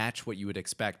to match what you would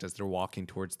expect as they're walking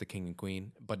towards the king and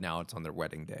queen, but now it's on their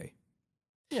wedding day.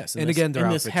 Yes, and again, their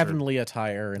in this outfits heavenly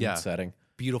attire and Yeah. setting.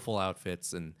 Beautiful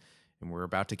outfits, and we're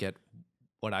about to get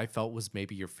what I felt was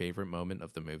maybe your favorite moment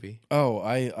of the movie. Oh,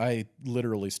 I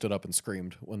literally stood up and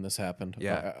screamed when this happened.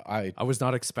 Yeah. I I was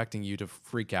not expecting you to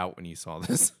freak out when you saw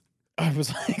this.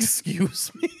 was like,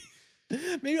 excuse me.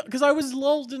 Maybe because I was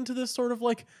lulled into this sort of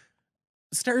like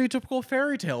stereotypical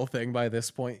fairy tale thing by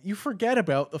this point. You forget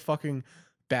about the fucking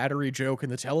battery joke in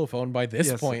the telephone by this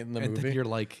Yes, point in the and movie. then you're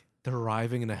like, they're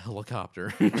arriving in a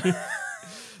helicopter.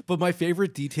 But my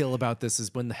favorite detail about this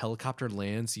is when the helicopter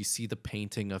lands, you see the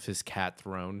painting of his cat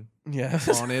throne Yeah.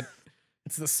 on it.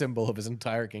 It's the symbol of his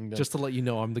entire kingdom. Just to let you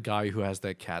know, I'm the guy who has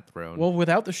that cat throne. Well,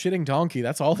 without the shitting donkey,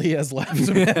 that's all he has left.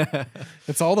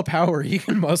 It's all the power he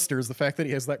can muster is the fact that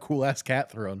he has that cool ass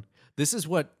cat throne. This is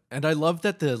what, and I love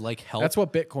that the like help. That's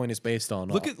what Bitcoin is based on.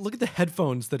 Look at the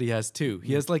headphones that he has too.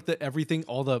 He has like the everything,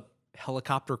 all the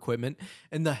helicopter equipment,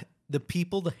 and the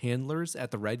people, the handlers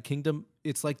at the Red Kingdom.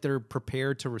 It's like they're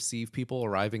prepared to receive people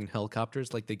arriving in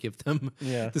helicopters. Like they give them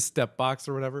the step box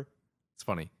or whatever. It's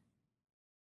funny.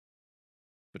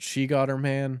 But she got her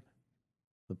man.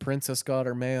 The princess got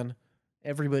her man.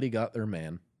 Everybody got their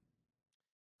man.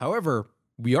 However,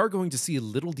 we are going to see a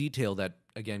little detail that,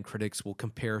 again, critics will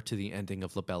compare to the ending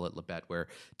of La Belle et la Bête, where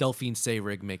Delphine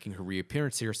Seyrig, making her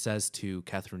reappearance here, says to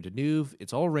Catherine Deneuve,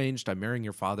 "It's all arranged. I'm marrying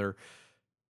your father.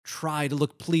 Try to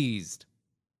look pleased."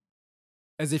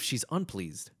 As if she's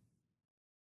unpleased.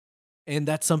 And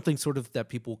that's something sort of that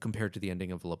people compare to the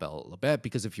ending of La Belle et la Bête,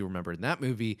 because if you remember in that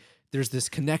movie, there's this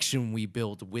connection we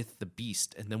build with the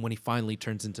beast. And then when he finally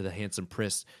turns into the handsome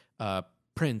prince,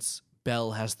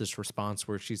 Belle has this response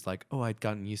where she's like, "Oh, I'd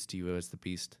gotten used to you as the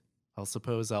beast. I'll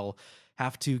suppose I'll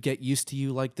have to get used to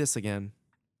you like this again."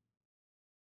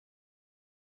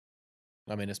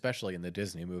 I mean, especially in the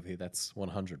Disney movie, that's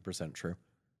 100% true.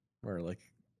 Where,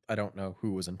 like, I don't know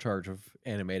who was in charge of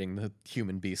animating the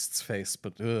human beast's face,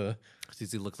 but Does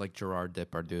he look like Gerard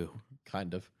Depardieu?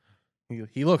 kind of.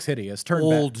 He looks hideous.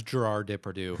 Old Gerard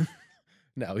Depardieu.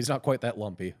 No, he's not quite that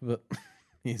lumpy, but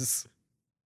it's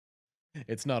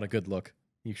not a good look.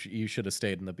 You should have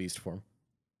stayed in the beast form.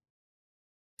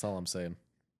 That's all I'm saying.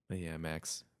 But yeah,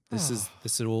 Max. This is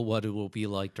what it will be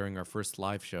like during our first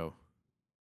live show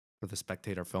for the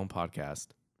Spectator Film Podcast.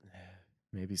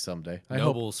 Maybe someday.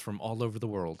 Nobles from all over the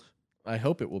world. I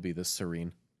hope it will be this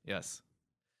serene. Yes.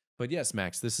 But yes,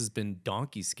 Max, this has been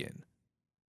Donkey Skin.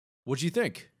 What'd you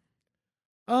think?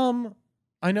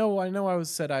 I know I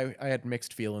said I had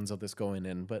mixed feelings of this going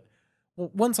in, but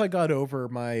once I got over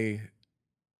my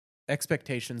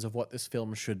expectations of what this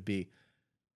film should be,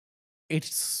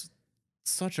 it's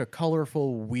such a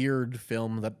colorful, weird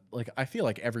film that, like, I feel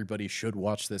like everybody should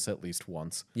watch this at least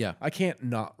once. Yeah. I can't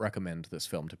not recommend this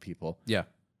film to people. Yeah.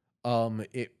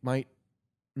 It might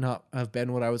not have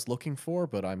been what I was looking for,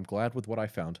 but I'm glad with what I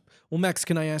found. Well, Max,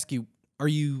 can I ask you,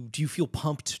 do you feel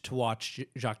pumped to watch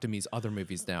Jacques Demy's other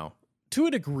movies now? To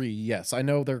a degree, yes. I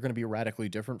know they're going to be radically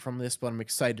different from this, but I'm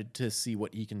excited to see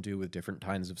what he can do with different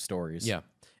kinds of stories. Yeah.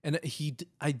 And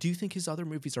I do think his other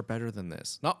movies are better than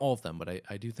this. Not all of them, but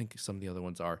I do think some of the other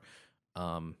ones are.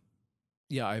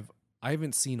 Yeah, I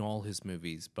haven't seen all his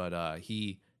movies, but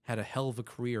he had a hell of a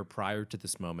career prior to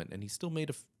this moment, and he still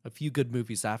made a few good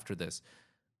movies after this.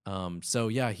 So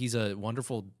yeah, he's a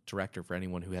wonderful director for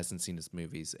anyone who hasn't seen his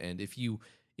movies. And if you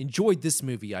enjoyed this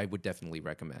movie, I would definitely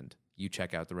recommend you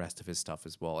check out the rest of his stuff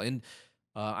as well. And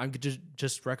I'm going to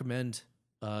just recommend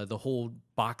the whole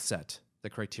box set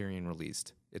that Criterion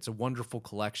released. It's a wonderful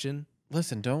collection.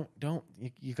 Listen, don't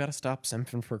you got to stop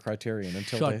simping for Criterion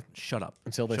Shut up.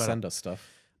 until they send us stuff.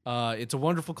 It's a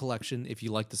wonderful collection. If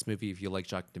you like this movie, if you like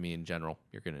Jacques Demy in general,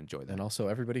 you're going to enjoy that. And also,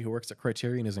 everybody who works at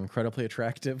Criterion is incredibly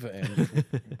attractive, and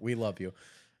we love you.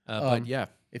 But yeah,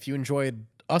 if you enjoyed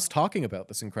us talking about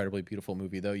this incredibly beautiful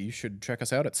movie, though, you should check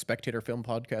us out at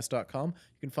spectatorfilmpodcast.com.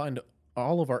 You can find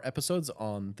all of our episodes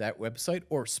on that website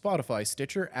or Spotify,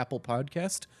 Stitcher, Apple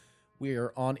Podcast. We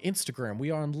are on Instagram. We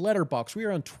are on Letterboxd. We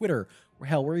are on Twitter.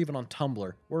 Hell, we're even on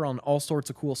Tumblr. We're on all sorts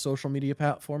of cool social media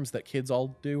platforms that kids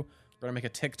all do. We're going to make a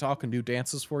TikTok and do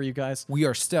dances for you guys. We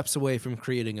are steps away from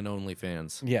creating an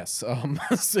OnlyFans. Yes.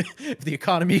 So if the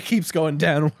economy keeps going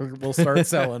down, we'll start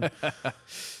selling.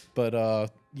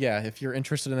 But yeah, if you're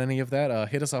interested in any of that,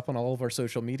 hit us up on all of our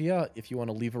social media. If you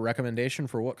want to leave a recommendation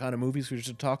for what kind of movies we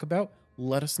should talk about,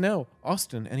 let us know.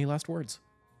 Austin, any last words?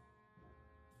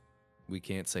 We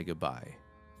can't say goodbye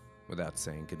without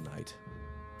saying goodnight.